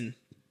debates and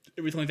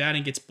everything like that, and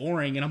it gets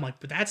boring, and I'm like,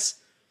 but that's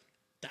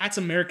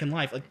American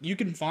life. Like, you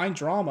can find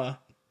drama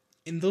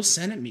in those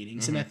Senate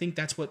meetings, and I think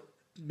that's what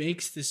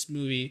makes this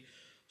movie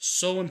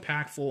so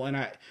impactful.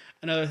 And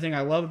another thing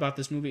I love about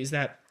this movie is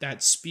that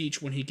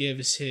speech when he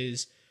gives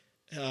his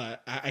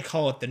I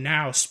call it the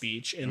now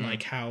speech, and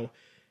like how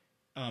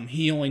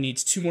he only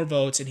needs 2 more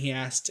votes, and he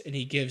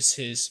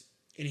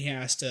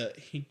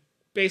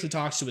basically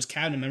talks to his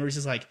cabinet members.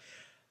 He's like,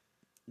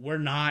 we're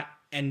not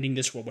ending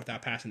this world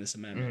without passing this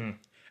amendment.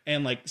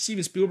 And like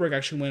Steven Spielberg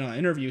actually went on an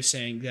interview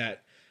saying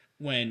that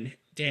when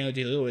Daniel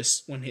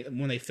Day-Lewis,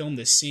 when they filmed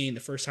this scene, the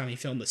first time he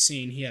filmed the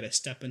scene, he had to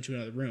step into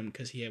another room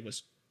because he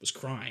was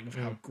crying of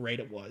how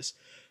great it was.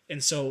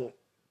 And so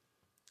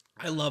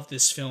I love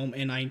this film,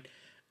 and I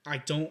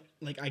don't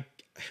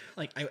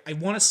I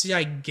want to say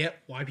I get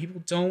why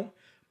people don't,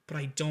 but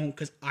I don't,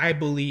 because I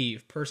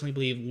personally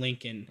believe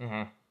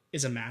Lincoln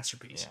is a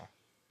masterpiece.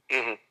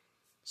 Mm-hmm.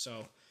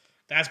 So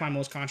that's my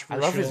most I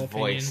controversial love his opinion.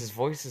 voice. His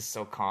voice is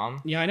so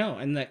calm. Yeah, I know,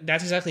 and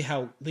that's exactly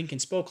how Lincoln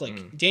spoke.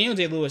 Like Daniel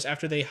Day-Lewis,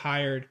 after they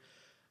hired,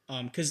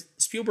 because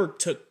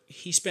Spielberg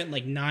spent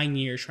like 9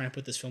 years trying to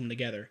put this film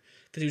together,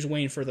 because he was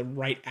waiting for the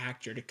right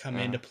actor to come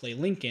in to play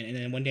Lincoln, and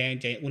then when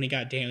he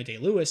got Daniel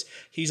Day-Lewis,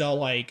 he's all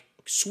like,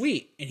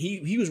 sweet, and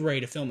he was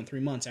ready to film in 3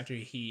 months after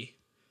he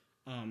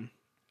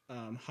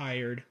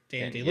hired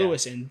Daniel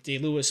Day-Lewis, and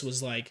Day-Lewis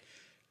was like,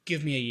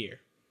 give me a year.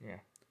 Yeah.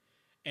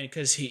 And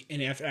because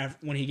after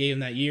when he gave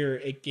him that year,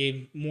 it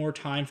gave more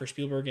time for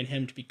Spielberg and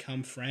him to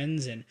become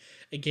friends, and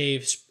it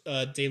gave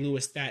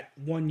Day-Lewis that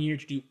 1 year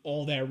to do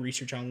all that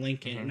research on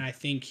Lincoln, and I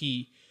think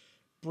he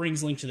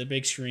brings Lincoln to the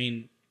big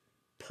screen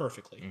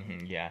perfectly.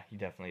 Yeah, he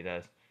definitely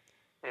does.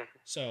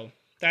 So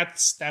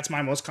that's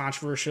my most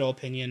controversial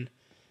opinion.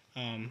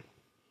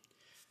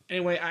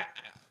 Anyway, I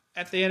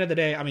at the end of the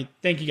day, I mean,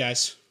 thank you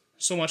guys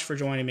so much for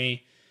joining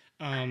me.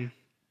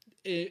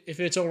 If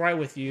it's all right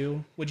with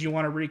you, would you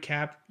want to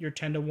recap your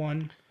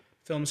 10-1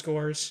 film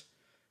scores?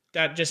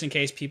 That just in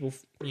case people,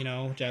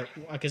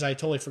 because I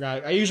totally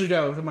forgot. I usually do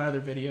it with my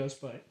other videos,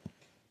 but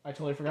I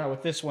totally forgot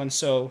with this one.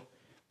 So,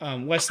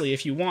 Wesley,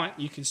 if you want,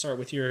 you can start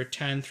with your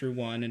 10 through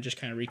 1 and just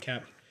kind of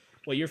recap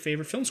what your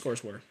favorite film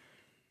scores were.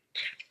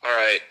 All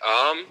right.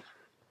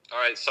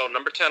 So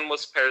number 10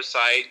 was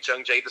Parasite,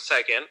 Jung Jae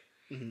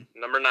II.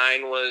 Number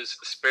 9 was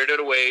Spirited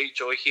Away,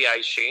 Joe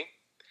Hisaishi.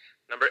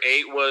 Number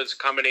 8 was a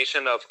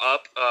combination of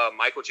Up,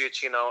 Michael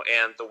Giacchino,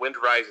 and The Wind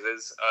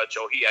Rises,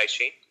 Joe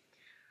Hisaishi.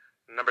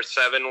 Number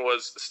 7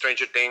 was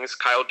Stranger Things,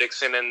 Kyle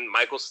Dixon and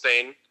Michael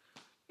Stein.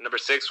 Number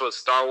 6 was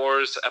Star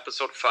Wars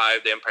Episode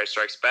 5, The Empire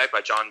Strikes Back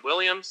by John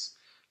Williams.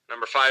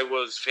 Number 5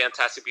 was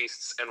Fantastic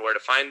Beasts and Where to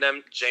Find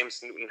Them,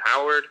 James Newton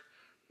Howard.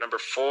 Number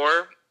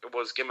 4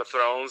 was Game of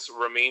Thrones,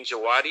 Ramin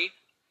Djawadi.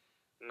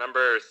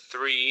 Number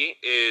 3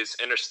 is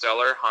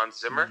Interstellar, Hans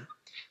Zimmer.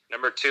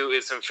 Number 2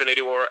 is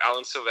Infinity War,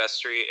 Alan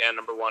Silvestri. And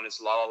number 1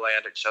 is La La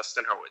Land,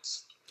 Justin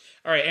Hurwitz.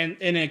 All right,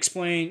 and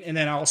explain, and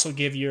then also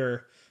give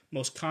your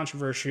most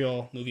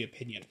controversial movie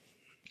opinion.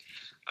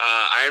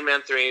 Iron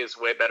Man 3 is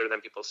way better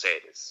than people say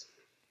it is.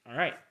 All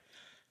right.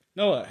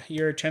 Noah,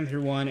 your 10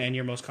 through 1 and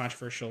your most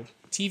controversial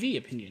TV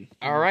opinion.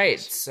 All right,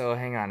 so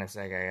hang on a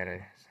sec. I gotta...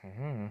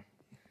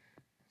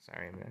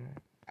 Sorry a minute.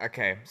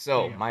 Okay,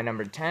 so my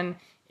number 10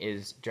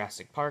 is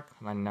Jurassic Park.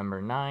 My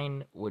number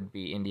 9 would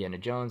be Indiana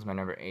Jones. My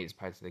number 8 is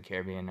Pirates of the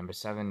Caribbean. Number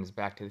 7 is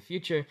Back to the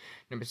Future.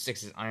 Number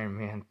 6 is Iron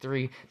Man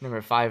 3.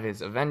 Number 5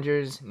 is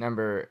Avengers.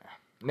 Number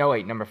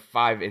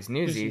 5 is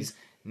Newsies.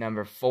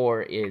 Number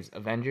 4 is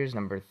Avengers.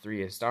 Number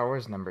 3 is Star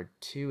Wars. Number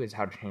 2 is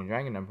How to Train Your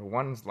Dragon. Number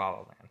 1 is La La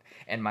Land.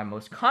 And my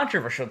most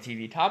controversial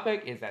TV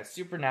topic is that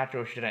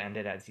Supernatural should have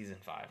ended at season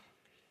 5.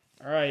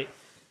 All right.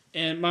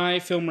 And my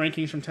film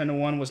rankings from 10 to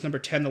 1 was number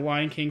 10, The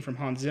Lion King from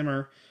Hans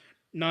Zimmer.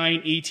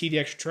 9, E.T. the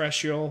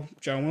Extraterrestrial,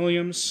 John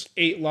Williams.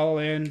 8, La La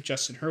Land,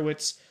 Justin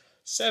Hurwitz.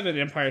 7,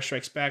 Empire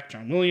Strikes Back,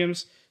 John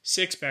Williams.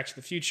 6, Back to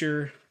the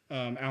Future,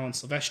 Alan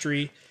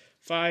Silvestri.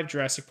 5,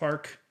 Jurassic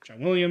Park, John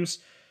Williams.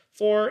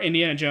 4,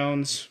 Indiana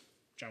Jones,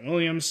 John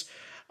Williams.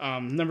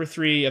 Number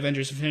 3,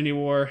 Avengers Infinity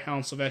War,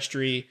 Alan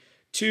Silvestri.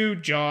 2,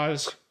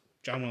 Jaws,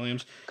 John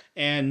Williams.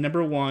 And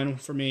number 1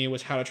 for me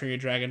was How to Train Your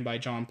Dragon by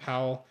John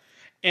Powell.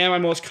 And my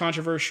most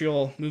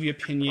controversial movie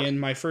opinion,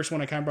 my first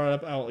one I kind of brought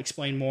up, I'll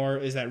explain more,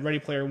 is that Ready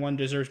Player One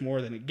deserves more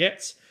than it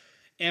gets.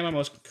 And my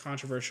most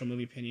controversial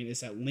movie opinion is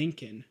that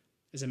Lincoln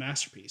is a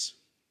masterpiece.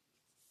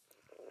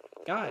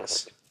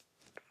 Guys,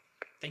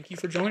 thank you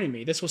for joining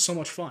me. This was so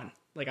much fun.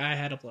 Like, I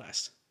had a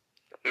blast.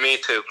 Me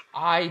too.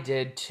 I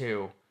did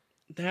too.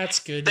 That's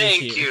good.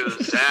 Thank you,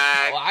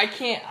 Zach.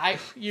 Well,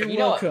 You're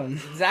welcome.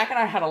 Zach and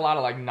I had a lot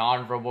of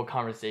non-verbal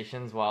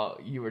conversations while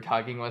you were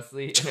talking,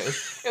 Wesley. And it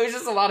was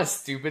just a lot of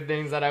stupid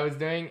things that I was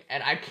doing,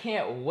 and I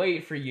can't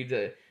wait for you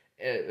to,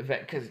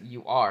 because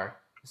you are.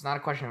 It's not a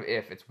question of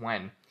if, it's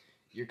when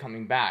you're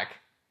coming back.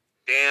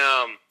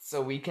 Damn.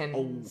 So we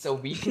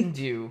can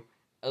do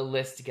a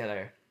list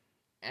together,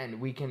 and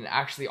we can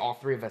actually all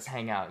three of us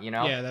hang out.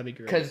 Yeah, that'd be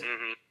great. Because.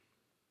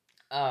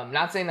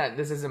 Not saying that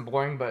this isn't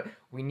boring, but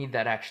we need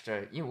that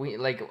extra.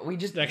 We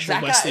just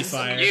extra Wesley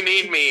fire. You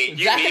need me.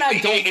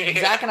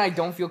 Zach and I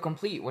don't feel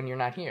complete when you're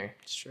not here.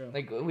 It's true.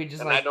 I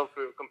don't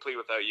feel complete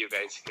without you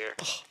guys here.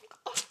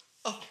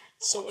 Oh,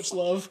 so much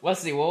love.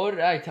 Wesley, what would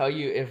I tell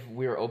you if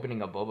we were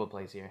opening a boba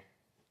place here?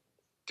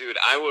 Dude,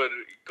 I would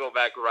go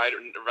back right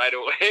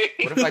away.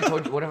 What if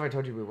I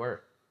told you we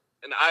were?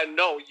 And I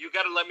know you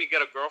got to let me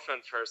get a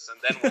girlfriend first, and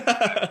then we'll go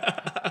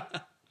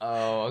back.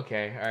 Oh,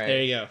 okay. All right.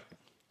 There you go.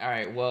 All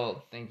right,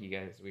 well, thank you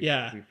guys. We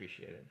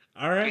appreciate it.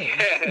 All right.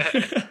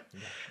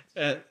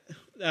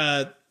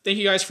 Thank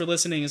you guys for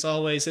listening. As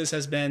always, this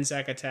has been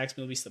Zach Attacks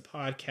Movies, the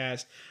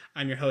podcast.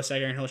 I'm your host,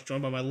 Zach Aaron Host,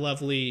 joined by my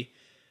lovely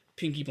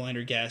Pinky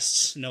Blinder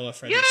guests, Noah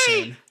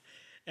Fredrickson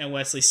and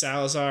Wesley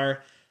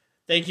Salazar.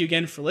 Thank you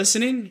again for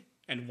listening,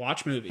 and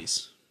watch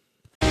movies.